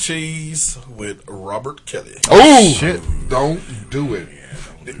 Chuck E. Cheese with Robert Kelly. Oh shit! Don't do it.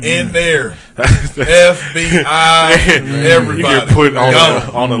 In there, FBI, everybody. You get put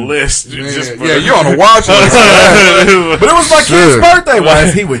on a list. Just for You're on a watch list. But it was my kid's birthday. Why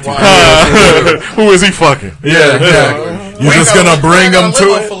is he with you? Who is he fucking? Yeah, exactly. You're just gonna bring them to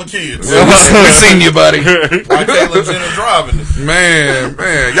it? Full of kids. We seen you, buddy. Why Caitlyn Jenner driving this? Man,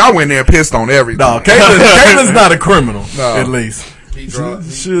 y'all went there and pissed on everything. No, Caitlyn's not a criminal. No. At least. She'll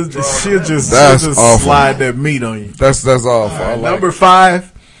just That's awful. slide that meat on you. That's awful. I like Number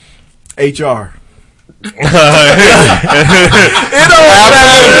 5, HR. It don't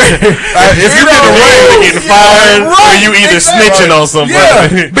matter. If you get away with getting fired, or you either snitching on somebody.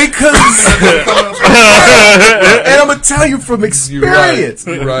 Yeah, because and I'm gonna tell you from experience.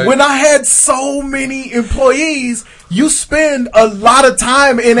 You're right. When I had so many employees, you spend a lot of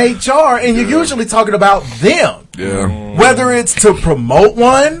time in HR, and you're usually talking about them. Yeah. Whether it's to promote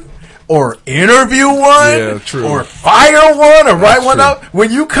one, or interview one, Yeah, true. or fire one, or write one true. up. When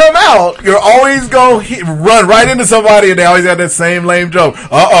you come out, you're always going to run right into somebody, and they always have that same lame joke.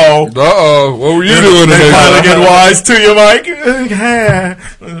 Uh-oh. What were you doing They today? finally get wise to you, Mike.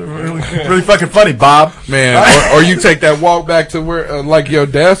 really fucking funny, Bob. Man, or you take that walk back to where, like your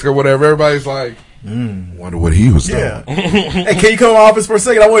desk or whatever. Everybody's like, wonder what he was doing. Yeah. Hey, can you come to my office for a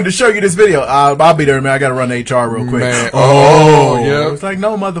second? I wanted to show you this video. I'll be there, man. I got to run HR real quick. Man. Yeah. It's like,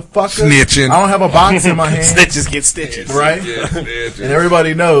 no, motherfucker. Snitching. I don't have a box in my hand. Snitches get stitches. Right? And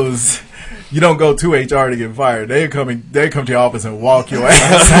everybody knows you don't go to HR to get fired. They come to your office and walk your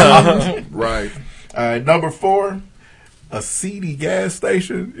ass out. Right. All right, number 4, a seedy gas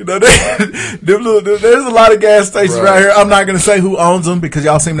station. You know, there's a lot of gas stations Right. right here. I'm not going to say who owns them because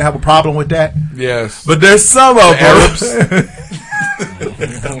y'all seem to have a problem with that. Yes. But there's some of them.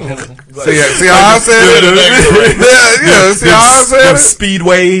 See how I said it? Yeah, see how I said The it?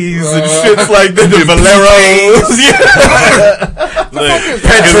 speedways and shits like that. The Valeros.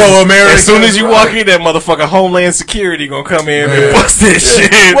 Petro America. As soon as you walk in, that motherfucker Homeland Security gonna come in and bust that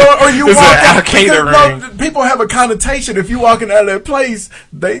shit. Well, or you It's walk an out. Al-Qaeda ring. People have a connotation. If you walking out of that place,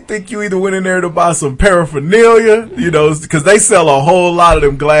 they think you either went in there to buy some paraphernalia, because they sell a whole lot of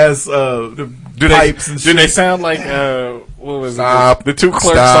them glass pipes and shit. Do they sound like what was Stop. it? The two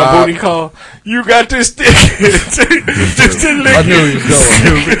clerks Stop. on Booty Call. You got this stick. I knew he was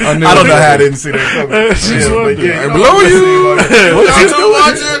going. I don't know how I didn't see that coming. I blow you. What you doing?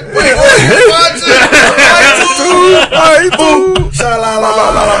 Wait, watch it.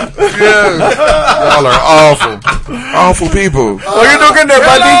 Sha-la-la-la-la. Yes. Y'all are awful. Awful people. What you doing there,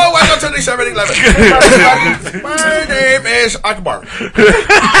 buddy? Hello, welcome to the 7-Eleven. My name is Akbar.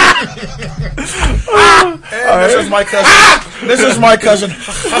 And this is my cousin. This is my cousin.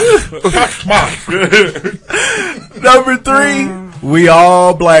 Number 3, we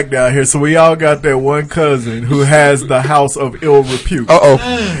all black down here, so we all got that one cousin who has the house of ill repute.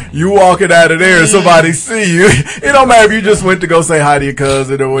 You walking out of there and somebody see you. It don't matter if you just went to go say hi to your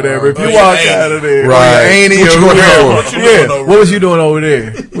cousin or whatever. If you walk out of there, right? What was you doing over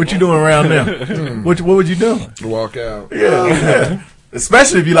there? What you doing around them? What would you do? Walk out. Yeah.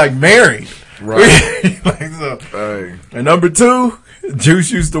 Especially if you like married. Right. Like so. Hey. And number 2, Juice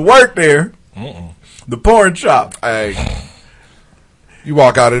used to work there. The porn shop. Hey. You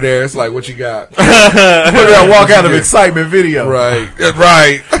walk out of there, it's like, what you got? Look at that walk out of excitement video. Right.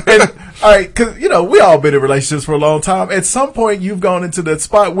 Right. And, all right, because, we all been in relationships for a long time. At some point, you've gone into that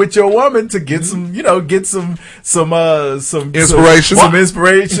spot with your woman to get some, some inspiration. Some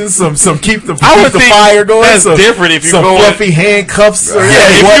inspiration, some keep the think fire going. That's different if you some go fluffy handcuffs or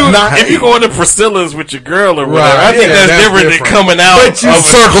whatnot. If you go into Priscilla's with your girl or whatever, I think that's different than coming out of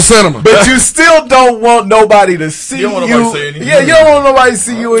circle cinema. But you still don't want nobody to see you. You don't want nobody to say anything. Yeah, you don't want nobody to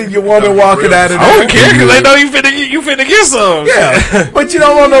see you and your woman walking out of there. I don't care because they know you finna get some. Yeah, but you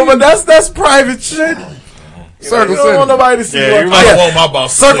don't want nobody. That's private shit. Circle you don't want nobody to see you. I don't want my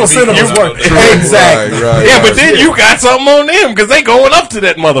boss. Circle cinemas work. Exactly. Right, yeah, but then you got something on them because they going up to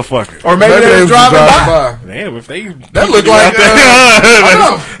that motherfucker. Or maybe they was driving by. Damn, if they that looked like there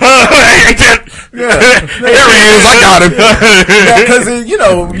he is. I got him. Because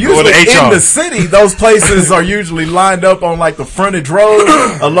usually in the city, those places are usually lined up on like the frontage road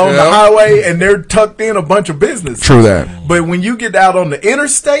along the highway, and they're tucked in a bunch of business. True that. But when you get out on the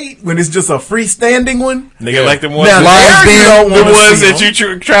interstate, when it's just a freestanding one, nigga like them ones, now, the ones that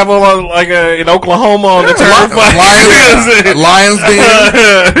you travel on like in Oklahoma on the turnpike. Lions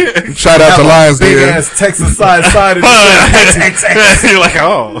Den. Shout out to Lions Den. Big ass Texas side of the You're like,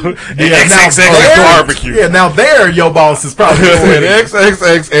 XXX barbecue. Yeah, now there your boss is probably going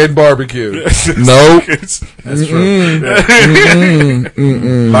XXX and barbecue. Nope. That's true.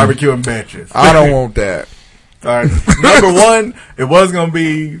 Barbecue and benches. I don't want that. All right. Number 1, it was gonna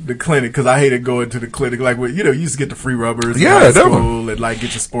be the clinic because I hated going to the clinic. Like, you used to get the free rubbers in high school and like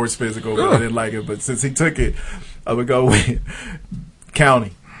get your sports physical. But I didn't like it. But since he took it, I would go with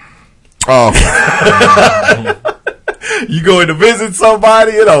county. Oh. You going to visit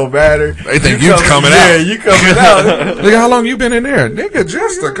somebody, it don't matter. They think you coming out. Yeah, you coming out. Nigga, how long you been in there? Nigga,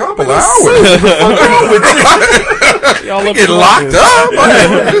 just a couple hours. Y'all get locked up.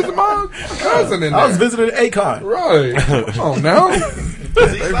 My cousin in there. I was visiting Akon. Right. Oh, no.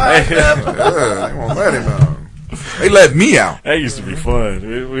 They won't let him out. They let me out. That used to be fun.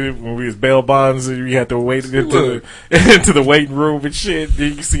 When we was bail bonds and we had to wait into the waiting room and shit.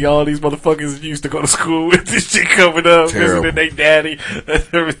 Then you see all these motherfuckers that used to go to school with this shit coming up, visiting their daddy.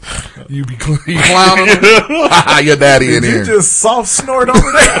 You clowning them? Your daddy in here. You just soft snort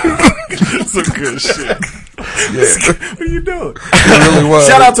over there. Some good shit. Yeah. What are you doing? It really was.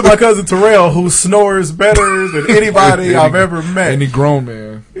 Shout out to my cousin Terrell, who snores better than anybody I've ever met. Any grown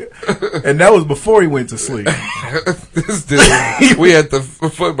man. And that was before he went to sleep. This dude, we had the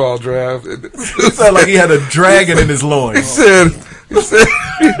football draft. It sounded like he had a dragon in his loins. He said this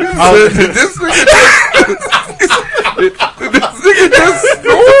nigga just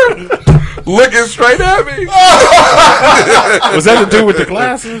snored. Looking straight at me. Was that to do with the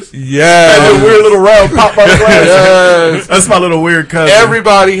glasses? Yeah. That weird little round pop up glasses. Yes. That's my little weird cousin.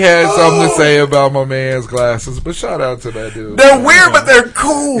 Everybody had something to say about my man's glasses, but shout out to that dude. They're weird, but they're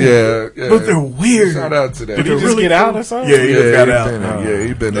cool. Yeah. But they're weird. Shout out to that. Did he just get out or something? Yeah, he just got out.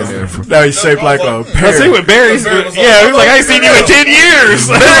 He been in there. Now he's shaped like a pear. I see what Barry's. Yeah, he was like, I ain't seen you in 10 years.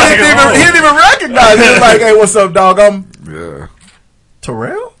 He didn't even recognize it. He was like, hey, what's up, dog? Yeah.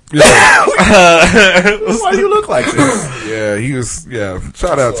 Terrell? Yeah. Why do you look like this? Yeah, he was. Yeah,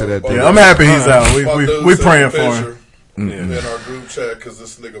 shout out to that dude. Yeah, I'm happy he's out. We praying for him. in our group chat because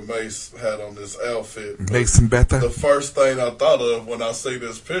this nigga Mace had on this outfit. Mason Bethel. The first thing I thought of when I see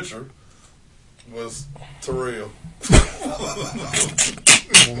this picture was Terrell.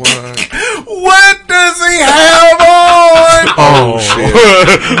 What does he have on? Oh shit!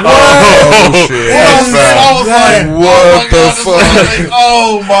 Oh shit! What the fuck?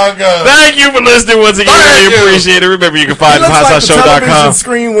 Oh my god! Thank you for listening once again. Really appreciate it. Remember, you can find us at HotSauceShow.com. The television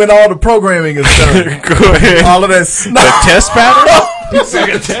screen when all the programming is done. Go ahead. All of that snow. The test pattern. It's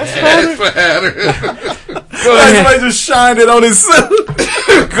like a test pattern. Go ahead. Somebody just shined it on his suit.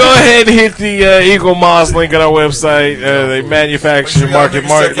 Go ahead and hit the Eagle Moss link on our website. They manufacture, market,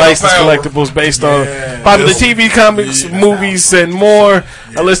 license collectibles based on popular TV, comics, movies, and more.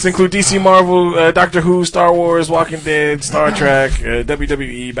 Our list include DC, Marvel, Doctor Who, Star Wars, Walking Dead, Star Trek,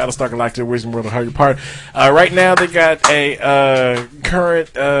 WWE, Battlestar Galactica, Wizard World of Harry Potter. Right now, they got a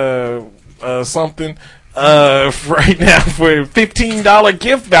current something right now for a $15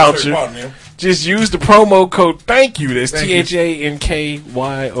 gift voucher. Just use the promo code Thank You. That's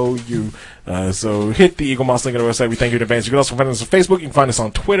THANKYOU. So hit the Eagle Moss link on our website. We thank you in advance. You can also find us on Facebook. You can find us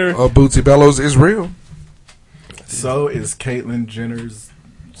on Twitter. Bootsy Bellows is real. So is Caitlyn Jenner's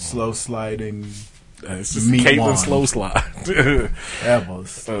slow sliding. It's just Caitlyn slow slide.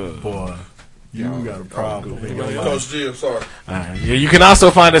 Evans, boy. You got a problem. Coach G, I'm sorry. You can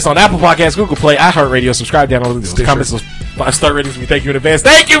also find us on Apple Podcasts, Google Play, iHeartRadio. Subscribe, download those comments, those 5-star ratings. We thank you in advance.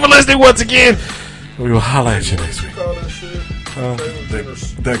 Thank you for listening once again. We will holler at you next week. The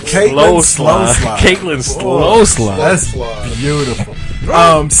Caitlyn slow slide. Caitlyn slow slide. That's beautiful.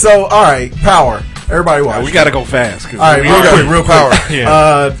 So, all right, Power. Everybody watch. We got to go fast. All right, real Power.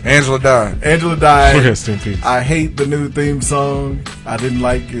 Angela died. Rest in peace. I hate the new theme song. I didn't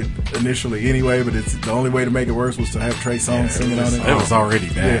like it initially anyway, but it's the only way to make it worse was to have Trey Songz singing on it. It was already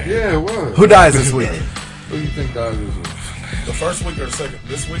bad. Yeah, it was. Who dies this week? Who do you think dies this week? The first week or the second?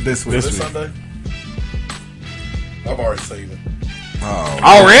 This week? This week. This Sunday? I've already seen it.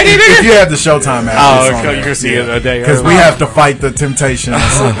 Already? If you have the Showtime app. Okay, you can see it a day because we have to fight the temptation.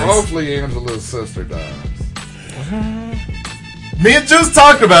 Hopefully, Angela's sister dies. Me and Juice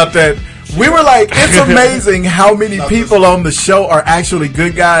talked about that. We were like, it's amazing how many people on the show are actually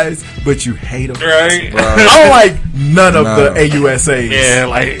good guys, but you hate them. Right? I don't like none of the AUSAs. Yeah,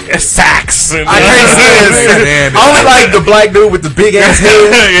 like Sax. I can't stand it. I only like the black dude with the big ass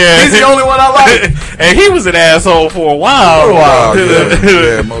head. He's the only one I like. And he was an asshole for a while.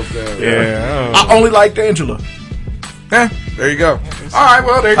 Yeah, most definitely. Yeah. I only liked Angela. There you go. All right,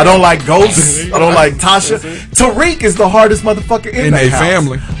 well, there you go. I don't like Ghost. I don't like Tasha. Tariq is the hardest motherfucker in their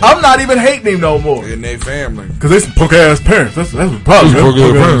family. I'm not even hating him no more. In their family. Because they some punk ass parents. That's the problem.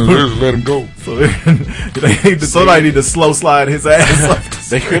 Just let him go. So somebody need to slow slide his ass up.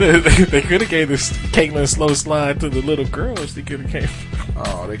 They could have gave this Caitlyn slow slide to the little girl if they could have came.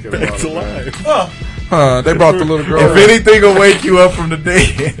 Oh, they could have brought to life. They brought the little girl. If anything will wake you up from the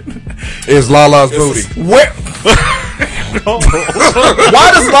dead, it's Lala's booty. Where? Why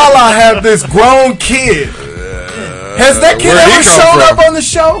does Lala have this grown kid? Has that kid ever shown up on the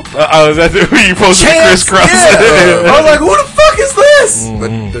show? Is that who you posted Chance? crisscross? Yeah. I was like, who the fuck is this?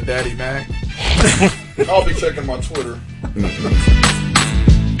 The Daddy Mac. I'll be checking my Twitter.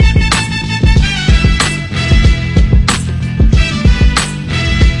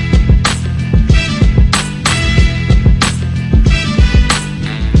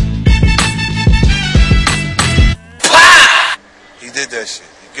 He did that shit.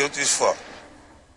 He guilty as fuck.